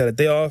time, let's say I had a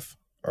day off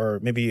or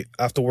maybe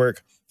after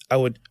work, I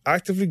would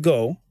actively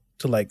go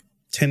to like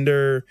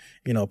Tinder,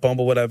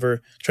 Bumble,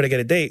 whatever, try to get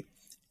a date,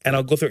 and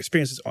I'll go through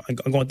experiences and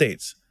go on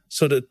dates.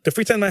 So the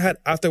free time I had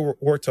after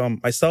worked on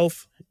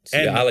myself.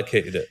 So you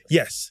allocated it.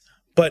 Yes,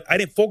 but I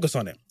didn't focus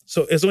on it.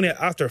 So it's only an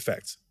after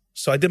effect.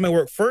 So I did my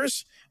work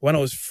first. When I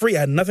was free, I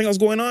had nothing else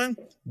going on.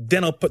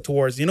 Then I'll put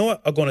towards, you know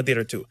what? I'll go on a date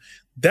or 2.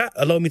 That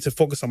allowed me to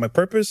focus on my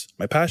purpose,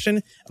 my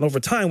passion. And over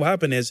time, what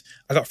happened is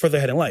I got further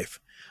ahead in life.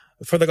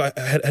 The further I got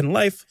ahead in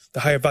life,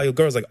 the higher value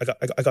girls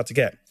I got to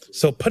get.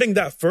 So putting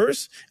that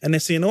first and then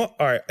saying, you know what?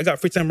 All right, I got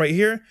free time right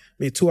here.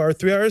 Maybe 2 hours,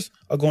 3 hours.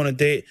 I'll go on a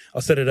date.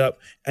 I'll set it up.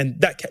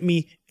 And that kept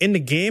me in the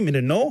game, in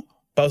the know.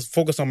 But I was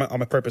focused on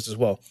my purpose as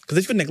well. Because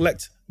if you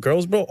neglect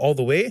girls, bro, all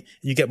the way,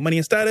 you get money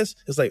and status,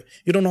 it's like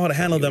you don't know how to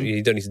handle them.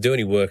 You don't need to do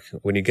any work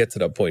when you get to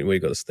that point where you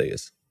got the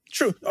status.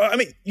 True. I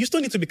mean, you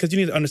still need to because you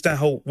need to understand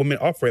how women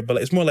operate. But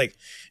it's more like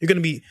you're going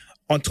to be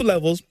on 2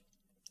 levels,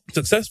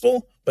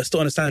 successful, but still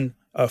understand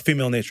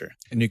female nature.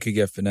 And you could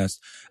get finessed.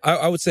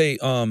 I would say,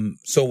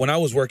 so when I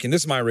was working,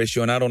 this is my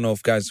ratio, and I don't know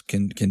if guys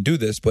can do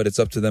this, but it's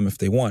up to them if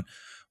they want.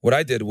 What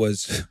I did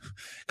was,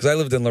 because I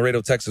lived in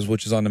Laredo, Texas,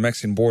 which is on the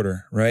Mexican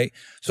border, right?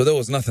 So there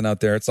was nothing out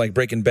there. It's like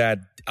Breaking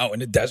Bad out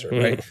in the desert,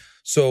 right?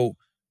 So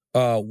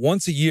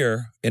once a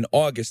year in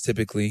August,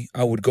 typically,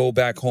 I would go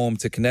back home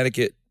to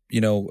Connecticut,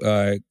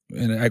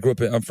 and I grew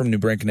up, I'm from New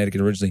Britain, Connecticut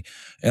originally,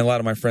 and a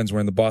lot of my friends were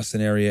in the Boston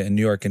area and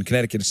New York, and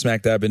Connecticut is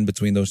smack dab in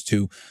between those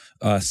 2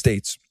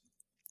 states.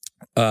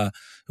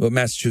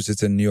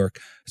 Massachusetts and New York.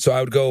 So I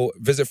would go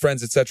visit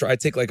friends, etc. I'd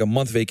take like a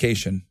month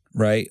vacation,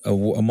 right? A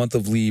month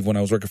of leave when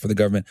I was working for the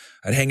government.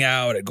 I'd hang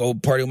out, I'd go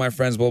party with my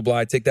friends, blah, blah.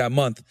 I'd take that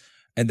month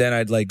and then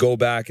I'd like go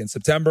back in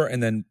September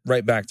and then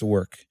right back to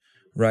work,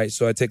 right?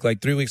 So I'd take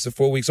like 3 weeks to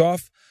 4 weeks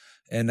off,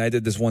 and I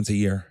did this once a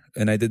year.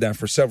 And I did that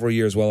for several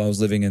years while I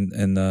was living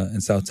in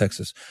South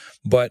Texas.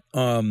 But,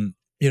 a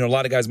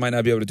lot of guys might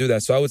not be able to do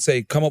that. So I would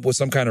say come up with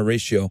some kind of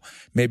ratio.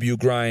 Maybe you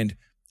grind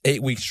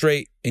 8 weeks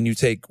straight and you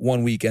take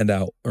 1 weekend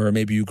out, or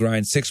maybe you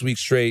grind 6 weeks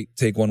straight,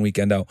 take 1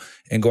 weekend out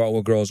and go out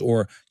with girls,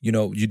 or,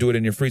 you do it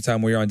in your free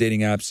time where you're on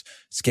dating apps,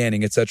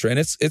 scanning, etc. And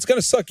it's going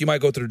to suck. You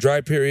might go through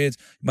dry periods.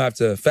 You might have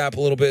to fap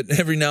a little bit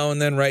every now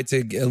and then, right?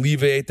 To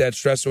alleviate that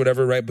stress or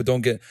whatever, right? But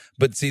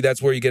see,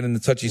 that's where you get in the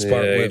touchy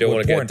spot. Yeah, you don't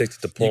want to get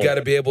addicted to porn. You got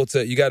to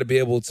be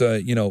able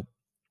to,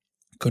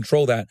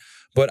 control that.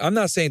 But I'm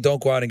not saying don't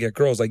go out and get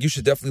girls. Like, you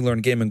should definitely learn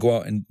a game and go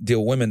out and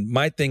deal with women.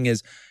 My thing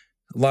is,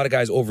 a lot of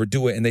guys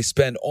overdo it and they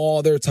spend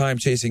all their time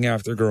chasing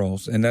after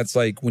girls. And that's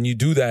like, when you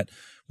do that,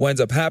 what ends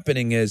up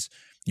happening is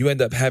you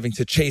end up having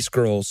to chase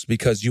girls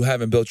because you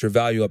haven't built your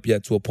value up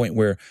yet to a point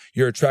where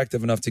you're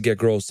attractive enough to get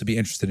girls to be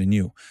interested in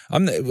you.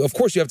 Of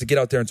course, you have to get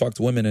out there and talk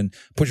to women and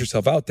put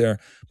yourself out there,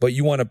 but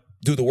you want to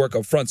do the work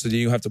up front so that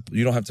you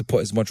don't have to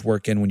put as much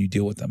work in when you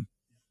deal with them.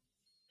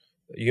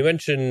 You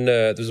mentioned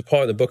there's a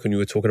part in the book when you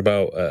were talking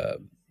about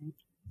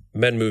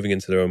men moving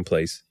into their own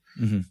place.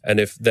 Mm-hmm. And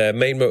if their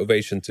main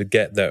motivation to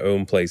get their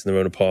own place in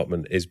their own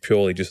apartment is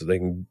purely just so they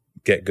can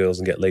get girls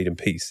and get laid in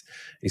peace,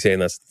 you're saying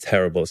that's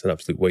terrible. It's an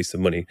absolute waste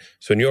of money.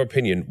 So in your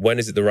opinion, when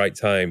is it the right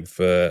time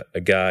for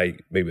a guy,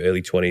 maybe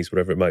early 20s,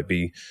 whatever it might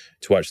be,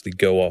 to actually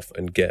go off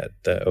and get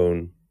their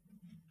own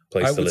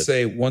place to live? I would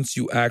say once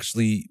you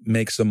actually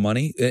make some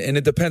money, and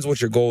it depends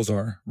what your goals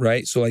are,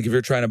 right? So like if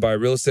you're trying to buy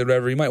real estate or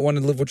whatever, you might want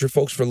to live with your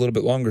folks for a little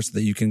bit longer so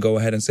that you can go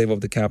ahead and save up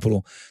the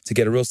capital to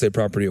get a real estate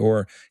property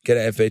or get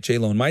an FHA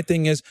loan. My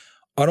thing is,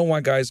 I don't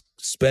want guys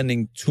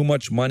spending too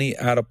much money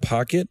out of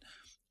pocket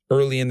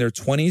early in their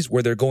 20s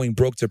where they're going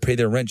broke to pay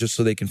their rent just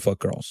so they can fuck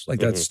girls. Like,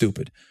 that's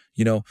stupid.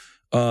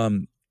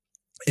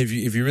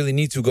 If you really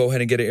need to, go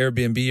ahead and get an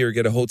Airbnb or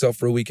get a hotel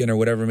for a weekend or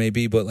whatever it may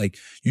be. But like,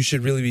 you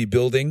should really be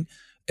building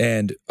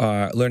and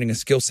learning a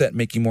skill set,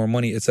 making more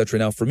money, etc.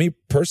 Now, for me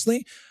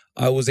personally,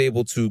 I was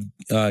able to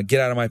get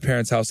out of my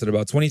parents' house at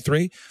about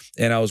 23,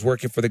 and I was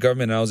working for the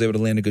government, and I was able to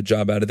land a good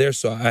job out of there.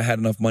 So I had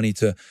enough money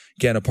to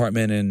get an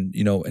apartment and,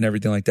 and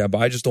everything like that. But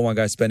I just don't want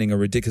guys spending a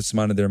ridiculous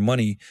amount of their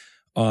money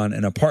on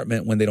an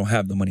apartment when they don't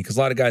have the money. Because a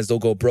lot of guys, they'll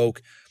go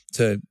broke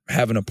to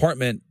have an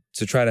apartment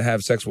to try to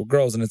have sex with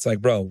girls. And it's like,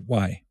 bro,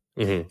 why?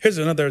 Mm-hmm. Here's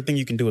another thing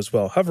you can do as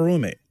well. Have a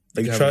roommate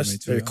that you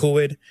trust, that you're cool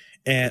with.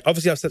 And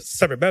obviously have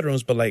separate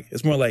bedrooms, but like,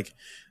 it's more like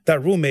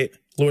that roommate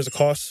lowers the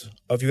cost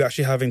of you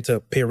actually having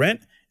to pay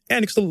rent.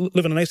 And you can still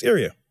live in a nice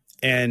area.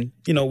 And,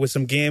 with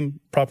some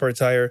game, proper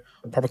attire,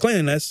 proper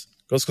cleanliness,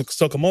 girls can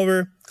still come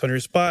over, come to your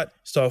spot,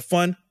 still have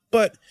fun,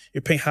 but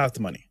you're paying half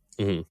the money.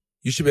 Mm-hmm.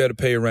 You should be able to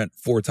pay your rent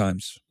 4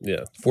 times.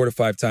 Yeah. 4 to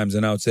 5 times.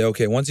 And I would say,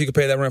 okay, once you can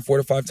pay that rent 4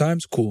 to 5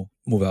 times, cool,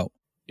 move out.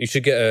 You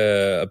should get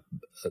a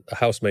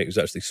housemate who's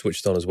actually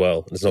switched on as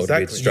well. It's not going to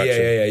be a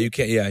distraction. Yeah. You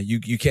can't,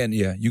 you can,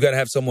 you got to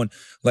have someone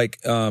like...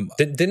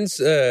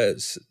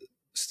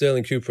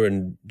 Sterling Cooper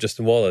and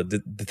Justin Waller,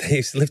 did they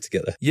used to live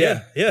together?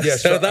 Yeah.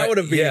 So that would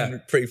have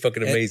been pretty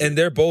fucking amazing. And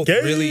they're both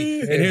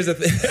really. And here's the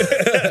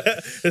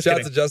thing. Shout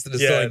out to Justin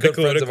and Sterling, good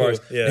friends of ours.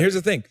 Yeah. And here's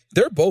the thing: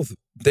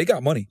 they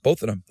got money,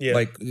 both of them,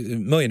 like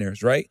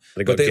millionaires, right?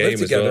 But they live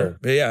together.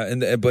 Well.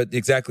 Yeah, but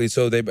exactly.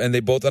 So they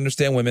both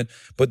understand women.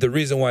 But the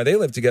reason why they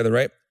live together,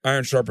 right?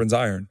 Iron sharpens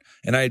iron.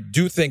 And I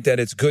do think that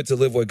it's good to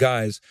live with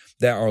guys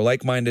that are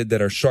like-minded,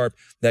 that are sharp,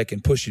 that can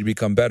push you to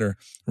become better,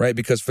 right?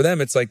 Because for them,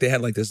 it's like they had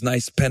like this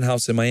nice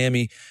penthouse in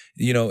Miami.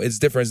 You know, it's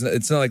different.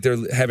 It's not like they're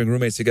having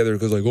roommates together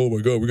because like, oh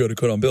my God, we got to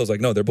cut on bills.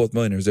 Like, no, they're both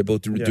millionaires. They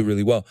both do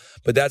really well.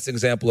 But that's an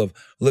example of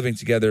living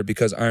together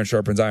because iron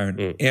sharpens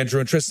iron. Andrew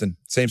and Tristan,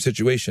 same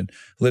situation.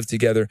 Live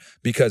together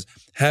because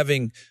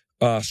having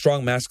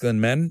strong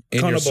masculine men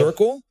in your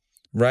circle,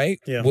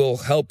 right, will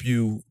help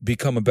you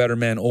become a better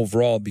man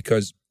overall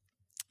because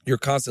you're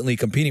constantly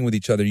competing with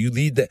each other. You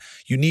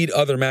need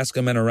other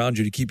masculine men around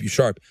you to keep you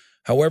sharp.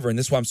 However, and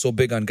this is why I'm so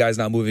big on guys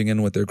not moving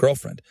in with their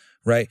girlfriend,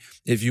 right?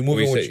 If you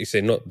move you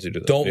say not to do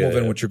that. Don't move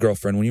in with your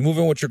girlfriend. When you move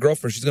in with your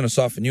girlfriend, she's going to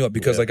soften you up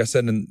because, like I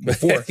said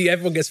before,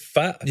 everyone gets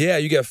fat. Yeah,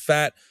 you get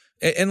fat,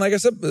 and like I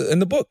said in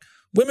the book,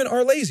 women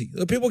are lazy.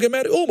 People get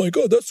mad. Oh my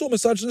God, that's so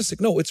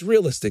misogynistic. No, it's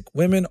realistic.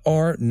 Women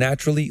are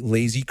naturally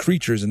lazy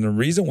creatures. And the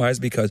reason why is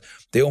because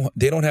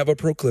they don't have a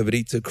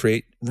proclivity to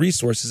create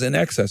resources in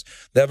excess.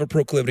 They have a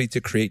proclivity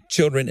to create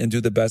children and do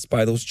the best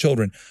by those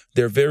children.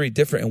 They're very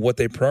different in what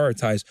they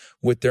prioritize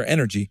with their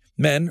energy.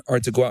 Men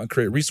are to go out and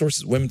create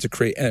resources, women to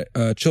create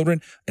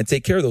children and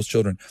take care of those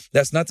children.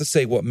 That's not to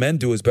say what men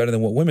do is better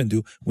than what women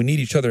do. We need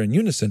each other in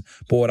unison.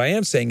 But what I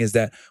am saying is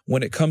that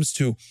when it comes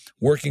to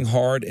working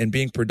hard and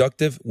being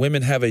productive,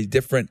 women have a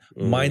different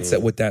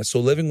mindset with that. So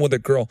living with a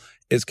girl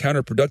is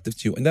counterproductive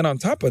to you. And then on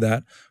top of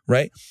that,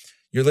 right,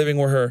 you're living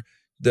with her.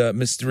 The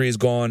mystery is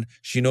gone.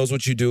 She knows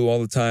what you do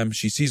all the time.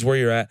 She sees where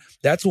you're at.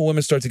 That's when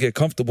women start to get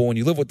comfortable when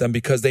you live with them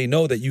because they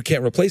know that you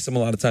can't replace them a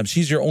lot of times.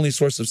 She's your only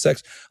source of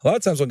sex. A lot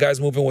of times when guys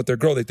move in with their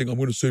girl, they think, I'm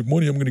going to save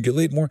money. I'm going to get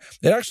laid more.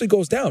 It actually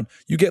goes down.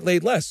 You get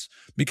laid less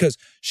because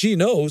she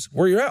knows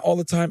where you're at all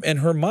the time and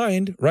her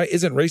mind, right,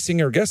 isn't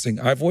racing or guessing.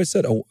 I've always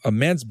said a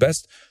man's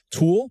best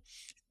tool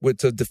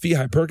to defeat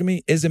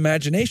hypergamy is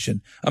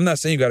imagination. I'm not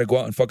saying you got to go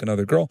out and fuck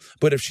another girl,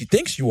 but if she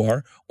thinks you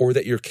are or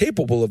that you're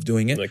capable of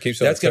doing it,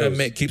 that's going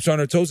to keeps her on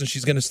her toes and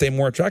she's going to stay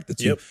more attracted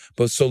to you.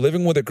 But so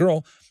living with a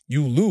girl,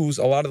 you lose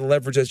a lot of the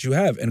leverage that you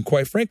have. And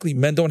quite frankly,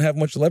 men don't have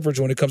much leverage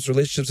when it comes to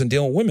relationships and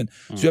dealing with women.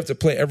 So you have to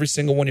play every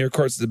single one of your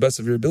cards to the best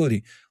of your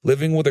ability.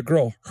 Living with a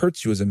girl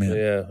hurts you as a man.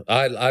 Yeah.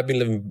 I've been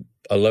living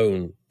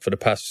alone for the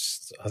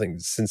past, I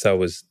think, since I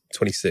was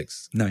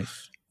 26.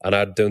 Nice. And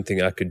I don't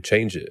think I could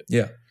change it.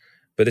 Yeah.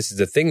 But this is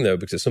the thing, though,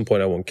 because at some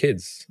point I want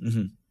kids.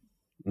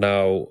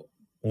 Now,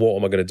 what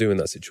am I going to do in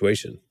that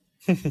situation?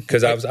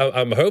 Because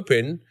I'm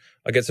hoping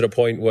I get to the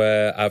point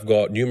where I've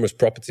got numerous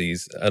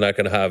properties and I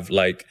can have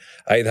I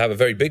either have a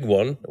very big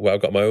one where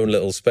I've got my own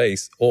little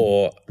space,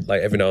 or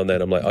like every now and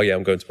then I'm like, oh yeah,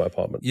 I'm going to my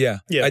apartment. Yeah.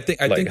 I think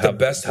the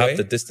best way, have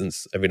the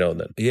distance every now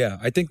and then. Yeah,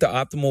 I think the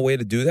optimal way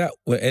to do that,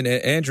 and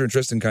Andrew and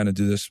Tristan kind of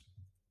do this,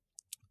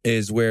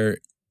 is where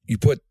you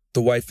put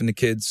the wife and the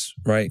kids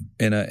right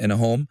in a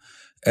home.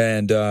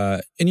 And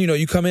you know,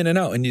 you come in and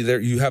out and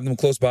you have them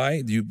close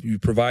by, you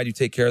provide, you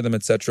take care of them,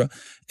 etc.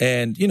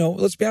 And, you know,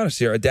 let's be honest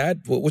here, a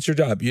dad, what's your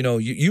job? You know,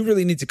 you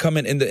really need to come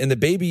in the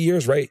baby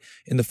years, right?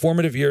 In the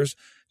formative years,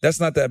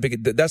 that's not that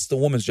big. That's the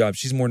woman's job.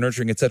 She's more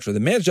nurturing, etc. The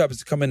man's job is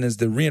to come in as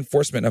the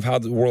reinforcement of how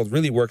the world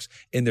really works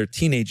in their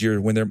teenage years,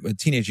 when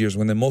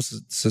they're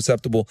most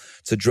susceptible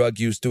to drug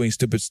use, doing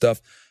stupid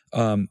stuff,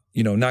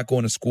 you know, not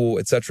going to school,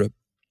 etc.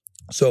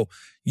 So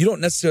you don't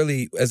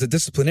necessarily, as a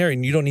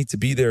disciplinarian, you don't need to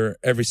be there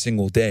every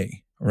single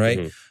day,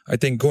 right? I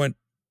think going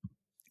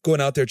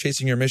out there,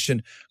 chasing your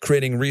mission,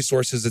 creating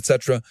resources,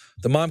 etc.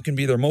 The mom can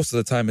be there most of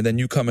the time, and then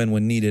you come in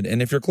when needed.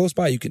 And if you're close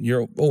by,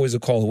 you're always a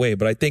call away.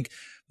 But I think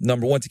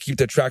number one, to keep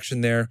the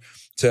traction there,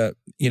 to,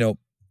 you know,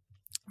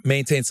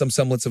 maintain some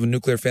semblance of a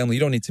nuclear family, you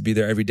don't need to be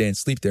there every day and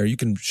sleep there. You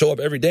can show up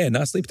every day and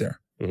not sleep there.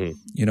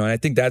 You know, and I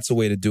think that's a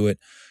way to do it,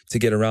 to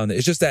get around it.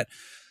 It's just that,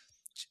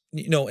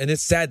 you know, and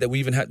it's sad that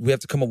we have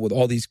to come up with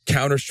all these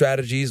counter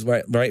strategies,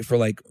 right, for,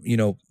 like, you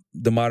know,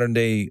 the modern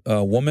day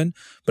woman.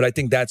 But I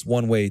think that's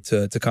one way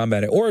to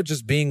combat it, or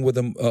just being with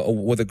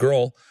a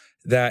girl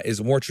that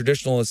is more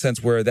traditional in a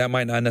sense where that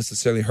might not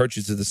necessarily hurt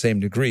you to the same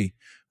degree,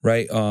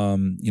 right?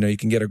 You know, you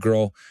can get a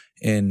girl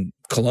in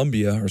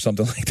Colombia or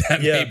something like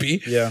that,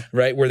 maybe,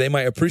 right, where they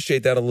might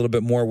appreciate that a little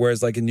bit more,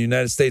 whereas like in the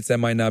United States, that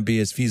might not be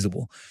as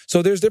feasible.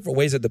 So there's different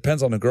ways. It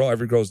depends on the girl.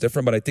 Every girl is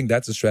different, but I think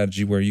that's a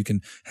strategy where you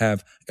can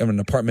have an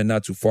apartment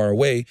not too far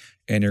away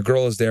and your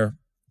girl is there.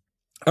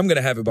 I'm going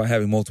to have it by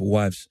having multiple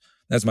wives.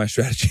 That's my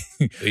strategy.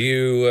 Are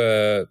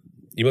you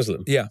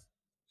Muslim? Yeah.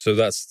 So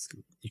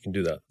you can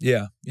do that.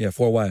 Yeah,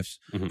 4 wives.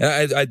 And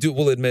I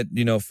will admit,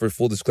 you know, for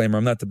full disclaimer,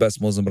 I'm not the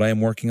best Muslim, but I am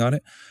working on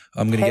it.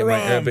 I'm going to get my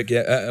Arabic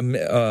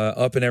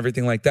up and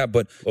everything like that.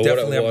 But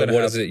definitely, I'm going to.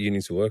 What is it you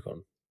need to work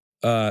on?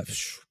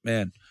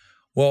 Man,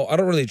 Well, I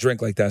don't really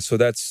drink like that, so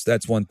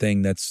that's one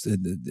thing.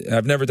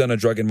 I've never done a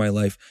drug in my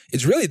life.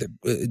 It's really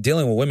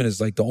dealing with women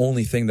is like the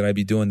only thing that I'd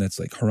be doing that's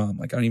like haram.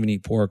 Like I don't even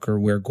eat pork or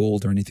wear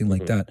gold or anything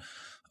like that.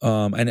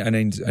 And I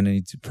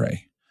need to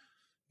pray.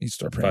 I need to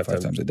start praying 5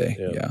 times a day.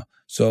 Yeah.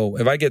 So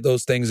if I get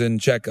those things in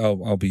check,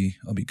 I'll be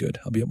good.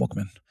 I'll be a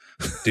mu'min.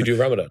 Did you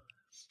do Ramadan?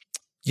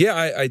 Yeah,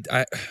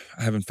 I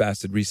haven't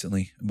fasted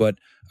recently, but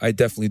I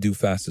definitely do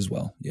fast as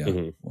well. Yeah,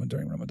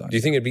 during Ramadan. Do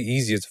you think it'd be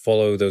easier to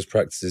follow those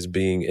practices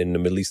being in a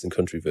Middle Eastern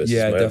country versus?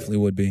 Yeah, it definitely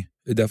would be.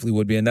 It definitely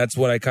would be, and that's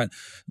what I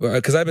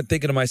because I've been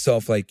thinking to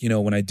myself, like,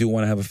 when I do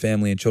want to have a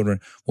family and children,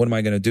 what am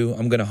I going to do?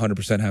 I'm going to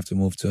 100% have to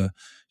move to,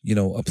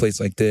 a place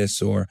like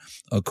this, or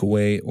a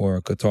Kuwait, or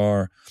a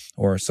Qatar,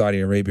 or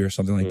Saudi Arabia, or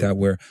something like that,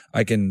 where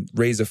I can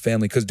raise a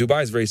family. Because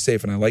Dubai is very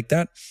safe, and I like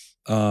that.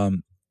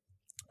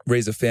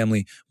 Raise a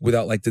family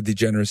without like the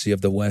degeneracy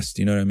of the West,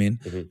 you know what I mean?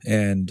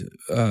 And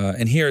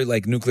here,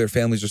 like, nuclear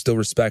families are still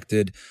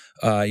respected.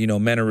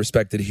 Men are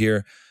respected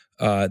here.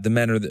 The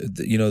men are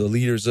the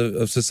leaders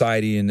of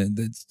society, and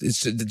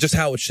it's just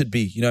how it should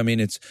be. You know what I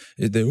mean?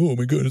 Oh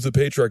my God, it's a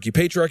patriarchy.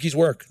 Patriarchies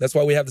work. That's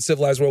why we have the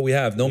civilized world we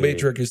have. No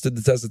patriarchy stood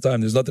the test of time.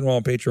 There's nothing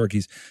wrong with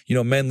patriarchies.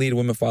 Men lead,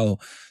 women follow.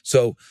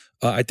 So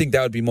I think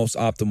that would be most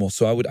optimal.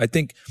 So I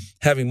think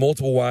having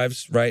multiple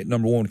wives, right?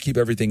 Number one, keep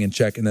everything in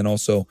check, and then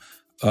also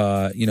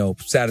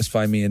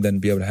satisfy me, and then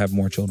be able to have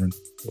more children.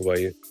 What about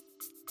you?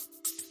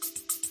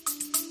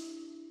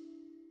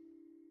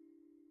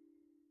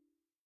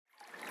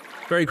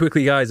 Very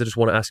quickly, guys, I just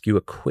want to ask you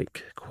a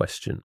quick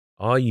question.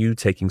 Are you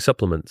taking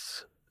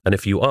supplements? And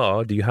if you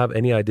are, do you have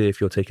any idea if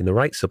you're taking the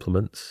right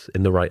supplements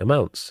in the right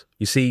amounts?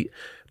 You see,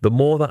 the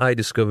more that I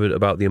discovered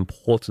about the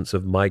importance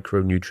of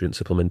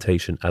micronutrient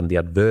supplementation and the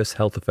adverse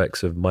health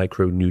effects of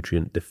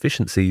micronutrient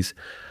deficiencies,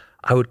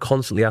 I would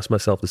constantly ask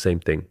myself the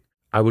same thing.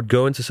 I would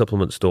go into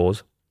supplement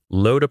stores,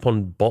 load up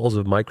on bottles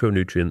of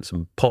micronutrients,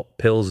 and pop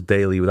pills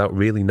daily without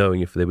really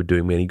knowing if they were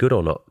doing me any good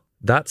or not.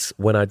 That's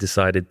when I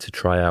decided to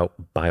try out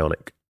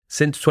Bionic.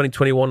 Since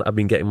 2021, I've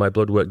been getting my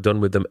blood work done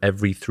with them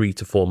every 3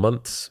 to 4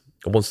 months.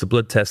 And once the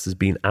blood test has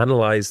been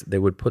analyzed, they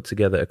would put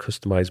together a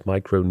customized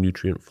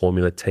micronutrient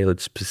formula tailored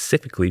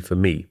specifically for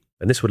me.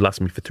 And this would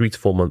last me for 3 to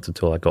 4 months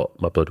until I got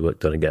my blood work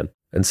done again.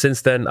 And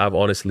since then, I've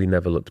honestly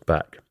never looked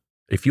back.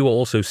 If you are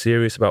also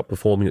serious about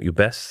performing at your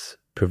best,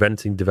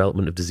 preventing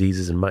development of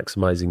diseases, and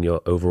maximizing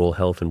your overall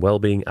health and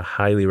well-being, I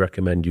highly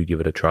recommend you give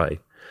it a try.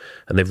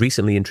 And they've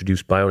recently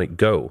introduced Bionic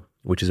Go,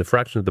 which is a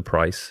fraction of the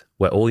price,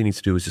 where all you need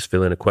to do is just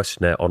fill in a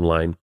questionnaire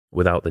online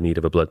without the need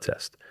of a blood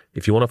test.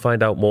 If you want to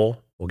find out more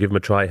or give them a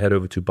try, head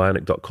over to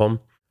bionic.com,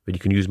 where you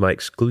can use my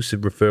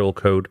exclusive referral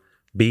code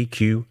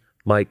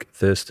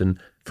BQMikeThurston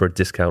for a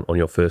discount on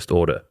your first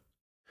order.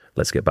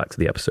 Let's get back to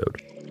the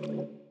episode.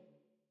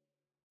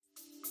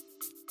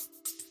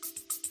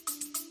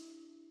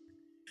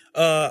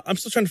 I'm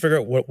still trying to figure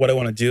out what I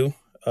want to do,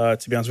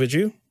 to be honest with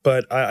you.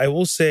 But I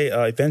will say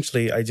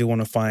eventually I do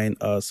want to find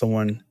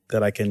someone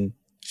that I can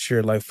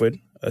share life with,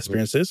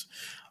 experiences.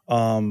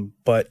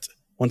 But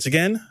once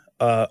again,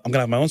 I'm going to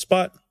have my own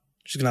spot.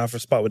 She's going to have her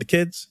spot with the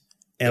kids.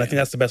 And I think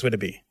that's the best way to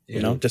be,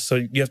 just so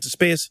you have the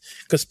space.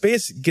 Because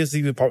space gives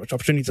you the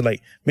opportunity to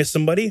like miss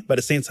somebody, but at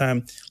the same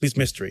time, leaves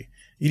mystery.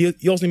 You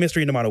also need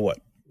mystery no matter what.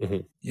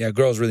 Yeah,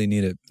 girls really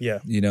need it. Yeah.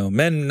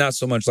 Men not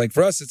so much. Like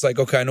for us, it's like,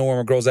 okay, I know where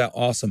my girl's at.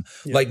 Awesome.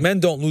 Yeah. Like men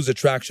don't lose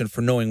attraction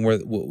for knowing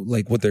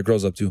what their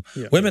girl's up to.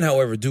 Yeah. Women,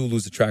 however, do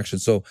lose attraction.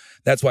 So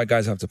that's why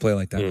guys have to play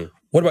like that.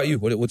 What about you?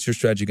 What's your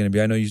strategy going to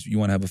be? I know you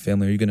want to have a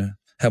family. Are you going to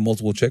have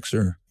multiple chicks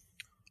or?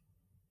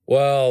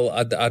 Well,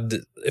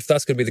 if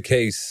that's going to be the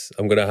case,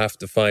 I'm going to have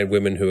to find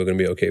women who are going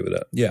to be okay with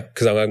that. Yeah.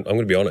 Because I'm going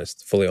to be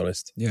honest, fully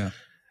honest. Yeah.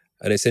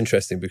 And it's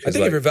interesting because I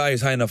think if your value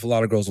is high enough, a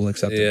lot of girls will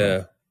accept it.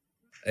 Yeah.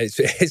 It's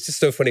just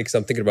so funny because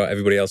I'm thinking about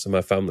everybody else in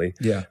my family.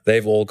 Yeah.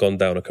 They've all gone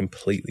down a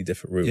completely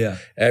different route. Yeah.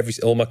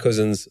 All my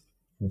cousins,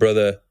 my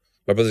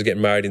brother's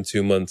getting married in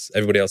 2 months.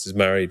 Everybody else is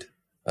married.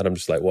 And I'm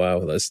just like, wow,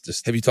 that's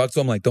just. Have you talked to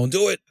him? Like, don't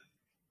do it.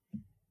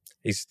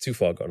 He's too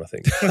far gone, I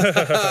think.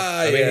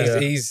 I mean,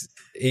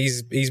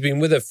 he's been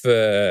with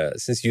her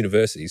since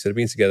university. So they've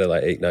been together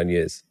like 8-9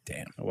 years.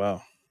 Damn.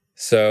 Wow.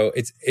 So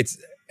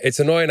it's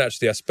annoying,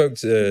 actually. I spoke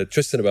to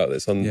Tristan about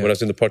this when I was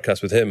doing the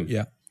podcast with him.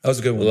 Yeah. That was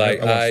a good one.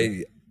 Like,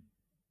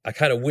 I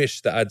kind of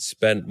wish that I'd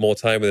spent more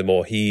time with him,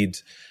 or he'd,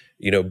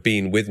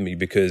 been with me,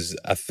 because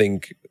I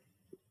think,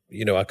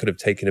 I could have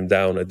taken him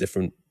down a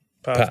different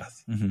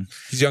path. Mm-hmm.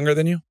 He's younger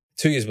than you?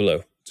 2 years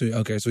below.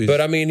 Okay, so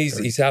but I mean,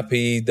 he's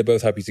happy. They're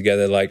both happy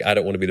together. Like, I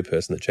don't want to be the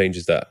person that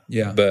changes that.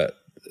 Yeah. But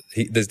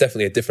there's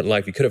definitely a different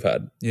life he could have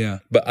had. Yeah.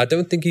 But I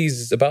don't think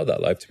he's about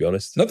that life, to be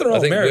honest. Nothing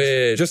wrong with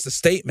marriage. Just the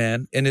state,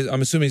 man. And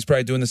I'm assuming he's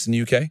probably doing this in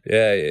the UK.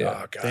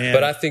 Yeah. Oh, God.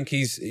 But I think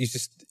he's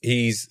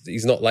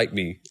not like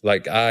me.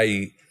 Like,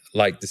 I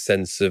like the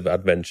sense of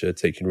adventure,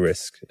 taking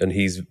risk, and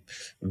he's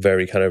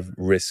very kind of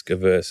risk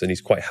averse, and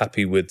he's quite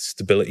happy with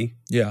stability.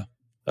 Yeah.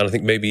 And I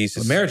think maybe he's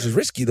just... But marriage is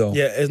risky, though.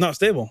 Yeah, it's not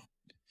stable.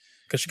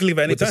 Because she can leave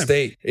at any time. The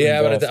state.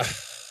 Yeah, but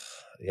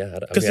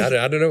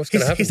I don't know what's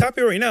going to happen. He's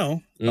happy right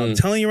now. I'm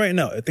telling you right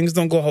now, if things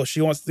don't go how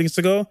she wants things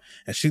to go,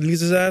 and she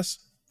leaves his ass,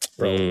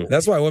 bro.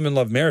 That's why women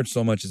love marriage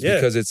so much. Is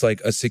because it's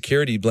like a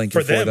security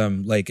blanket for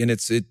them. Like, and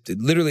it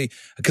literally,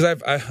 because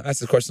I ask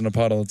the question on the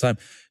pod all the time.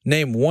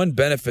 Name one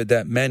benefit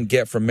that men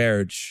get from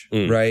marriage,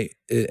 right?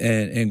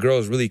 And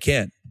girls really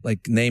can't.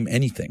 Like, name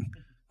anything.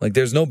 Like,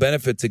 there's no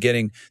benefit to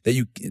getting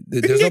that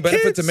there's no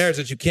benefit to marriage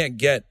that you can't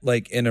get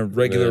like in a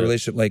regular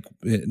relationship, like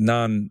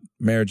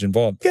non-marriage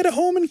involved. Get a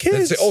home and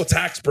kids. Say, oh,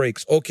 tax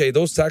breaks. Okay,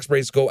 those tax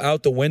breaks go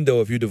out the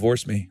window if you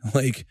divorce me.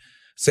 Like,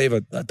 save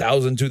 $1,000,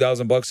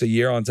 $2,000 a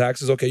year on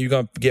taxes. Okay, you're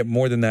gonna get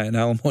more than that in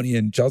alimony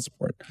and child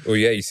support. Oh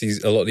yeah, you see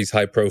a lot of these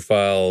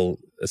high-profile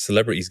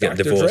celebrities getting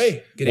divorced.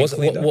 Dre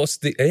what's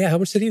the? Yeah, how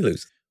much did he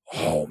lose?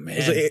 Oh man,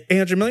 was it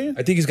 800 million?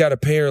 I think he's got to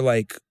pay her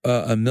like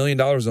 $1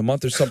 million a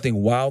month or something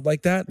wild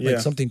like that. Yeah. Like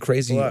something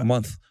crazy a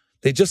month.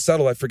 They just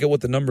settled. I forget what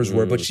the numbers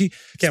were, but she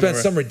spent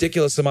some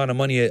ridiculous amount of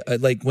money.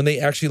 Like when they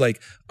actually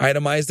like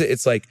itemized it,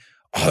 it's like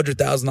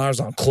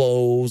 $100,000 on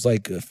clothes,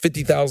 like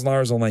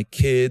 $50,000 on like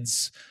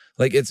kids.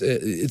 Like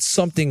it's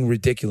something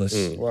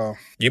ridiculous. Wow.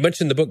 You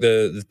mentioned the book,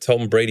 the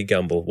Tom Brady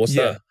gamble. What's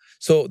that?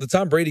 So the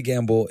Tom Brady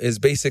gamble is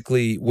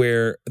basically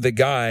where the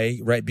guy,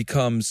 right,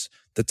 becomes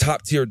the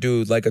top tier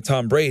dude like a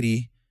Tom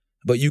Brady,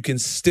 but you can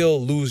still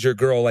lose your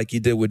girl like you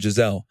did with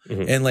Giselle.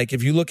 And like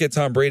if you look at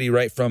Tom Brady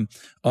right from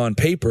on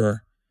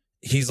paper,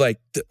 he's like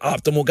the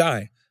optimal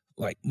guy,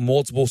 like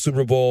multiple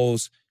Super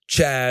Bowls,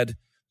 Chad,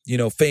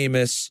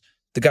 famous,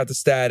 they got the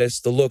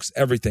status, the looks,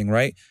 everything,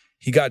 right?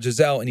 He got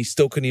Giselle and he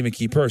still couldn't even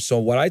keep her. So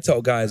what I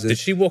tell guys is, did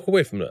she walk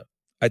away from that?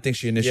 I think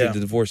she initiated the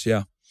divorce.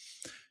 Yeah.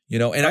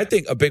 And I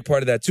think a big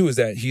part of that too is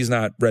that he's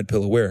not red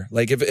pill aware.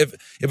 Like if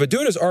a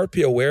dude is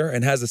RP aware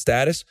and has a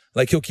status,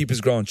 like he'll keep his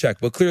girl in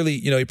check. But clearly,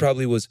 he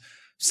probably was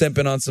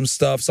simping on some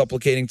stuff,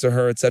 supplicating to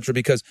her, etc.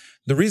 Because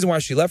the reason why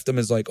she left him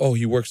is like, oh,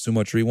 he works too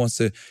much or he wants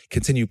to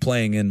continue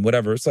playing and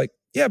whatever. It's like,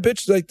 yeah,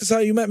 bitch, like this is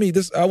how you met me.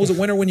 I was a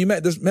winner when you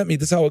met me.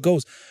 This is how it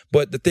goes.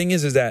 But the thing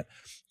is that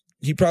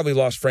he probably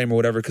lost frame or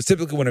whatever. Because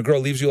typically when a girl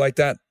leaves you like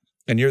that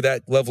and you're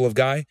that level of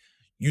guy,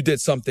 you did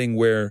something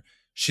where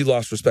she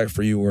lost respect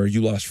for you or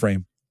you lost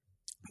frame.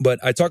 But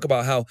I talk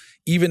about how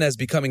even as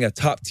becoming a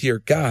top tier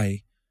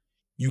guy,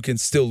 you can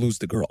still lose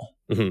the girl.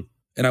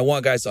 And I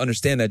want guys to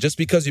understand that just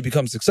because you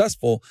become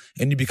successful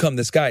and you become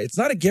this guy, it's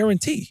not a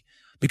guarantee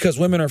because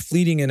women are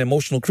fleeting and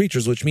emotional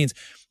creatures, which means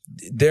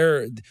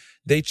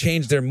they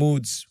change their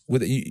moods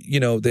with,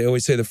 they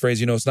always say the phrase,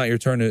 it's not your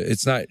turn.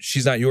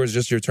 She's not yours,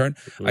 just your turn.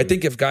 I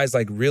think if guys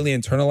like really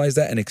internalize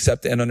that and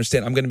accept it and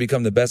understand, I'm going to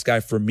become the best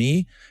guy for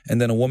me. And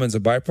then a woman's a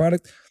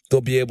byproduct. They'll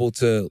be able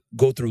to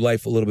go through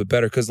life a little bit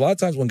better. Because a lot of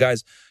times when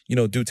guys,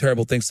 do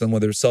terrible things to them,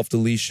 whether it's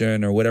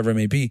self-deletion or whatever it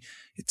may be,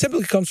 it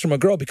typically comes from a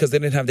girl because they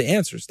didn't have the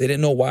answers. They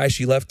didn't know why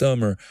she left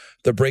them or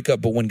the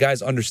breakup. But when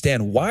guys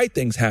understand why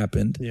things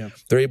happened,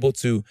 they're able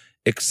to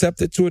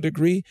accept it to a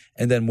degree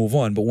and then move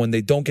on. But when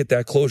they don't get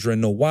that closure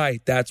and know why,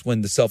 that's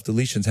when the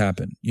self-deletions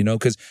happen,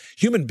 because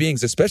human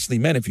beings, especially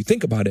men, if you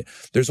think about it,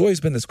 there's always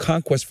been this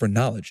conquest for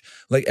knowledge.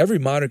 Like every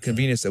modern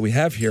convenience that we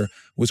have here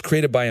was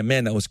created by a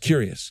man that was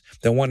curious,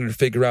 that wanted to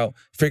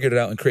figured it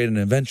out and create an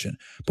invention.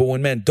 But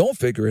when men don't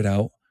figure it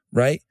out,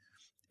 right,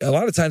 a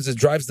lot of times it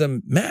drives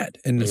them mad.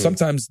 And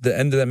sometimes the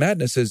end of the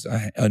madness is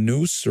a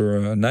noose or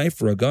a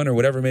knife or a gun or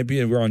whatever it may be.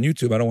 And we're on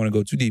YouTube. I don't want to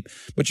go too deep,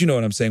 but you know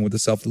what I'm saying with the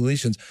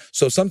self-deletions.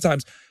 So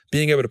sometimes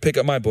being able to pick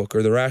up my book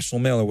or The Rational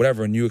Male or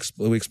whatever, and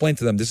we explain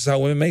to them, this is how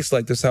women makes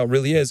like, this is how it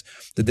really is.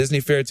 The Disney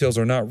fairy tales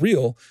are not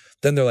real.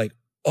 Then they're like,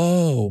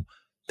 oh,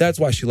 that's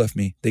why she left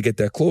me. They get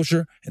that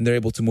closure and they're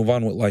able to move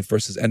on with life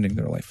versus ending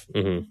their life.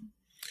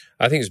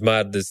 I think it's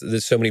mad.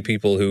 There's so many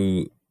people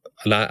who,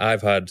 and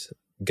I've had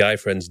guy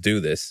friends do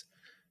this.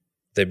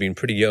 They've been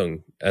pretty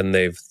young and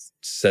they've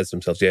said to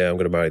themselves, yeah, I'm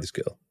going to marry this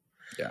girl.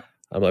 Yeah.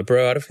 I'm like,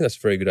 bro, I don't think that's a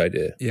very good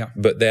idea. Yeah.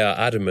 But they are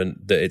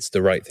adamant that it's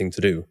the right thing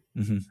to do.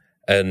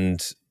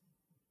 And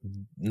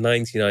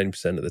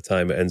 99% of the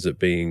time it ends up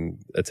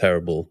being a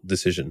terrible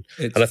decision.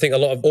 And I think a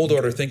lot of old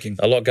order thinking.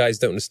 A lot of guys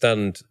don't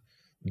understand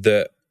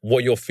that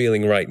what you're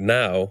feeling right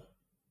now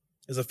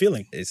is a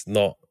feeling. It's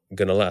not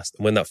going to last.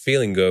 And when that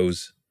feeling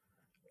goes,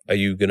 are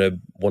you going to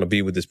want to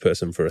be with this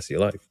person for the rest of your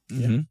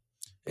life?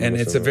 And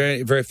it's a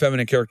very, very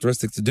feminine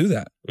characteristic to do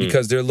that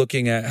because they're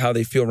looking at how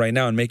they feel right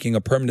now and making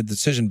a permanent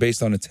decision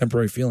based on a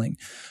temporary feeling.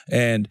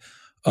 And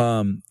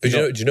do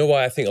you know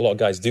why I think a lot of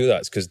guys do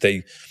that? It's because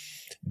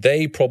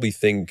they probably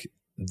think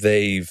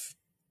they've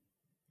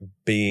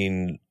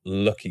been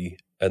lucky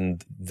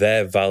and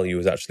their value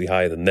is actually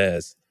higher than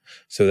theirs.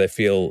 So they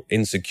feel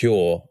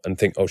insecure and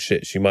think, oh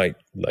shit, she might,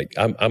 like,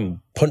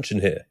 I'm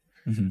punching here.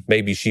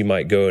 Maybe she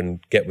might go and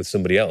get with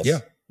somebody else. Yeah.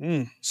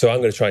 So I'm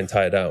going to try and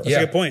tie it down. That's a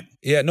good point.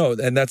 Yeah, no,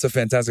 and that's a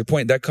fantastic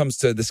point. That comes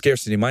to the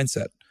scarcity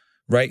mindset,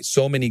 right?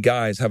 So many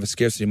guys have a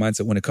scarcity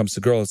mindset when it comes to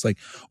girls. It's like,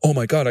 oh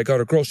my God, I got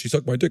a girl. She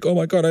sucked my dick. Oh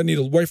my God, I need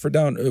to wife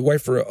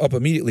her up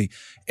immediately.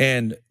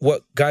 And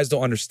what guys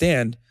don't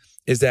understand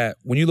is that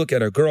when you look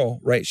at a girl,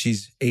 right,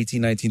 she's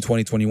 18, 19,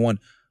 20, 21,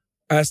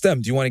 ask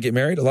them, do you want to get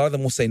married? A lot of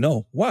them will say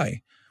no.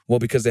 Why? Well,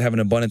 because they have an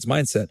abundance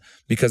mindset,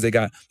 because they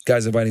got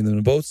guys inviting them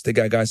to boats. They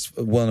got guys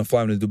willing to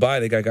fly them to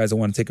Dubai. They got guys that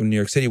want to take them to New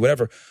York City,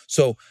 whatever.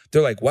 So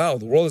they're like, wow,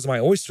 the world is my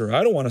oyster.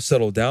 I don't want to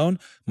settle down.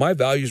 My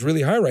value is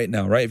really high right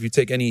now, right? If you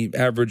take any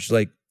average,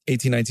 like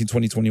 18, 19,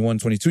 20, 21,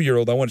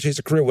 22-year-old, I want to chase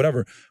a career,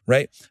 whatever,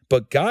 right?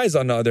 But guys,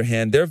 on the other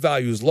hand, their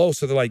value is low.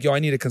 So they're like, yo, I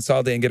need to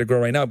consolidate and get a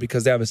girl right now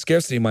because they have a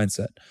scarcity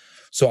mindset.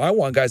 So I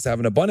want guys to have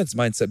an abundance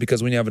mindset,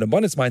 because when you have an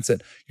abundance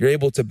mindset, you're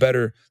able to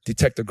better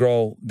detect a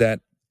girl that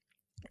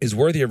is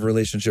worthy of a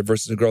relationship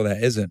versus a girl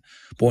that isn't.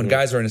 But when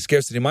guys are in a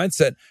scarcity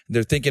mindset,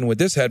 they're thinking with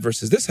this head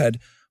versus this head,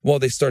 well,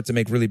 they start to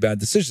make really bad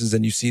decisions.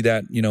 And you see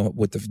that, you know,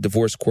 with the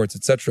divorce courts,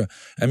 etc.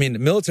 I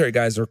mean, military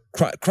guys are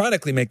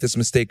chronically make this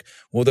mistake.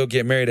 Well, they'll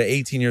get married at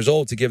 18 years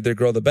old to give their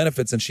girl the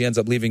benefits, and she ends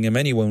up leaving him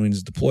anyway when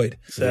he's deployed.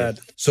 Sad.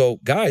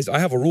 So guys, I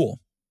have a rule.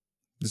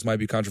 This might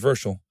be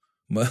controversial.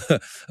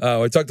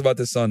 I talked about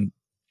this on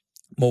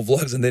Mo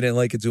Vlogs and they didn't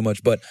like it too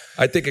much, but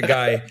I think a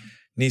guy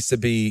needs to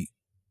be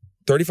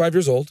 35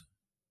 years old,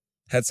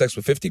 had sex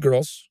with 50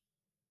 girls,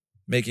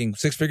 making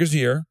 6 figures a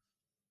year,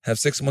 have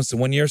 6 months to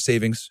 1 year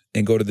savings,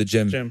 and go to the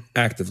gym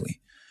actively.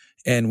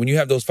 And when you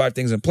have those 5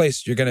 things in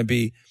place, you're going to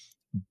be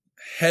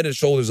head and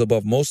shoulders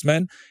above most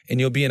men, and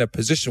you'll be in a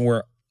position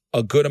where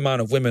a good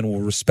amount of women will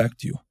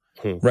respect you,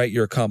 right?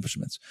 Your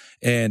accomplishments.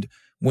 And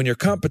when you're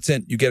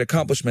competent, you get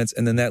accomplishments,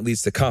 and then that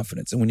leads to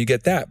confidence. And when you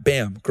get that,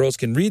 bam, girls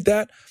can read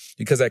that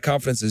because that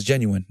confidence is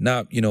genuine,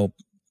 not, you know,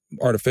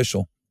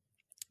 artificial.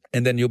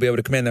 And then you'll be able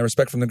to command that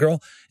respect from the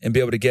girl and be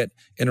able to get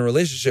in a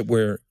relationship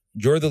where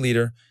you're the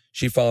leader,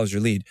 she follows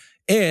your lead.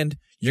 And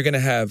you're going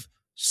to have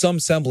some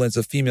semblance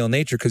of female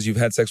nature because you've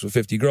had sex with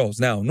 50 girls.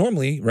 Now,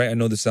 normally, right, I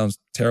know this sounds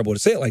terrible to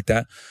say it like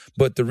that,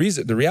 but the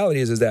reality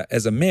is that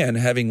as a man,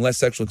 having less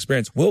sexual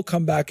experience will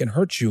come back and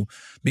hurt you,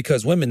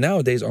 because women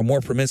nowadays are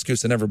more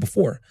promiscuous than ever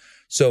before.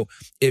 So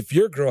if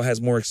your girl has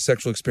more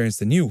sexual experience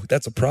than you,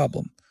 that's a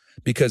problem,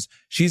 because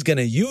she's going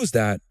to use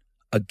that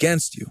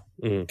against you.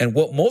 And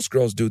what most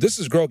girls do, this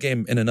is girl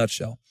game in a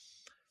nutshell.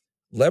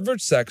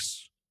 Leverage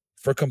sex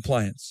for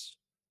compliance.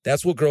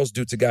 That's what girls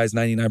do to guys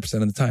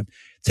 99% of the time.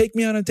 Take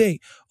me on a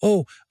date.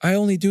 Oh, I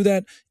only do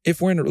that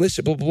if we're in a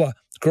relationship, blah, blah, blah.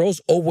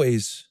 Girls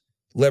always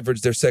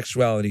leverage their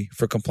sexuality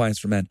for compliance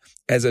for men.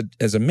 As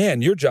a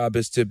man, your job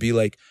is to be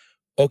like,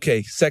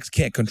 okay, sex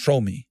can't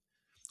control me,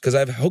 because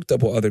I've hooked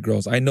up with other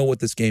girls. I know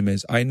what this game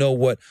is. I know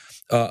what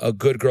a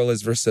good girl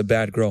is versus a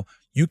bad girl.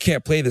 You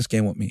can't play this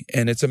game with me.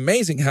 And it's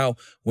amazing how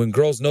when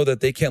girls know that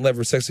they can't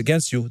leverage sex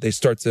against you, they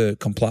start to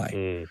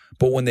comply.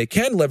 But when they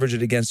can leverage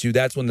it against you,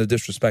 that's when the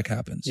disrespect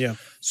happens. Yeah.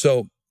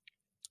 So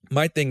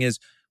my thing is,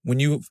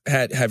 when you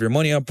have your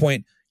money on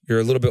point,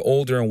 you're a little bit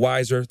older and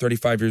wiser,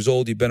 35 years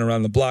old, you've been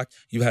around the block,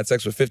 you've had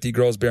sex with 50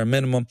 girls, bare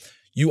minimum,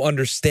 you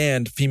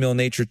understand female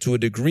nature to a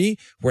degree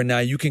where now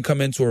you can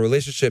come into a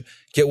relationship,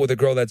 get with a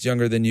girl that's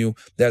younger than you,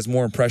 that's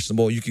more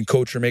impressionable, you can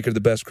coach her, make her the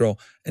best girl,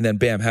 and then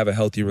bam, have a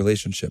healthy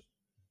relationship.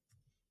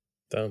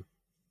 Damn.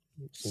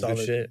 Solid.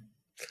 Good shit.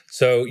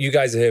 So you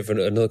guys are here for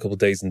another couple of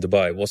days in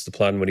Dubai. What's the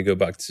plan when you go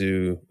back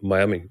to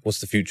Miami? What's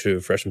the future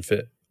of Fresh and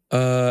Fit?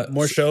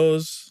 More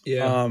shows.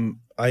 Yeah.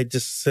 I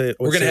just said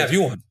we're gonna have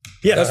you on.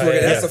 Yeah, that's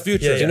the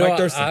future. Yeah. You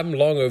know, I'm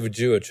long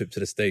overdue a trip to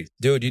the States,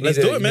 dude. You need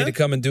to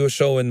come and do a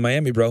show in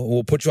Miami, bro.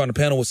 We'll put you on a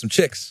panel with some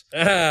chicks.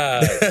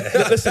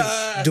 Listen,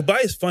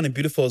 Dubai is fun and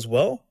beautiful as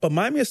well, but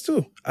Miami is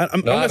too. I've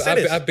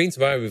been to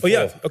Miami before. Oh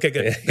yeah, okay,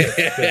 good.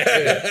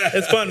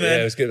 It's fun, man.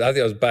 Yeah, it was good. I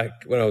think I was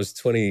back when I was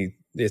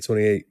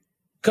 28.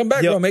 Come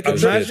back, bro. Make a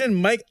trip. Imagine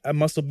Mike at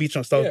Muscle Beach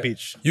on South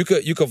Beach. You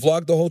could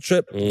vlog the whole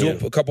trip, do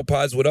a couple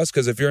pods with us,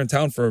 because if you're in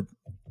town for a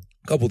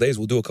couple days,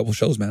 we'll do a couple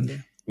shows, man. Yeah.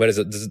 But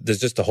there's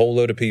just a whole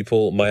load of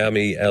people,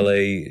 Miami,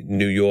 LA,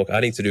 New York. I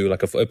need to do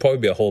it'd probably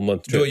be a whole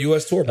month trip. Do a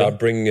US tour, bro. I'll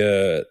bring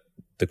the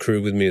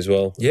crew with me as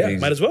well. Yeah,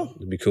 might as well.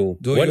 It'd be cool.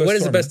 When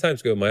is the best time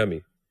to go to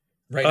Miami?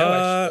 Right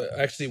now,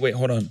 actually, wait,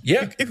 hold on.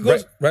 Yeah, you could go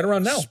right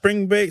around now.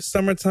 Spring break,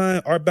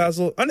 summertime, Art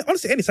Basel.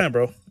 Honestly, anytime,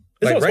 bro.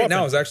 Like right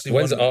now is actually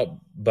when's Art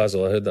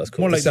Basel? I heard that's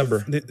cool. More like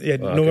December.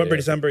 November,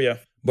 December. Yeah.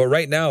 But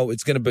right now,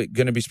 it's gonna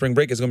be spring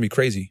break. It's gonna be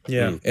crazy.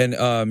 Yeah.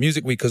 And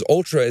Music Week, because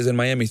Ultra is in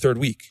Miami 3rd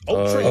week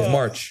of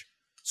March.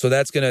 So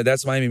that's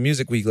Miami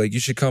Music Week. Like, you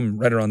should come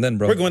right around then,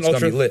 bro. We're going Ultra.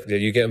 Ultra. Gonna be lit. Yeah,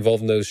 you get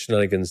involved in those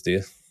shenanigans, do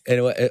you?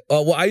 Anyway,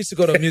 well, I used to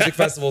go to music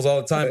festivals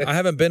all the time. I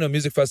haven't been to a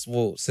music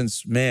festival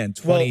since, man,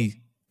 20.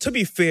 To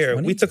be fair,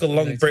 we took a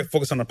long break,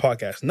 focus on the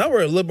podcast. Now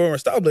we're a little bit more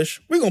established.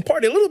 We're gonna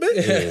party a little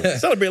bit,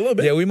 celebrate a little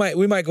bit. Yeah, we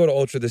might go to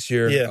Ultra this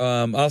year. Yeah.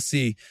 I'll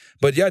see.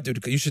 But yeah,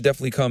 dude, you should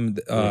definitely come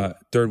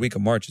 3rd week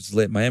of March. It's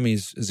lit. Miami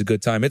is a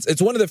good time.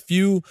 It's one of the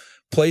few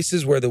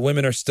places where the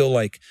women are still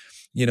like,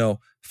 you know,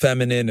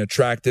 feminine,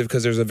 attractive,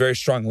 because there's a very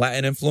strong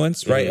Latin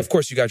influence, right? Of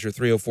course, you got your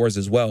 304s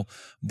as well,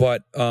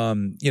 but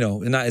you know,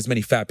 not as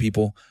many fat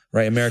people,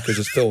 right? America's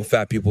just filled with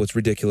fat people. It's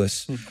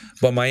ridiculous.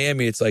 But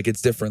Miami, it's like,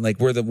 it's different. Like,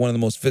 we're one of the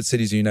most fit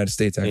cities in the United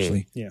States,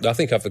 actually. Yeah. I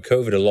think after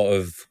COVID, a lot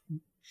of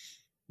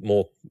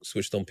more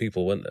switched on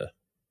people went there.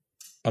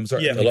 I'm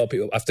sorry. Yeah. A lot of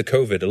people after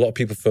COVID. A lot of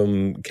people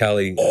from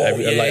Cali. Oh,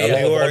 a lot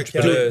of entrepreneurs.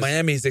 Dude,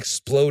 Miami's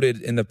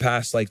exploded in the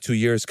past like 2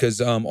 years because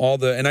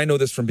and I know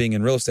this from being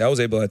in real estate. I was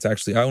able to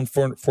actually, I own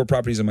four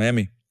properties in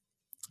Miami.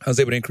 I was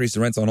able to increase the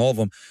rents on all of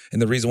them.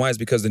 And the reason why is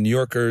because the New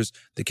Yorkers,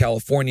 the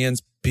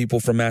Californians, people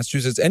from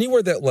Massachusetts,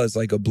 anywhere that was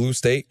like a blue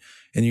state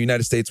in the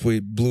United States,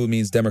 blue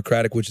means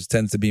Democratic, which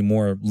tends to be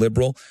more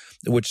liberal,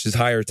 which is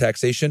higher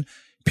taxation.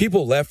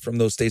 People left from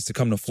those states to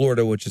come to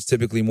Florida, which is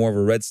typically more of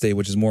a red state,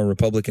 which is more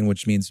Republican,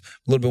 which means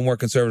a little bit more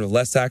conservative,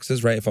 less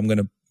taxes, right? If I'm going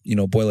to,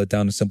 boil it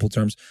down to simple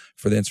terms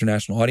for the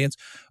international audience,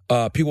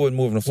 people would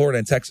move to Florida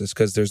and Texas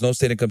because there's no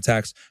state income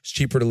tax, it's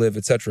cheaper to live,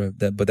 etc.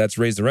 But that's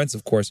raised the rents,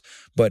 of course.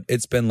 But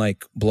it's been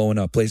like blowing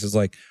up. Places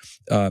like,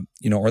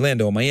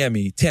 Orlando,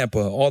 Miami, Tampa,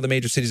 all the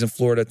major cities in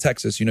Florida,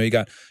 Texas. You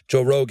got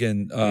Joe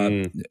Rogan,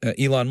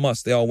 Elon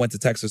Musk. They all went to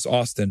Texas,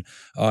 Austin,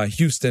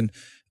 Houston,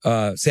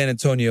 San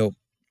Antonio.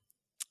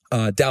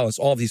 Dallas,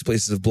 all of these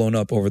places have blown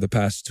up over the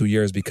past 2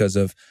 years because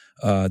of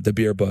the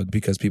beer bug,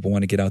 because people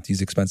want to get out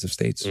these expensive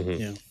states.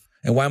 Mm-hmm. Yeah.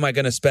 And why am I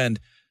going to spend,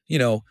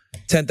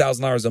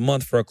 $10,000 a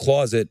month for a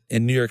closet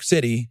in New York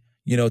City,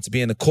 to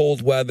be in the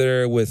cold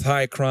weather with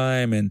high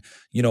crime and,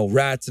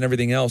 rats and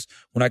everything else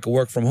when I could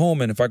work from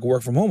home? And if I could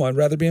work from home, I'd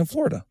rather be in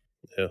Florida.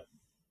 Yeah.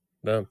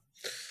 No.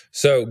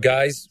 So,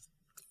 guys,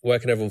 where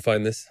can everyone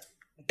find this?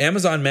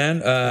 Amazon, man.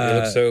 You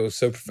look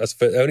so. That's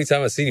the only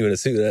time I've seen you in a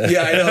suit. There.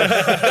 Yeah, I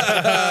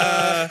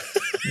know.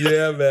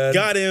 Yeah, man.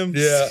 Got him.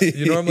 Yeah.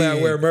 Normally I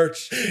wear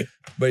merch,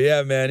 but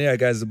yeah, man. Yeah,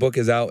 guys, the book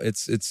is out.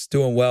 It's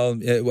doing well.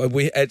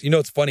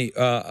 It's funny.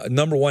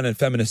 Number one in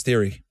feminist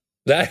theory.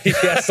 Yeah,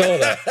 I saw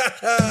that.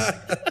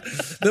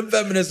 The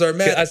feminists are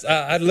mad.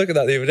 I looked at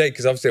that the other day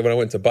because obviously when I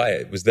went to buy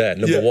it, it was there,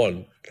 number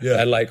one.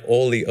 Yeah. And like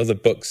all the other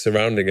books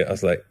surrounding it, I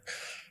was like.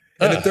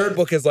 And the third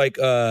book is like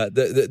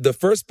the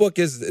first book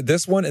is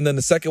this one, and then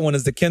the second one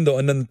is the Kindle,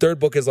 and then the third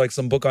book is like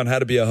some book on how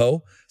to be a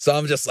hoe. So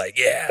I'm just like,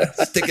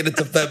 sticking it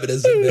to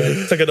feminism,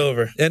 man. Took it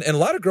over. And a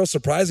lot of girls,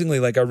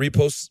 surprisingly, like I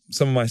repost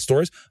some of my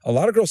stories. A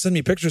lot of girls send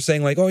me pictures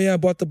saying like, "Oh yeah, I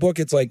bought the book."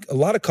 It's like a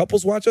lot of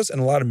couples watch us, and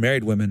a lot of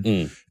married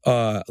women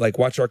like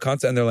watch our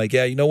content, and they're like,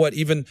 "Yeah, you know what?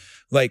 Even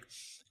like."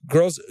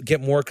 Girls get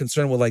more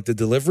concerned with like the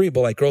delivery,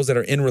 but like girls that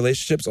are in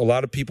relationships, a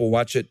lot of people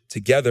watch it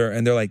together,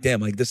 and they're like,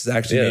 "Damn, like this has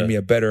actually made me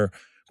a better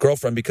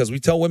girlfriend," because we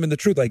tell women the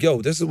truth, like,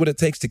 yo, this is what it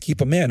takes to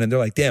keep a man. And they're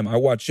like, damn, I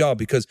watch y'all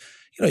because,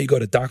 you go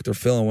to Dr.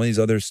 Phil and one of these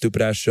other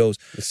stupid ass shows.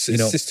 It's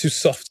just too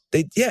soft.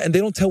 And they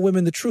don't tell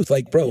women the truth.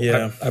 Like, bro,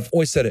 I've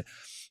always said it.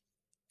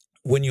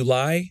 When you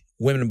lie,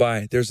 women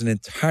buy. There's an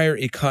entire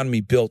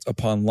economy built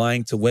upon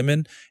lying to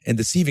women and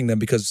deceiving them,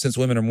 because since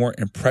women are more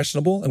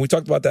impressionable, and we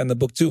talked about that in the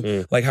book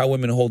too, like how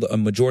women hold a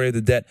majority of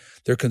the debt,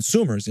 they're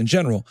consumers in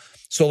general.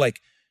 So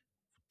like,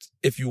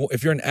 if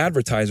you're an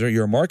advertiser,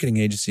 you're a marketing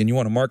agency and you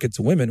want to market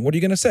to women, what are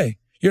you going to say?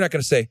 You're not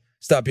going to say,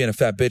 stop being a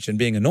fat bitch and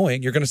being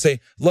annoying. You're going to say,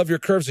 love your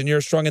curves and you're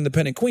a strong,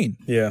 independent queen.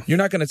 Yeah. You're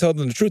not going to tell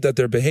them the truth that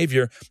their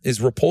behavior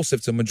is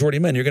repulsive to majority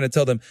men. You're going to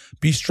tell them,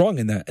 be strong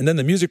in that. And then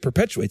the music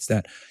perpetuates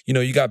that.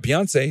 You got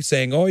Beyonce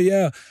saying, oh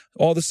yeah,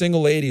 all the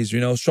single ladies,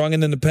 strong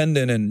and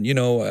independent. And,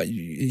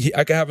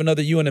 I could have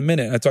another you in a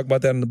minute. I talk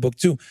about that in the book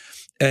too.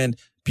 And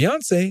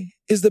Beyonce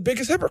is the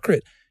biggest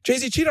hypocrite.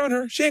 Jay-Z cheated on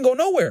her. She ain't go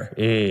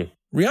nowhere.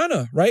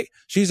 Rihanna, right?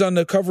 She's on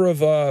the cover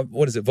of,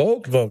 what is it,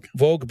 Vogue?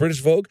 Vogue,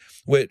 British Vogue,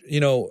 with,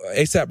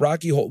 A$AP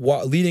Rocky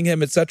leading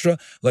him, etc.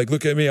 Like,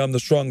 look at me, I'm the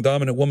strong,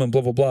 dominant woman,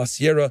 blah, blah, blah.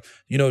 Sierra,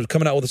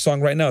 coming out with a song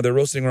right now. They're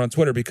roasting her on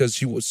Twitter because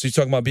she's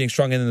talking about being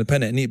strong and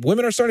independent. And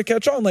women are starting to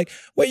catch on, like,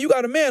 wait, you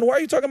got a man. Why are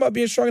you talking about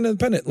being strong and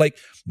independent? Like,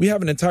 we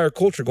have an entire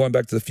culture, going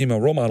back to the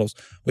female role models,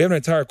 we have an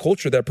entire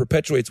culture that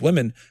perpetuates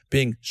women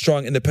being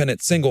strong,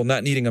 independent, single,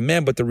 not needing a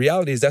man. But the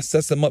reality is that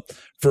sets them up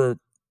for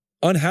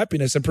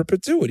unhappiness and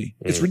perpetuity.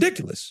 It's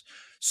ridiculous.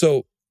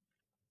 So,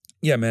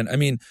 yeah, man. I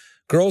mean,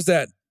 girls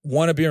that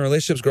want to be in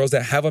relationships, girls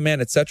that have a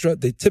man, etc.,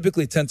 they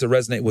typically tend to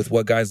resonate with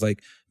what guys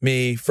like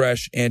me,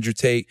 Fresh, Andrew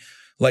Tate,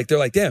 like, they're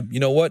like, damn, you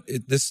know what?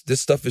 This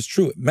stuff is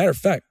true. Matter of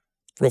fact,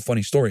 real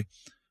funny story.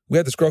 We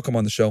had this girl come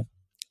on the show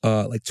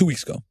like 2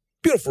 weeks ago.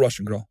 Beautiful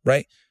Russian girl,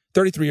 right?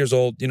 33 years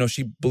old.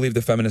 She believed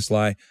the feminist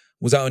lie,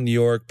 was out in New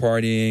York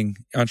partying,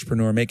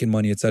 entrepreneur, making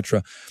money,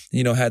 etc.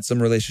 Had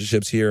some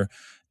relationships here.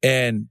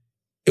 And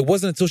it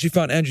wasn't until she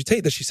found Andrew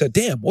Tate that she said,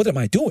 damn, what am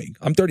I doing?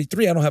 I'm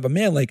 33. I don't have a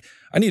man. Like,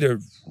 I need to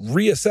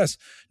reassess.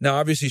 Now,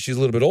 obviously, she's a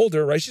little bit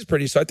older, right? She's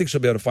pretty, so I think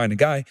she'll be able to find a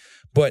guy.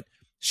 But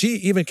she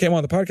even came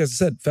on the podcast and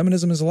said,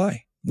 feminism is a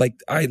lie.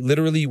 Like, I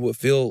literally would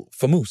feel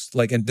famous.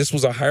 Like, and this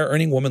was a higher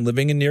earning woman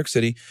living in New York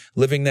City,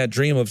 living that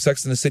dream of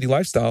Sex in the City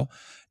lifestyle.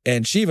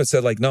 And she even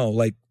said, like, no,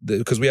 like,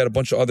 because we had a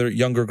bunch of other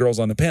younger girls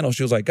on the panel.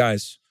 She was like,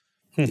 guys,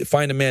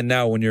 find a man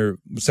now when your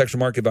sexual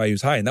market value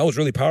is high. And that was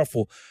really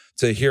powerful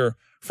to hear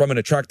from an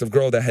attractive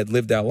girl that had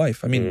lived that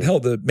life. I mean,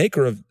 hell, the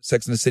maker of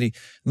Sex and the City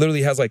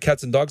literally has like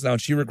cats and dogs now, and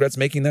she regrets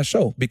making that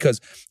show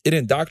because it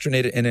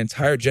indoctrinated an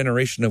entire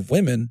generation of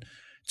women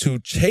to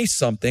chase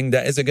something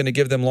that isn't going to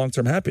give them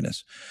long-term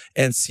happiness.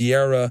 And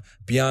Sierra,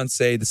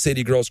 Beyonce, the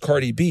city girls,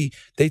 Cardi B,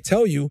 they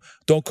tell you,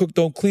 don't cook,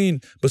 don't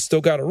clean, but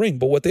still got a ring.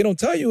 But what they don't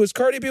tell you is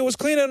Cardi B was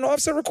cleaning and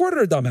Offset recorded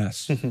her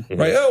dumbass.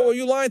 Right? Oh, well,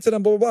 you lying to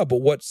them, blah, blah, blah.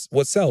 But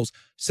what sells?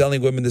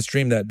 Selling women this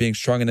dream that being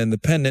strong and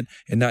independent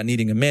and not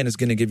needing a man is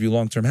going to give you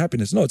long-term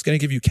happiness. No, it's going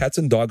to give you cats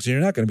and dogs and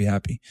you're not going to be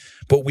happy.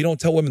 But we don't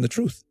tell women the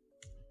truth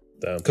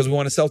because we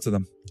want to sell to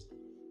them.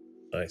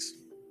 Nice.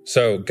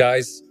 So,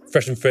 guys,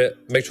 Fresh and Fit,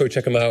 make sure you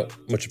check them out.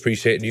 Much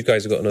appreciated. You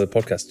guys have got another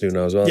podcast to do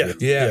now as well.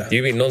 Yeah.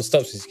 You've been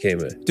non-stop since you came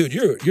here. Dude,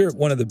 you're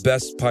one of the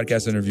best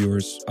podcast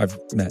interviewers I've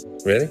met.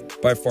 Really?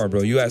 By far,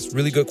 bro. You ask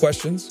really good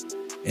questions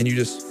and you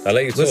just I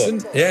let you listen.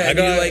 Talk. Yeah,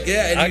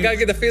 I gotta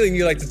get the feeling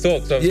you like to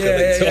talk. So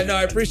no,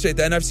 I appreciate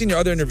that. And I've seen your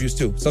other interviews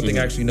too. Something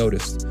I actually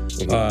noticed.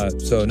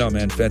 So no,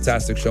 man,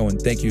 fantastic show.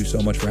 And thank you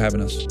so much for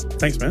having us.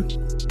 Thanks, man.